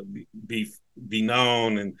to be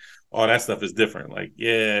known and all that stuff is different. Like,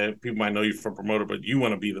 yeah, people might know you from promoter, but you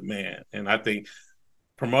want to be the man. And I think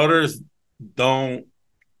promoters don't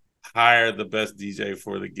hire the best DJ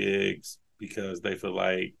for the gigs because they feel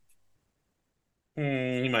like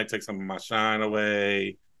he might take some of my shine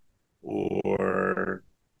away, or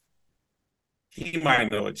he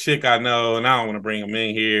might know a chick I know, and I don't want to bring him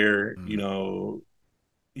in here. Mm.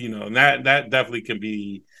 And that definitely can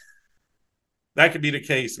be that could be the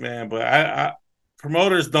case, man. But I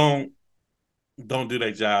promoters don't do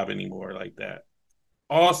their job anymore like that.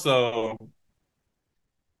 Also,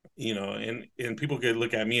 and people could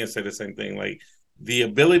look at me and say the same thing. Like the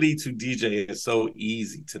ability to DJ is so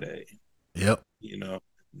easy today. Yep. You know,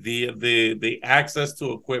 the access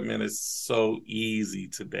to equipment is so easy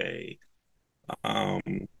today. Um,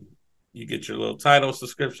 you get your little title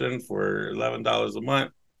subscription for $11 a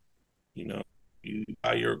month. You know, you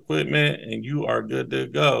buy your equipment and you are good to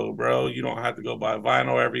go, bro. You don't have to go buy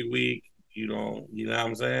vinyl every week. You don't, you know what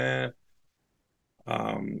I'm saying?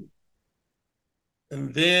 Um,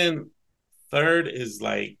 and then third is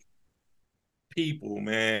like people,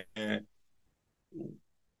 man.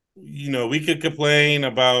 We could complain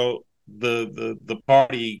about the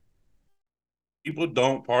party. People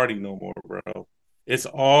don't party no more, bro. It's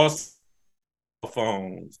all cell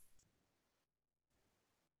phones,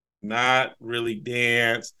 not really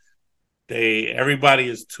dance. Everybody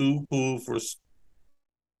is too cool for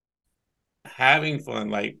having fun.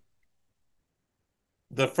 Like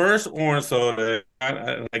the first orange soda,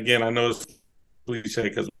 again, I know it's cliche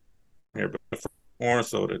because here, but the first orange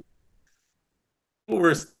soda, people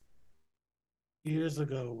were years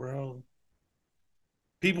ago, bro.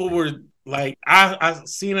 People were like, I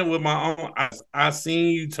seen it with my own. I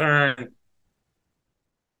seen you turn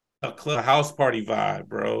a club house party vibe,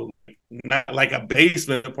 bro. Not like a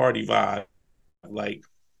basement party vibe. Like,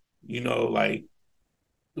 like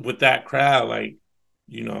with that crowd, like,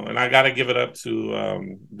 and I gotta give it up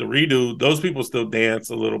to the redo. Those people still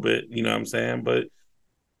dance a little bit, you know what I'm saying? But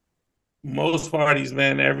most parties,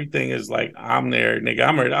 man, everything is like, I'm there, nigga.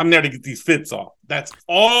 I'm there to get these fits off. That's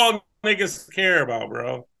all niggas care about,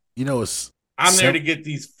 bro. It's I'm there to get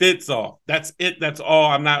these fits off. That's it. That's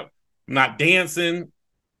all. I'm not dancing.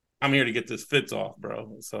 I'm here to get this fits off,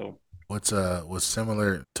 bro. So what's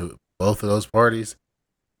similar to both of those parties.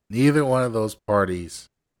 Neither one of those parties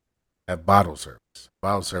have bottle service.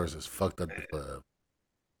 Bottle service has fucked up the club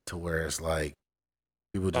to where it's like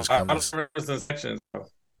people just come to sections, bro.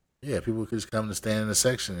 yeah, people just come to stand in the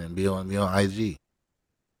section and be on IG.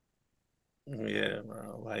 Yeah,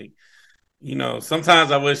 bro. Like,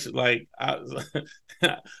 sometimes I wish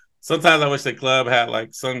sometimes I wish the club had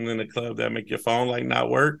like something in the club that make your phone like not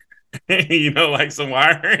work. Like some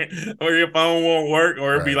wire or your phone won't work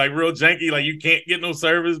or it'd be Right. like real janky, like you can't get no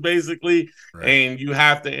service basically, Right. and you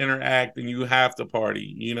have to interact and you have to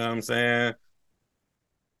party. You know what I'm saying?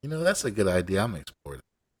 That's a good idea. I'm exporting.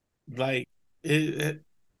 Like you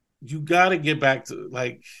got to get back to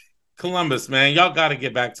like Columbus, man. Y'all got to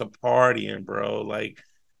get back to partying, bro. Like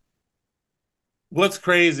what's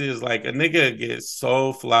crazy is like a nigga gets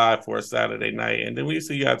so fly for a Saturday night, and then we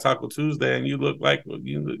see you at Taco Tuesday, and you look like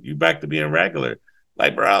you back to being regular.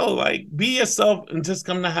 Like, bro, like be yourself and just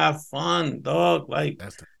come to have fun, dog.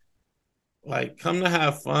 That's the Come to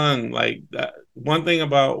have fun. Like that. One thing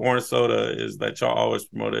about orange soda is that y'all always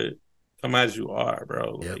promote it. Come as you are,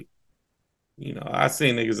 bro. yep. Like, I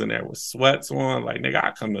seen niggas in there with sweats on. Like, nigga,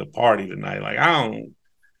 I come to a party tonight. Like, I don't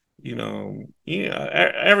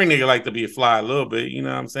every nigga like to be a fly a little bit, you know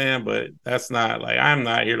what I'm saying? But that's not like I'm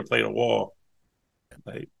not here to play the wall.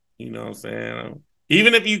 Like, you know what I'm saying?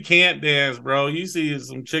 Even if you can't dance, bro, you see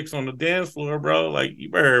some chicks on the dance floor, bro. Like you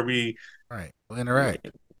better be Right. We'll interact.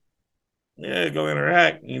 yeah, go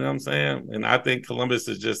interact, you know what I'm saying? And I think Columbus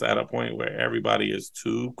is just at a point where everybody is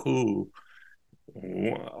too cool.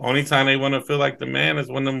 Only time they want to feel like the man is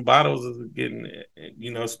when them bottles is getting,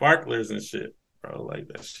 sparklers and shit, bro. Like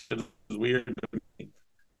that shit is weird to me.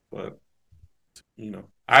 But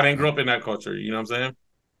I didn't grow up in that culture. You know what I'm saying?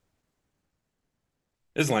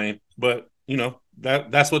 It's lame, but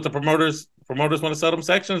that's what the promoters want to sell them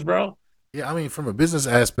sections, bro. Yeah, I mean, from a business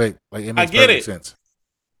aspect, like it I makes get perfect it. sense.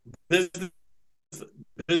 Business,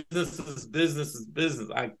 business is business.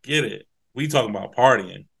 I get it. We talking about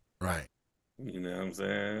partying. Right. You know what I'm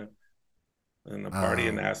saying? And the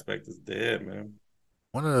partying Um, aspect is dead, man.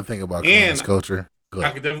 One other thing about Columbus And culture. Go I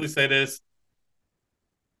ahead. could definitely say this.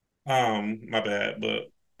 My bad,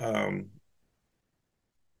 but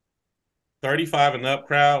 35 and up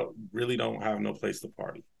crowd really don't have no place to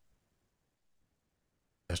party.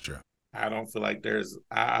 That's true. I don't feel like there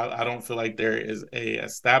is a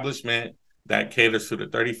establishment that caters to the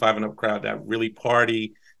 35 and up crowd that really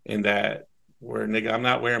party and that where nigga I'm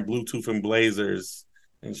not wearing Bluetooth and blazers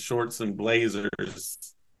and shorts and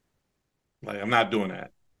blazers. Like I'm not doing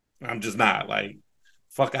that. I'm just not like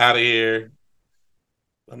fuck out of here.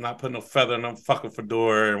 I'm not putting a feather in a fucking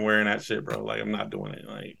fedora and wearing that shit, bro. Like I'm not doing it.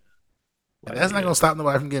 Like And Like, that's not gonna stop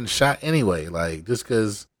nobody from getting shot anyway. Like just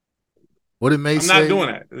because what it may I'm not say doing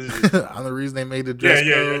that. on the reason they made the Yeah, dress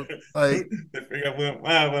yeah, code. yeah. Like, They figure I went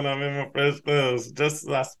wild when I'm in my fresh clothes, just as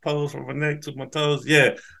I suppose from my neck to my toes.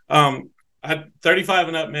 Yeah. I 35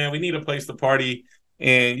 and up, man. We need a place to party,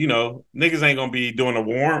 and niggas ain't gonna be doing a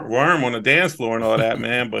worm on the dance floor and all that,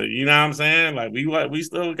 man. But you know what I'm saying? Like we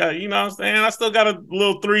still got, you know what I'm saying? I still got a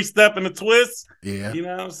little 3-step and a twist. yeah, You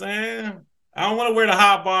know what I'm saying? I don't want to wear the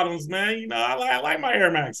hot bottoms, man. I like my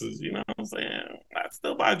Air Maxes. You know what I'm saying? I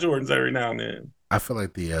still buy Jordans every now and then. I feel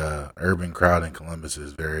like the urban crowd in Columbus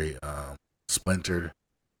is very splintered,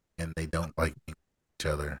 and they don't like each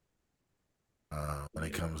other when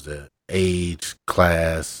it comes to age,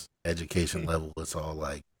 class, education level. It's all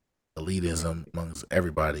like elitism amongst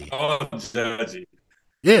everybody. Oh, judgy.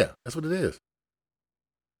 Yeah, that's what it is.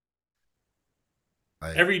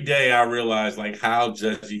 Like, Every day I realize like how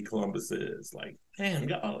judgy Columbus is. Like, damn,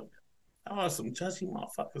 y'all are some judgy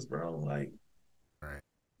motherfuckers, bro. Like, right.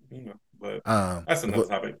 But that's another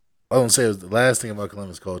topic. I don't say it was the last thing about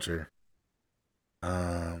Columbus culture.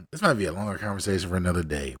 This might be a longer conversation for another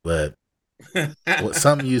day, but what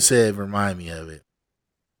something you said remind me of it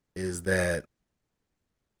is that.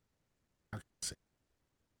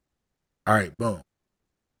 All right, boom.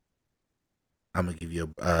 I'm gonna give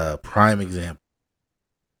you a prime example.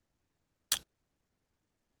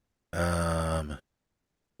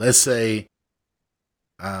 Let's say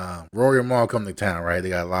Rory Mall come to town, right? They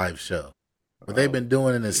got a live show. What they've been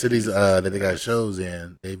doing in the cities that they got shows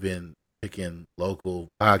in, they've been picking local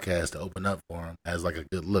podcasts to open up for them as like a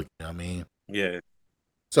good look. You know what I mean? Yeah.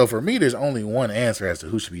 So for me, there's only one answer as to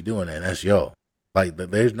who should be doing that, and that's y'all. Like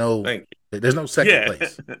there's no second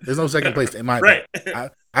place. There's no second place in my right.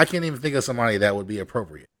 I can't even think of somebody that would be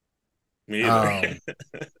appropriate. Me either.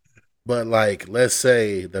 But like, let's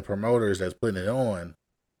say the promoters that's putting it on,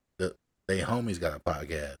 they homies got a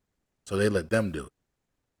podcast, so they let them do it.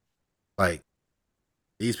 Like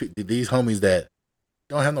these homies that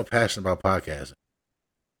don't have no passion about podcasting,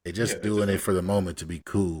 they just doing it for the moment to be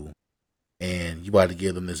cool, and you about to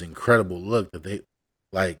give them this incredible look that they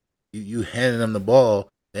like. You handing them the ball,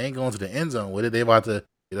 they ain't going to the end zone with it. They about to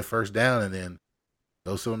get a first down and then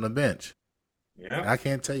go sit on the bench. Yeah, and I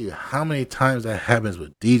can't tell you how many times that happens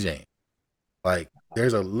with DJing. Like,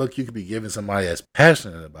 there's a look you could be giving somebody that's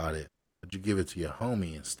passionate about it, but you give it to your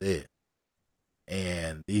homie instead.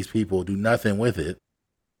 And these people do nothing with it.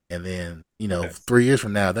 And then, 3 years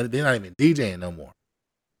from now, they're not even DJing no more.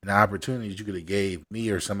 And the opportunities you could have gave me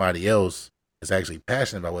or somebody else that's actually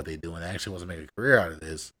passionate about what they do and actually wants to make a career out of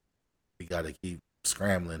this, we got to keep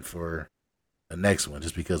scrambling for the next one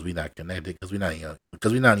just because we not connected, because we not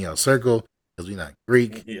in your circle, because we not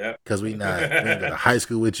Greek, because we ain't go to high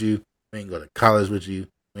school with you, we ain't go to college with you,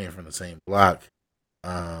 we ain't from the same block,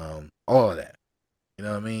 all of that. You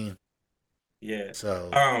know what I mean? Yeah.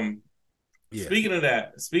 So, yeah. Speaking to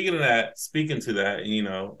that,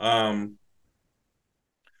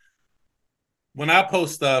 when I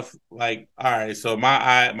post stuff, like, all right, so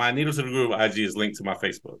my Needle to the Groove IG is linked to my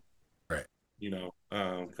Facebook. Right.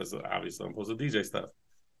 Because obviously I'm posting DJ stuff.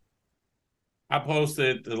 I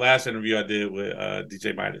posted the last interview I did with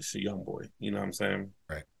DJ Midas, a young boy. You know what I'm saying?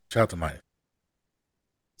 Right. Shout out to Midas.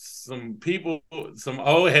 Some people, some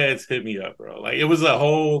old heads hit me up, bro. Like, it was a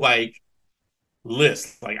whole, like,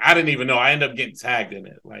 list. Like, I didn't even know. I ended up getting tagged in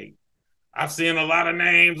it. Like, I've seen a lot of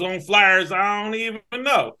names on flyers I don't even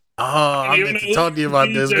know. Oh, I meant to talk to you about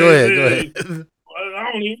this. Go ahead.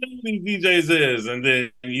 I don't even know who these DJs is. And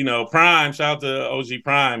then, Prime, shout out to OG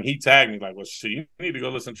Prime, he tagged me like, well, shit, you need to go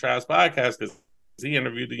listen to Trav's podcast because he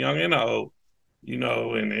interviewed the young and the old,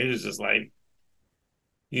 and it was just like,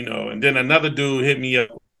 and then another dude hit me up.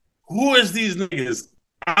 Who is these niggas?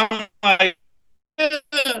 I'm like,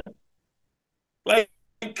 like,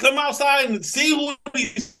 come outside and see who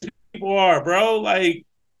these people are, bro. Like,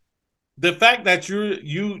 the fact that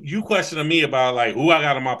you questioning me about like who I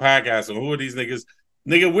got on my podcast and who are these niggas,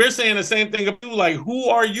 nigga, we're saying the same thing about you. Like, who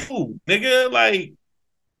are you, nigga? Like,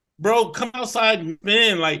 bro, come outside,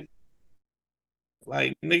 man. Like,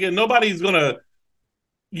 nigga, nobody's gonna,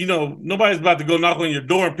 nobody's about to go knock on your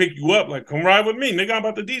door and pick you up. Like, come ride with me, nigga. I'm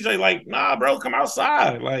about to DJ. Like, nah, bro, come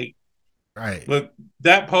outside. Like, right. But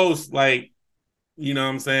that post, like, you know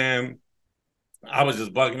what I'm saying? I was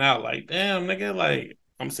just bugging out. Like, damn, nigga, like,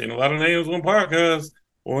 I'm seeing a lot of names on podcasts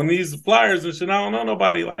on these flyers and shit. I don't know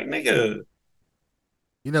nobody. Like, nigga,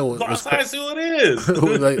 go outside see what it is.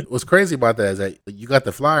 Like, what's crazy about that is that you got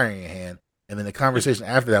the flyer in your hand, and then the conversation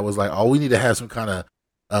after that was like, "Oh, we need to have some kind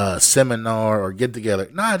of seminar or get together."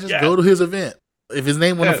 Nah, just go to his event. If his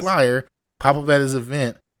name on the flyer, pop up at his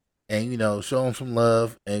event, and show him some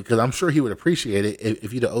love, and because I'm sure he would appreciate it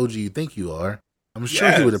if you're the OG you think you are. I'm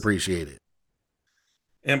sure he would Yes. appreciate it.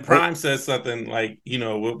 And What? Prime said something like,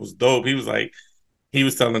 what was dope. He was like, he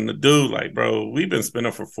was telling the dude, like, bro, we've been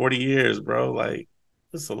spinning for 40 years, bro. Like,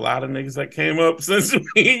 there's a lot of niggas that came up since we,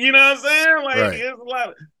 you know what I'm saying? Like, Right, it's a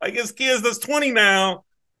lot like it's kids that's 20 now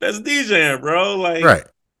that's DJing, bro. Like, right.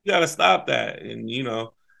 you gotta stop that. And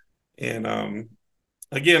and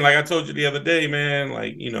again, like I told you the other day, man,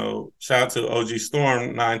 like, shout out to OG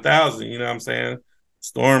Storm 9000, you know what I'm saying?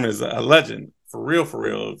 Storm is a legend, for real, for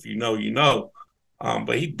real. If you know, you know.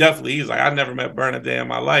 But he's like, I never met Burn a Day in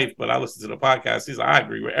my life, but I listened to the podcast. He's like, I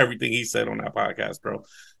agree with everything he said on that podcast, bro.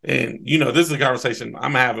 And, this is a conversation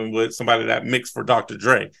I'm having with somebody that mixed for Dr.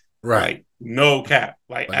 Dre. Right. Like, no cap.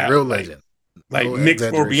 Like real legend. Like No mixed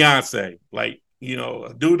for exaggeration. Beyonce. Like,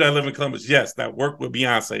 a dude that live in Columbus, yes, that worked with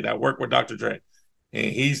Beyonce, that worked with Dr. Dre.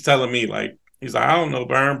 And he's telling me, like, he's like, I don't know,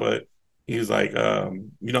 Burn, but he's like, I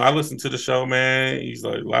listened to the show, man. He's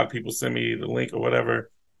like, a lot of people send me the link or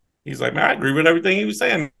whatever. He's like, man, I agree with everything he was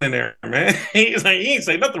saying in there, man. He's like, he ain't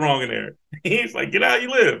say nothing wrong in there. He's like, get out,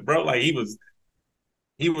 you live, bro. Like he was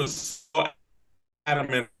so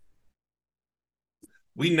adamant.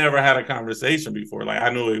 We never had a conversation before. Like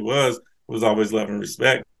I knew who he was always love and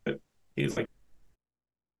respect. But he's like,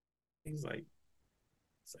 he's like,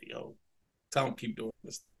 yo, tell him keep doing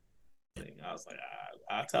this thing. I was like,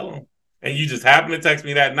 I'll tell him. And you just happened to text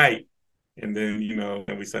me that night. And then,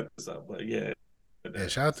 and we set this up. But yeah. Yeah,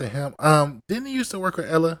 shout out to him. Didn't he used to work with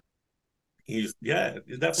Ella? He's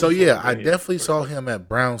definitely. So yeah, I definitely saw him at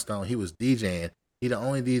Brownstone. He was DJing. He the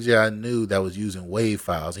only DJ I knew that was using wave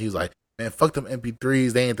files. He was like, man, fuck them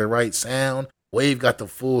MP3s. They ain't the right sound. Wave got the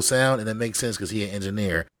full sound, and it makes sense because he an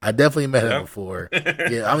engineer. I definitely met him before.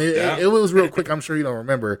 Yeah, I mean, it was real quick. I'm sure you don't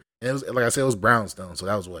remember. And it was like I said, it was Brownstone. So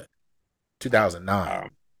that was what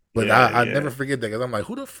 2009. But I never forget that because I'm like,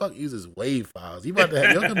 who the fuck uses wave files? You about to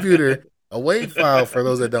have your computer a wave file. For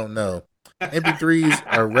those that don't know, MP3s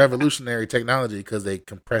are revolutionary technology because they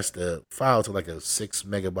compress the file to like a 6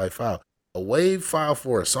 megabyte file. A wave file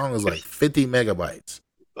for a song is like 50 megabytes.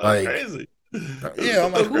 Like crazy. Yeah,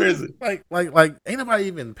 I'm like, crazy. Like, ain't nobody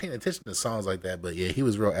even paying attention to songs like that. But yeah, he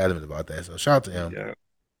was real adamant about that. So shout out to him.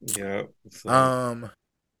 Yeah. So.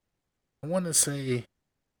 I want to say,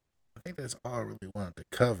 I think that's all I really wanted to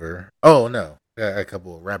cover. Oh no, I got a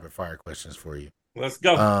couple of rapid fire questions for you. Let's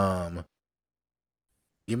go.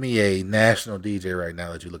 Give me a national DJ right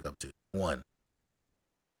now that you look up to. One.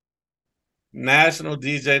 National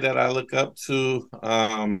DJ that I look up to,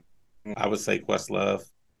 I would say Questlove.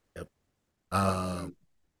 Yep.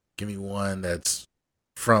 Give me one that's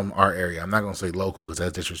from our area. I'm not gonna say local because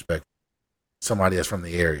that's disrespectful. Somebody that's from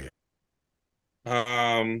the area.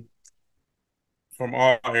 From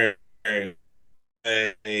our area,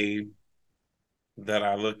 that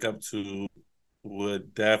I look up to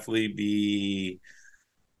would definitely be,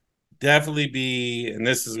 and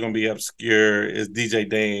this is gonna be obscure, is DJ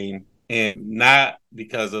Dane, and not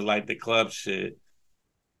because of like the club shit.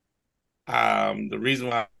 The reason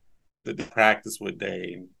why I practice with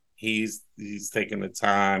Dane, he's taking the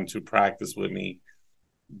time to practice with me.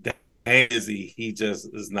 Dane busy, he just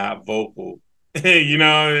is not vocal. And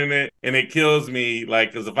it kills me,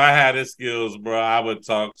 like, because if I had his skills, bro, I would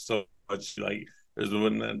talk so much, like there's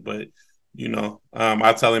nothing. But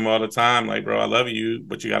I tell him all the time, like, bro, I love you,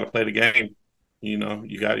 but you got to play the game. You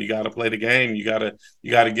got to play the game. You got to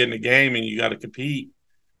get in the game, and you got to compete.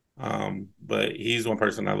 But he's one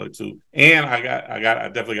person I look to, and I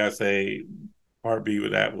definitely got to say, part B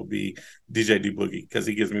with that will be DJ D Boogie because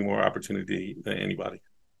he gives me more opportunity than anybody.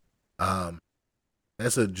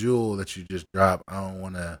 That's a jewel that you just dropped. I don't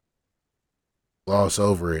want to gloss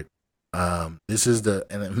over it. This is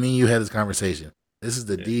and me and you had this conversation. This is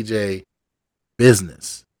the DJ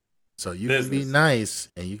business. So you can be nice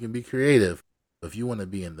and you can be creative, but if you want to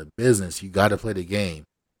be in the business, you got to play the game.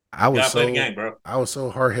 I was so play the game, bro. I was so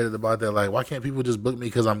hard headed about that. Like, why can't people just book me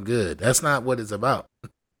because I'm good? That's not what it's about.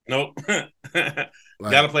 Nope.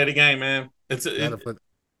 Gotta play the game, man. Gotta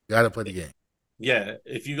play the game. Yeah,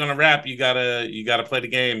 if you're gonna rap, you gotta play the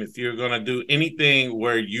game. If you're gonna do anything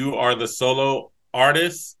where you are the solo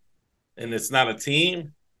artist and it's not a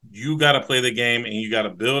team, you gotta play the game and you gotta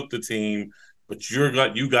build the team. But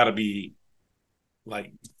you gotta be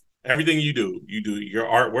like everything you do your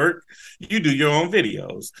artwork, you do your own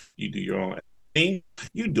videos, you do your own thing,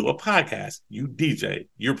 you do a podcast, you DJ,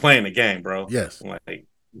 you're playing the game, bro. Yes, like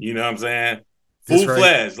you know what I'm saying, full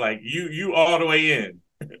fledged, like you all the way in.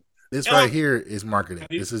 This right here is marketing.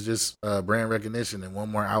 This is just brand recognition and one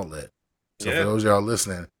more outlet. So for those y'all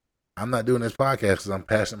listening, I'm not doing this podcast because I'm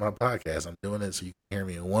passionate about podcasts. I'm doing it so you can hear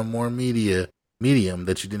me in one more medium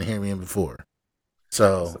that you didn't hear me in before. That's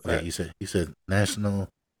So a okay, fact. you said national,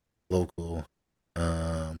 local.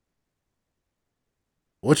 Um,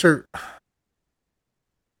 what's your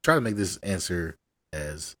try to make this answer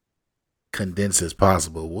as condensed as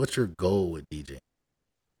possible? What's your goal with DJ?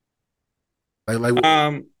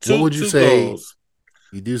 What would you Two say? goals.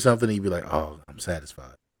 You do something and you be like, oh, I'm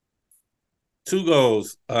satisfied. Two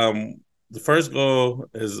goals. The first goal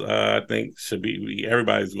is I think should be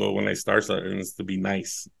everybody's goal when they start something is to be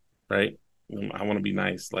nice, right? I want to be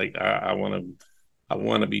nice. Like I want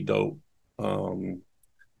to be dope. Um,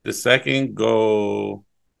 the second goal,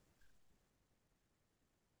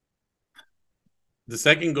 the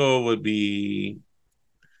second goal would be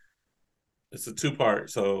it's a two part.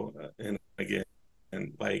 So and again,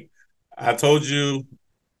 and like I told you,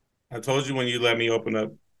 I told you when you let me open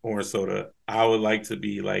up orange soda, I would like to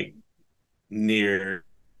be like near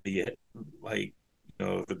the like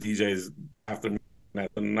if the DJs after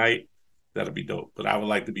at the night, that'll be dope. But I would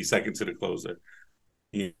like to be second to the closer.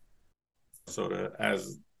 You know, so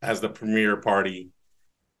as the premiere party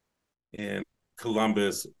in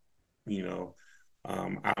Columbus, you know,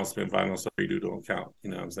 I don't spend vinyl, so you don't count.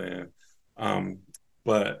 You know what I'm saying? Um,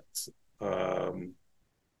 but um,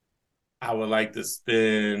 I would like to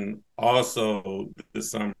spend also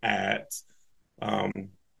this summer at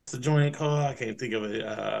what's the joint called? I can't think of it.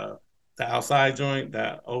 The outside joint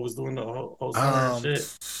that always doing the whole summer and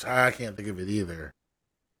shit. I can't think of it either.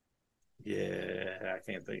 Yeah,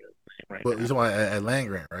 I can't think of it right But you now. talking about at Land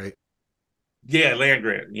Grant, right? Yeah, land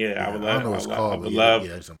grant. Yeah, Yeah, I don't know what it's I called, but would yeah, love.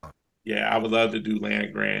 yeah, that's something. Yeah, I would love to do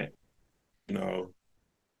land grant. You know,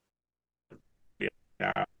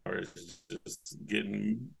 yeah, or just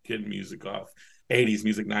getting music off 80s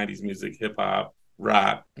music, 90s music, hip hop,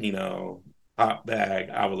 rock. Pop bag.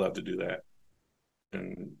 I would love to do that,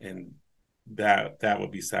 and that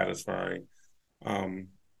would be satisfying. Um,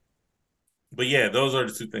 but yeah, those are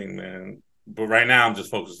the two things, man. But right now, I'm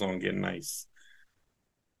just focused on getting nice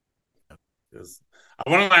because I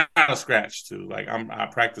want to learn how to scratch too. Like I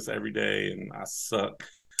practice every day, and I suck.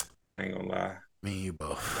 I ain't gonna lie. Me and you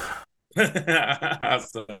both. I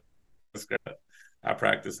suck. I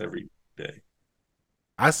practice every day.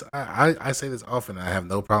 I say this often. I have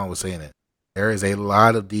no problem with saying it. There is a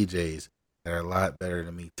lot of DJs that are a lot better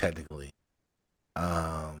than me technically.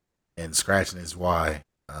 Um, and scratching is why.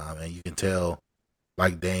 And you can tell,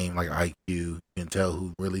 like Dame, like IQ, you can tell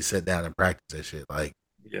who really sit down and practice that shit. Like,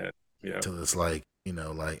 Yeah, yeah, till it's like,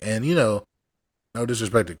 and no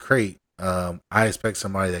disrespect to Crate. I expect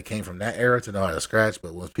somebody that came from that era to know how to scratch,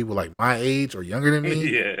 but when people like my age or younger than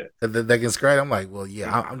me yeah, that can scratch, I'm like, well,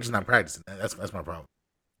 yeah, I'm just not practicing. That's my problem.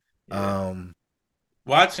 yeah. Um,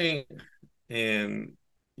 Watching and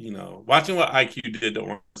watching what IQ did to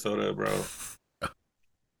Orange Soda, bro.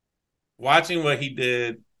 Watching what he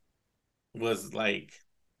did was like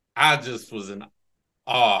I just was in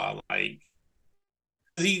awe. Like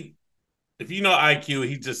he, if you know IQ,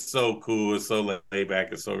 he's just so cool and so laid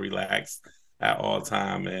back and so relaxed at all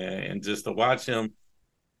time, man. And just to watch him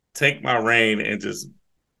take my reign and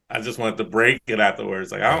I just wanted to break it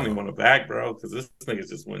afterwards. Like I don't even bro, want to back, bro, because this nigga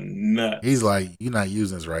just went he's nuts. like, you're not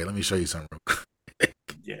using this right. Let me show you something real quick.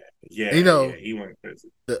 Yeah, you yeah. know, He went crazy.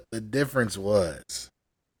 the difference was,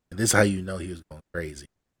 and this is how you know he was going crazy.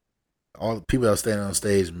 All the people that were standing on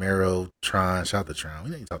stage, Mero, Tron, shout out to Tron.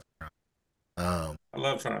 We didn't talk to Tron. I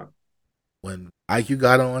love Trump. When IQ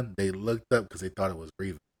got on, they looked up because they thought it was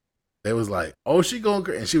Reva. They was like, "Oh, she going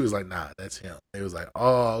crazy," and she was like, "Nah, that's him." They was like,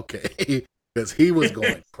 "Oh, okay," because he was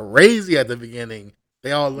going crazy at the beginning.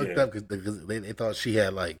 They all looked Yeah, up because they thought she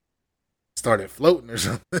had like started floating or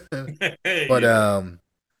something. But yeah.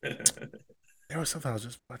 there was something I was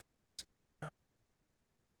just watching.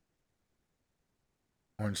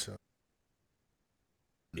 Orange Silk.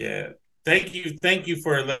 Yeah. Thank you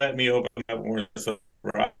for letting me open up Orange Soda,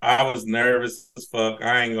 bro. I was nervous as fuck.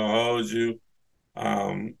 I ain't gonna hold you.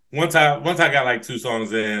 Once I got like two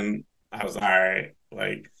songs in, I was all right.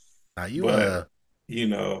 Like, Now but you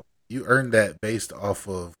know, you earned that based off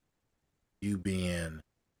of you being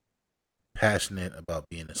passionate about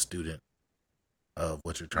being a student of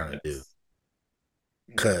what you're trying to do.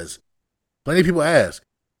 yes, Because yes, plenty of people ask,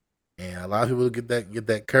 and a lot of people get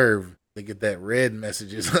that curve. They get that red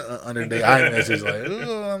messages under their iMessage like,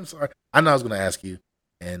 "Oh, I'm sorry." I know I was gonna ask you,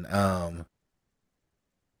 and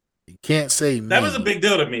you can't say that was a me. big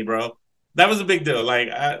deal to me, bro. That was a big deal. Like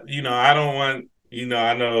I don't want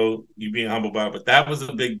I know you being humble about it, but that was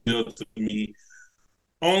a big deal to me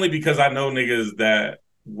only because I know niggas that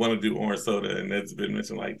want to do orange soda, and it's been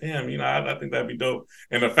mentioned like, damn, I think that'd be dope.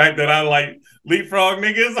 And the fact that I like leapfrog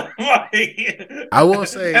niggas, I'm I will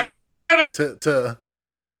say like, to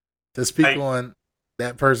speak like, on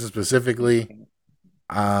that person specifically,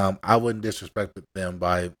 I wouldn't disrespect them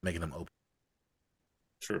by making them open.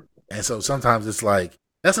 true. And so sometimes it's like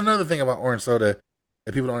that's another thing about orange soda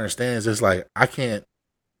that people don't understand is just like I can't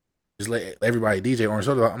just let everybody DJ orange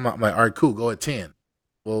soda. I'm like, all right, cool, go at 10.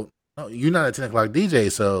 Well, no, you're not a 10 o'clock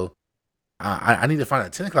DJ, so I need to find a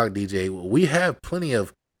 10 o'clock DJ. We have plenty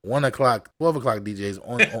of 1 o'clock, 12 o'clock DJs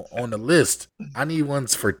on the list. I need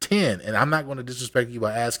ones for 10, and I'm not going to disrespect you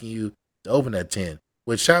by asking you to open at 10.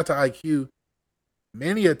 Which shout out to IQ.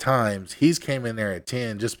 Many a times he's came in there at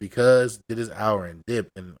 10 just because did his hour and dip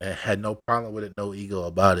and had no problem with it, no ego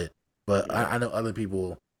about it. But Yeah. I know other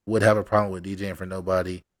people would have a problem with DJing for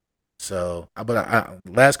nobody. So,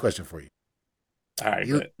 last question for you. All right,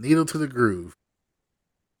 bet. Needle to the groove.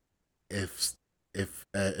 If if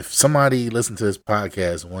somebody listened to this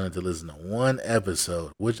podcast and wanted to listen to one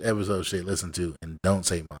episode, which episode should they listen to? And don't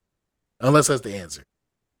say mine, unless that's the answer.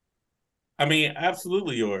 I mean,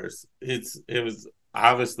 absolutely yours. It was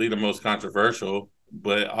obviously the most controversial,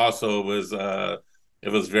 but also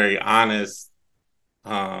it was very honest.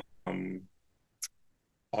 Um,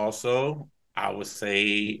 Also, I would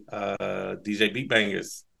say DJ Beat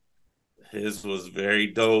Bangers. His was very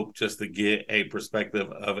dope just to get a perspective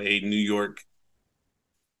of a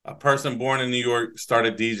person born in New York,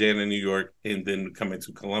 started DJing in New York, and then coming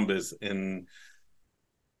to Columbus and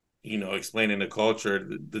explaining the culture,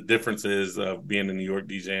 the differences of being in New York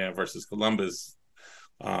DJing versus Columbus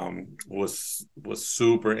was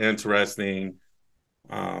super interesting.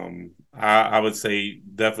 I would say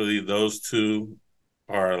definitely those two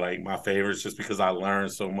are like my favorites just because I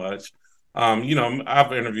learned so much. I've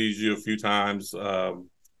interviewed you a few times,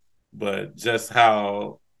 but just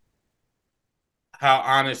how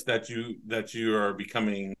honest that you are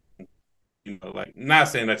becoming, like not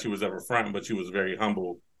saying that you was ever front, but you was very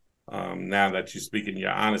humble. Now that you speak in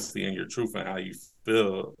your honesty and your truth and how you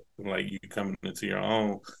feel, like you coming into your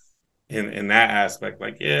own in that aspect,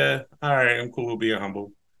 like, yeah, all right, I'm cool with being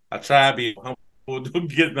humble. I try to be humble to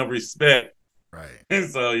get no respect. Right. And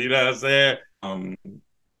so, you know what I'm saying?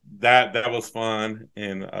 That was fun,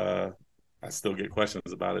 and I still get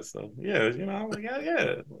questions about it. So yeah, I'm like,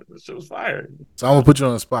 yeah, this shit was fire. So I'm gonna put you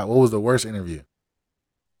on the spot. What was the worst interview?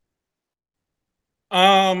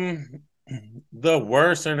 Um, the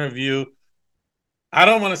worst interview. I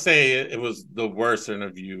don't want to say it was the worst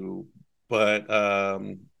interview, but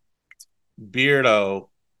Beardo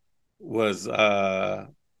was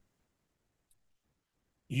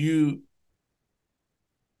you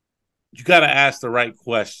you got to ask the right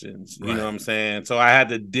questions. You know Right. what I'm saying? So I had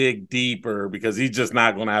to dig deeper because he's just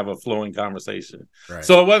not going to have a flowing conversation. Right.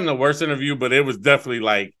 So it wasn't the worst interview, but it was definitely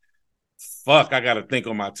like, fuck, I got to think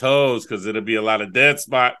on my toes because it'll be a lot of dead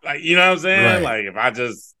spot. Like, you know what I'm saying? Right. Like if I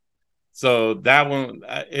just, so that one,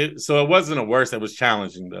 so it wasn't a worst. It was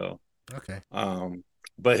challenging though. Okay.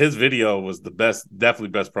 But his video was the best, definitely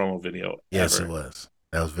best promo video Yes, it ever. was.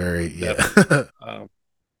 That was very Definitely. yeah.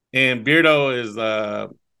 And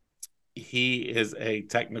Beardo he is a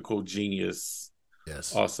technical genius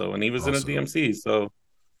Yes. also, and he was in a Also. DMC. So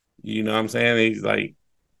you know what I'm saying? He's like,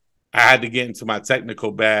 I had to get into my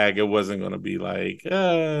technical bag. It wasn't going to be like,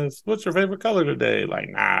 what's your favorite color today? Like,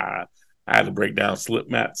 nah, I had to break down slip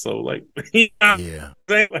mat. So like, you know Yeah.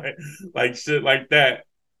 like shit like that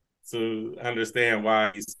to understand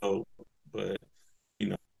why he's so. But you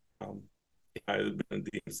know, I've been in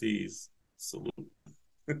DMCs. Salute.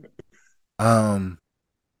 Um,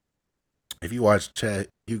 if you watch Chad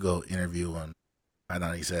Hugo interview on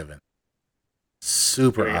I-97,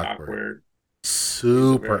 super Very awkward. awkward. He's a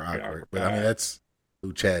Super very awkward. awkward But I mean guy. that's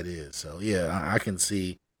who Chad is. So yeah, I can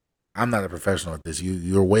see I'm not a professional at this.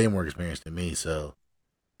 You're way more experienced than me, so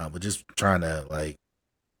but just trying to like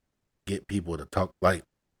get people to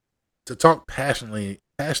talk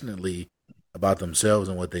passionately about themselves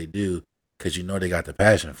and what they do because they got the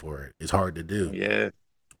passion for it. It's hard to do Yeah.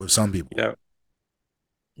 with some people. Yeah.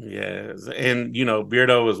 Yeah. And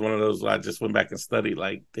Beardo was one of those I just went back and studied,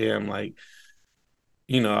 like, damn, like,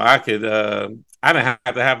 I could I didn't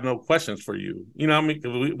have to have no questions for you. You know what I mean?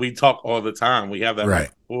 'Cause we talk all the time. We have that Right.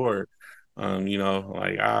 rapport.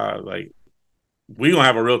 Like we gonna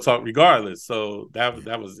have a real talk regardless. So Yeah.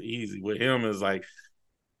 that was easy. With him is like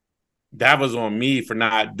that was on me for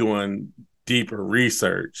not doing deeper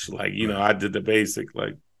research. Like, Right. I did the basic,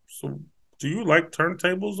 like, so do you like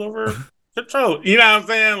turntables over control? You know what I'm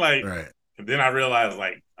saying? Like, Right. and then I realized,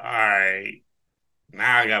 like, all right,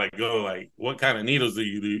 now I gotta go. Like, what kind of needles do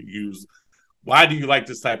you use? why do you like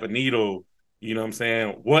this type of needle? You know what I'm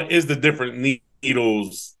saying? What is the different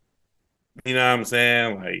needles? You know what I'm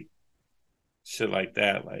saying? Like shit like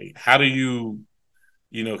that. Like how do you,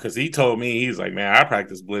 because he told me he's like, man, I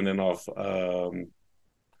practice blending off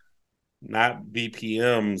not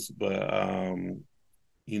BPMs, but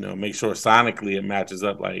make sure sonically it matches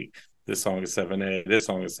up. Like this song is 7A, this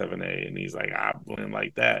song is 7A, and he's like, I blend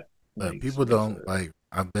like that. But Like people to make don't sure. like.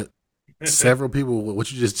 I bet several people.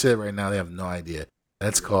 What you just said right now, they have no idea.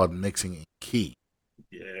 That's Yeah, called mixing in key,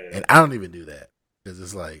 yeah, and I don't even do that because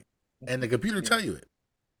it's like, and the computer tell you it.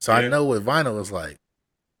 So I yeah, know what vinyl is like. Like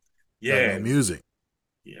yeah, on music.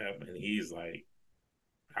 yeah. And he's like,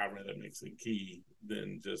 I'd rather mix in key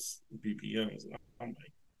than just BPMs. And I'm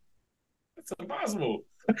like, that's impossible.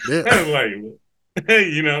 Yeah.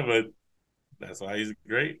 Like, but that's why he's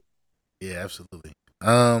great. Yeah, absolutely.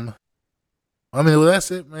 I mean, well,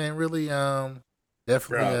 that's it, man. Really, definitely.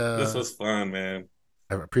 Bro, this was fun, man.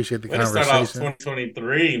 I appreciate the Way to start off conversation.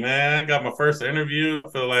 2023, man. I got my first interview. I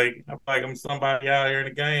feel like I'm somebody out here in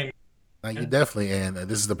the game. Like you definitely, and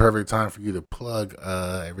this is the perfect time for you to plug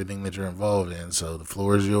everything that you're involved in. So the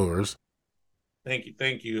floor is yours. Thank you,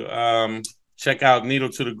 thank you. Check out Needle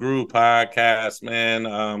to the Groove podcast,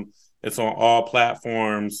 man. It's on all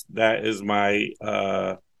platforms. That is my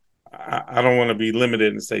I don't want to be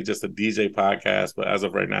limited and say just a DJ podcast, but as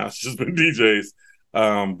of right now, it's just been DJs.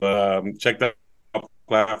 But check that out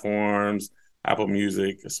platforms, Apple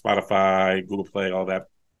Music, Spotify, Google Play, all that.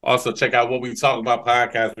 Also, check out what we talk about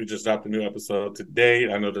podcast. We just dropped a new episode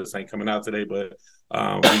today. I know this ain't coming out today, but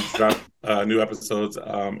we drop new episodes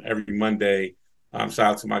every Monday. Shout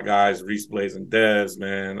out to my guys, Reese, Blaze, and Dez,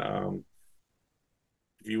 man.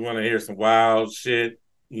 If you want to hear some wild shit,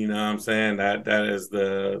 you know what I'm saying? That is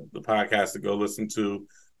the podcast to go listen to.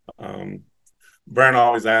 Um, Burn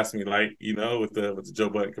always asks me, like, with the Joe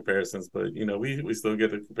Budden comparisons, but we still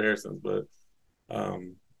get the comparisons, but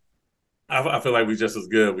um, I feel like we just as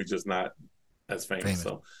good. We just not as famous. Famous.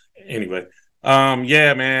 So anyway,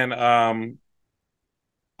 yeah, man.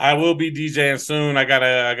 I will be DJing soon. I got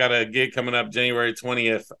a gig coming up January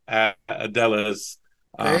 20th at Adela's.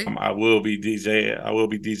 Okay. I will be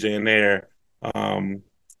DJing there. Um,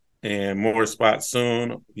 and more spots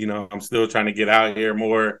soon. I'm still trying to get out here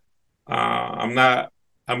more. I'm not.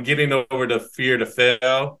 I'm getting over the fear to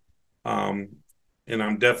fail, um, and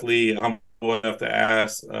I'm definitely humble enough to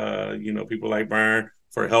ask, people like Burn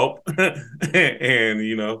for help, and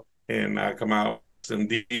I come out and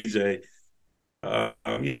DJ.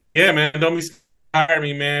 Yeah, man, don't be scared to hire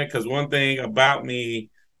me, man. Because one thing about me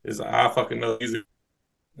is I fucking know music.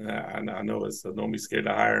 I know it, so don't be scared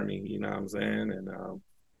to hire me. You know what I'm saying? And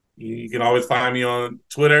you can always find me on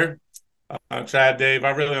Twitter, Trav Dave.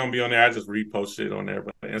 I really don't be on there. I just repost shit on there.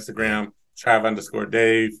 But Yeah. Instagram,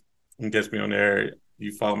 Trav_Dave. You can catch me on there.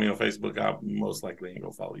 You follow me on Facebook, I most likely ain't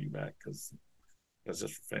gonna follow you back because that's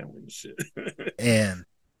just for family and shit. And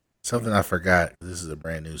something I forgot. This is a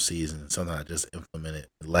brand new season. Something I just implemented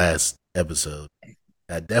last episode.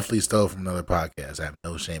 I definitely stole from another podcast. I have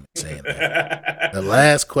no shame in saying that. The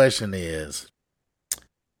last question is,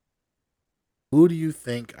 who do you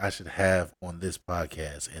think I should have on this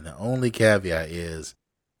podcast? And the only caveat is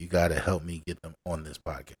you got to help me get them on this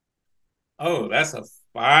podcast. Oh, that's a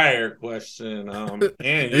fire question. And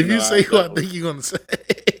If you I say who I definitely, think you're going to say,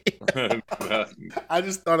 I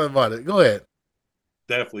just thought about it. Go ahead.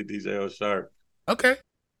 definitely DJ O Sharp. Okay.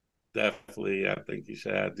 Definitely, I think you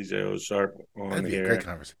should have DJ O Sharp on That'd be a great here.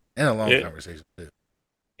 conversation and a long It conversation, too.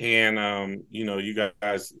 and you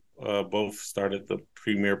guys both started the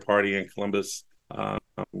premier party in Columbus.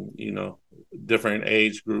 You know, different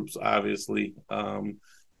age groups, obviously.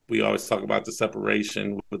 We always talk about the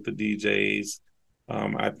separation with the DJs.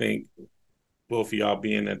 I think both of y'all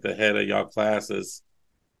being at the head of y'all classes,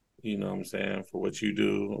 you know what I'm saying, for what you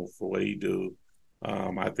do, for what he do.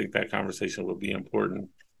 I think that conversation would be important.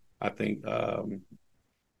 I think I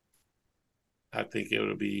think it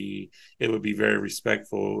would be very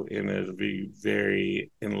respectful and it would be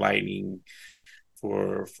very enlightening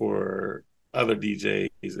for other DJs,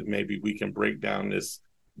 and maybe we can break down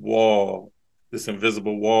wall, this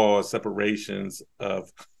invisible wall of separations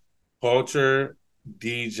of culture,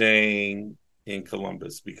 DJing in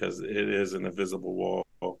Columbus, because it is an invisible wall.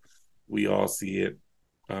 We all see it.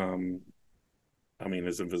 Um, I mean,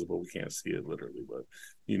 it's invisible. We can't see it literally, but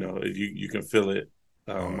you can feel it.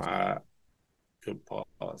 Pause. I Good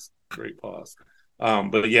pause. Great pause.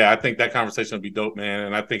 But yeah, I think that conversation would be dope, man.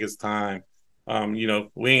 And I think it's time.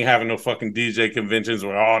 We ain't having no fucking DJ conventions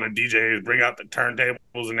where all the DJs bring out the turntables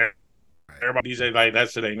and everybody DJ, like that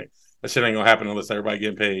shit ain't gonna happen unless everybody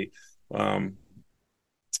getting paid. Um,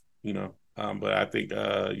 But I think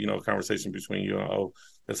conversation between you and O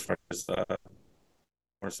as far as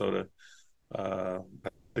more soda. I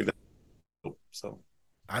think that's dope. So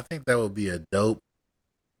I think that would be a dope,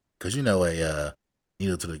 because a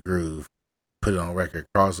needle to the groove, put it on record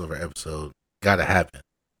crossover episode gotta happen.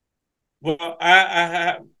 well,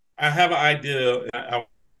 I have an idea. I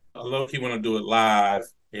low key want to do it live,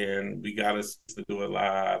 and we got us to do it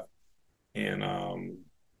live. And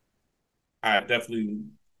I definitely,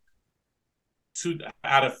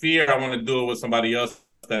 out of fear, I want to do it with somebody else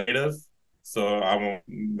that's native. So I want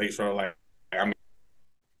to make sure, like, I'm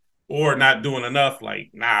or not doing enough.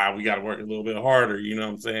 Like, nah, we got to work a little bit harder. You know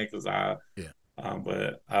what I'm saying? Because Yeah,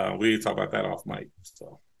 but we talk about that off mic.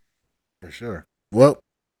 So for sure. Well,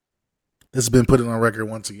 this has been put it on record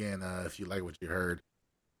once again. If you like what you heard,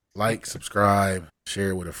 like, subscribe, share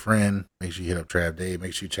it with a friend. Make sure you hit up Trav Dave.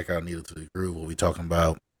 Make sure you check out Needle to the Groove. What we talking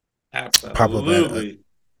about? Pop up at absolutely,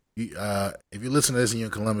 if you listen to this and you're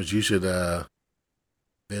in Columbus, you should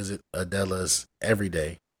visit Adela's every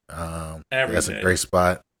day. every That's a day. great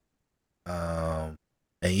spot. And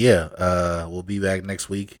yeah, we'll be back next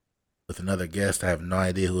week with another guest. I have no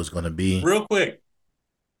idea who it's going to be. Real quick,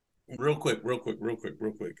 real quick, real quick, real quick,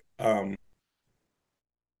 real quick. I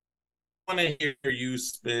want to hear you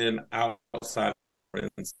spin outside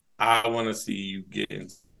friends. I want to see you get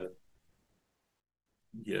into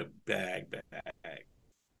your bag.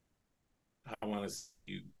 I want to see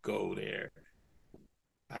you go there.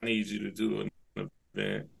 I need you to do an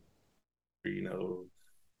event where,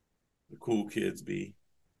 the cool kids be.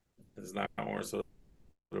 It's not more so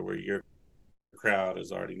where your crowd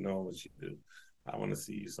has already known what you do. I want to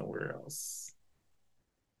see you somewhere else.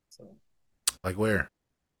 So, Like where?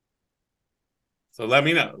 so let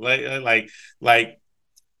me know. Like, like.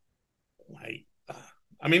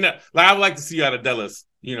 I mean, like, I would like to see you out of Dallas,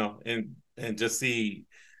 and just see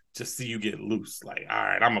you get loose. Like, all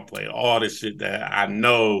right, I'm gonna play all this shit that I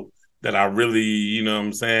know that I really, you know what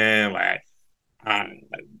I'm saying? Like,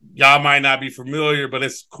 y'all might not be familiar, but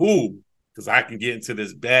it's cool because I can get into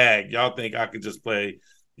this bag. Y'all think I could just play,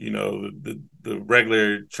 the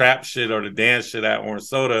regular trap shit or the dance shit at Orange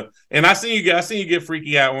Soda? And I seen you get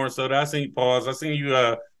freaky at Orange Soda. I seen you pause. I seen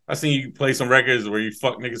you play some records where you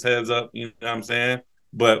fuck niggas heads up. You know what I'm saying?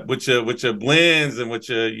 But with your blends and with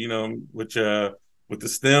the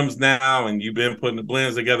stems now, and you've been putting the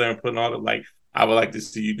blends together and putting all the like. I would like to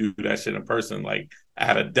see you do that shit in person, like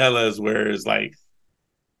at Adela's, where it's like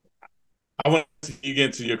I want to see you get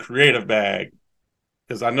into your creative bag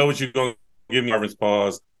because I know what you're gonna give me, Marvin's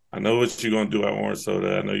Pause. I know what you're gonna do at Orange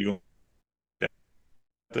Soda. I know you're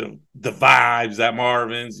gonna the vibes at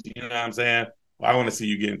Marvin's. You know what I'm saying? Well, I want to see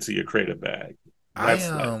you get into your creative bag. I That's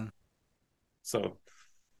like so.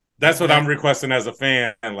 That's with what I'm that. requesting as a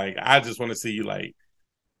fan. Like, I just want to see you like,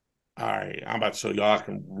 all right, I'm about to show y'all I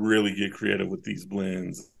can really get creative with these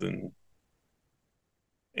blends and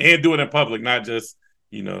do it in public, not just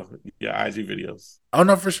your IG videos. Oh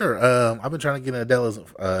no, for sure. I've been trying to get in Adela's.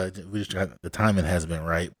 We just the timing hasn't been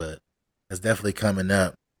right, but it's definitely coming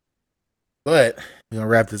up. But we're gonna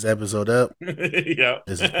wrap this episode up. Yeah,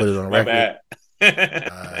 This is put it on my record.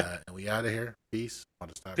 bad. And we out of here. Peace. On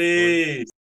the stop recording. Peace.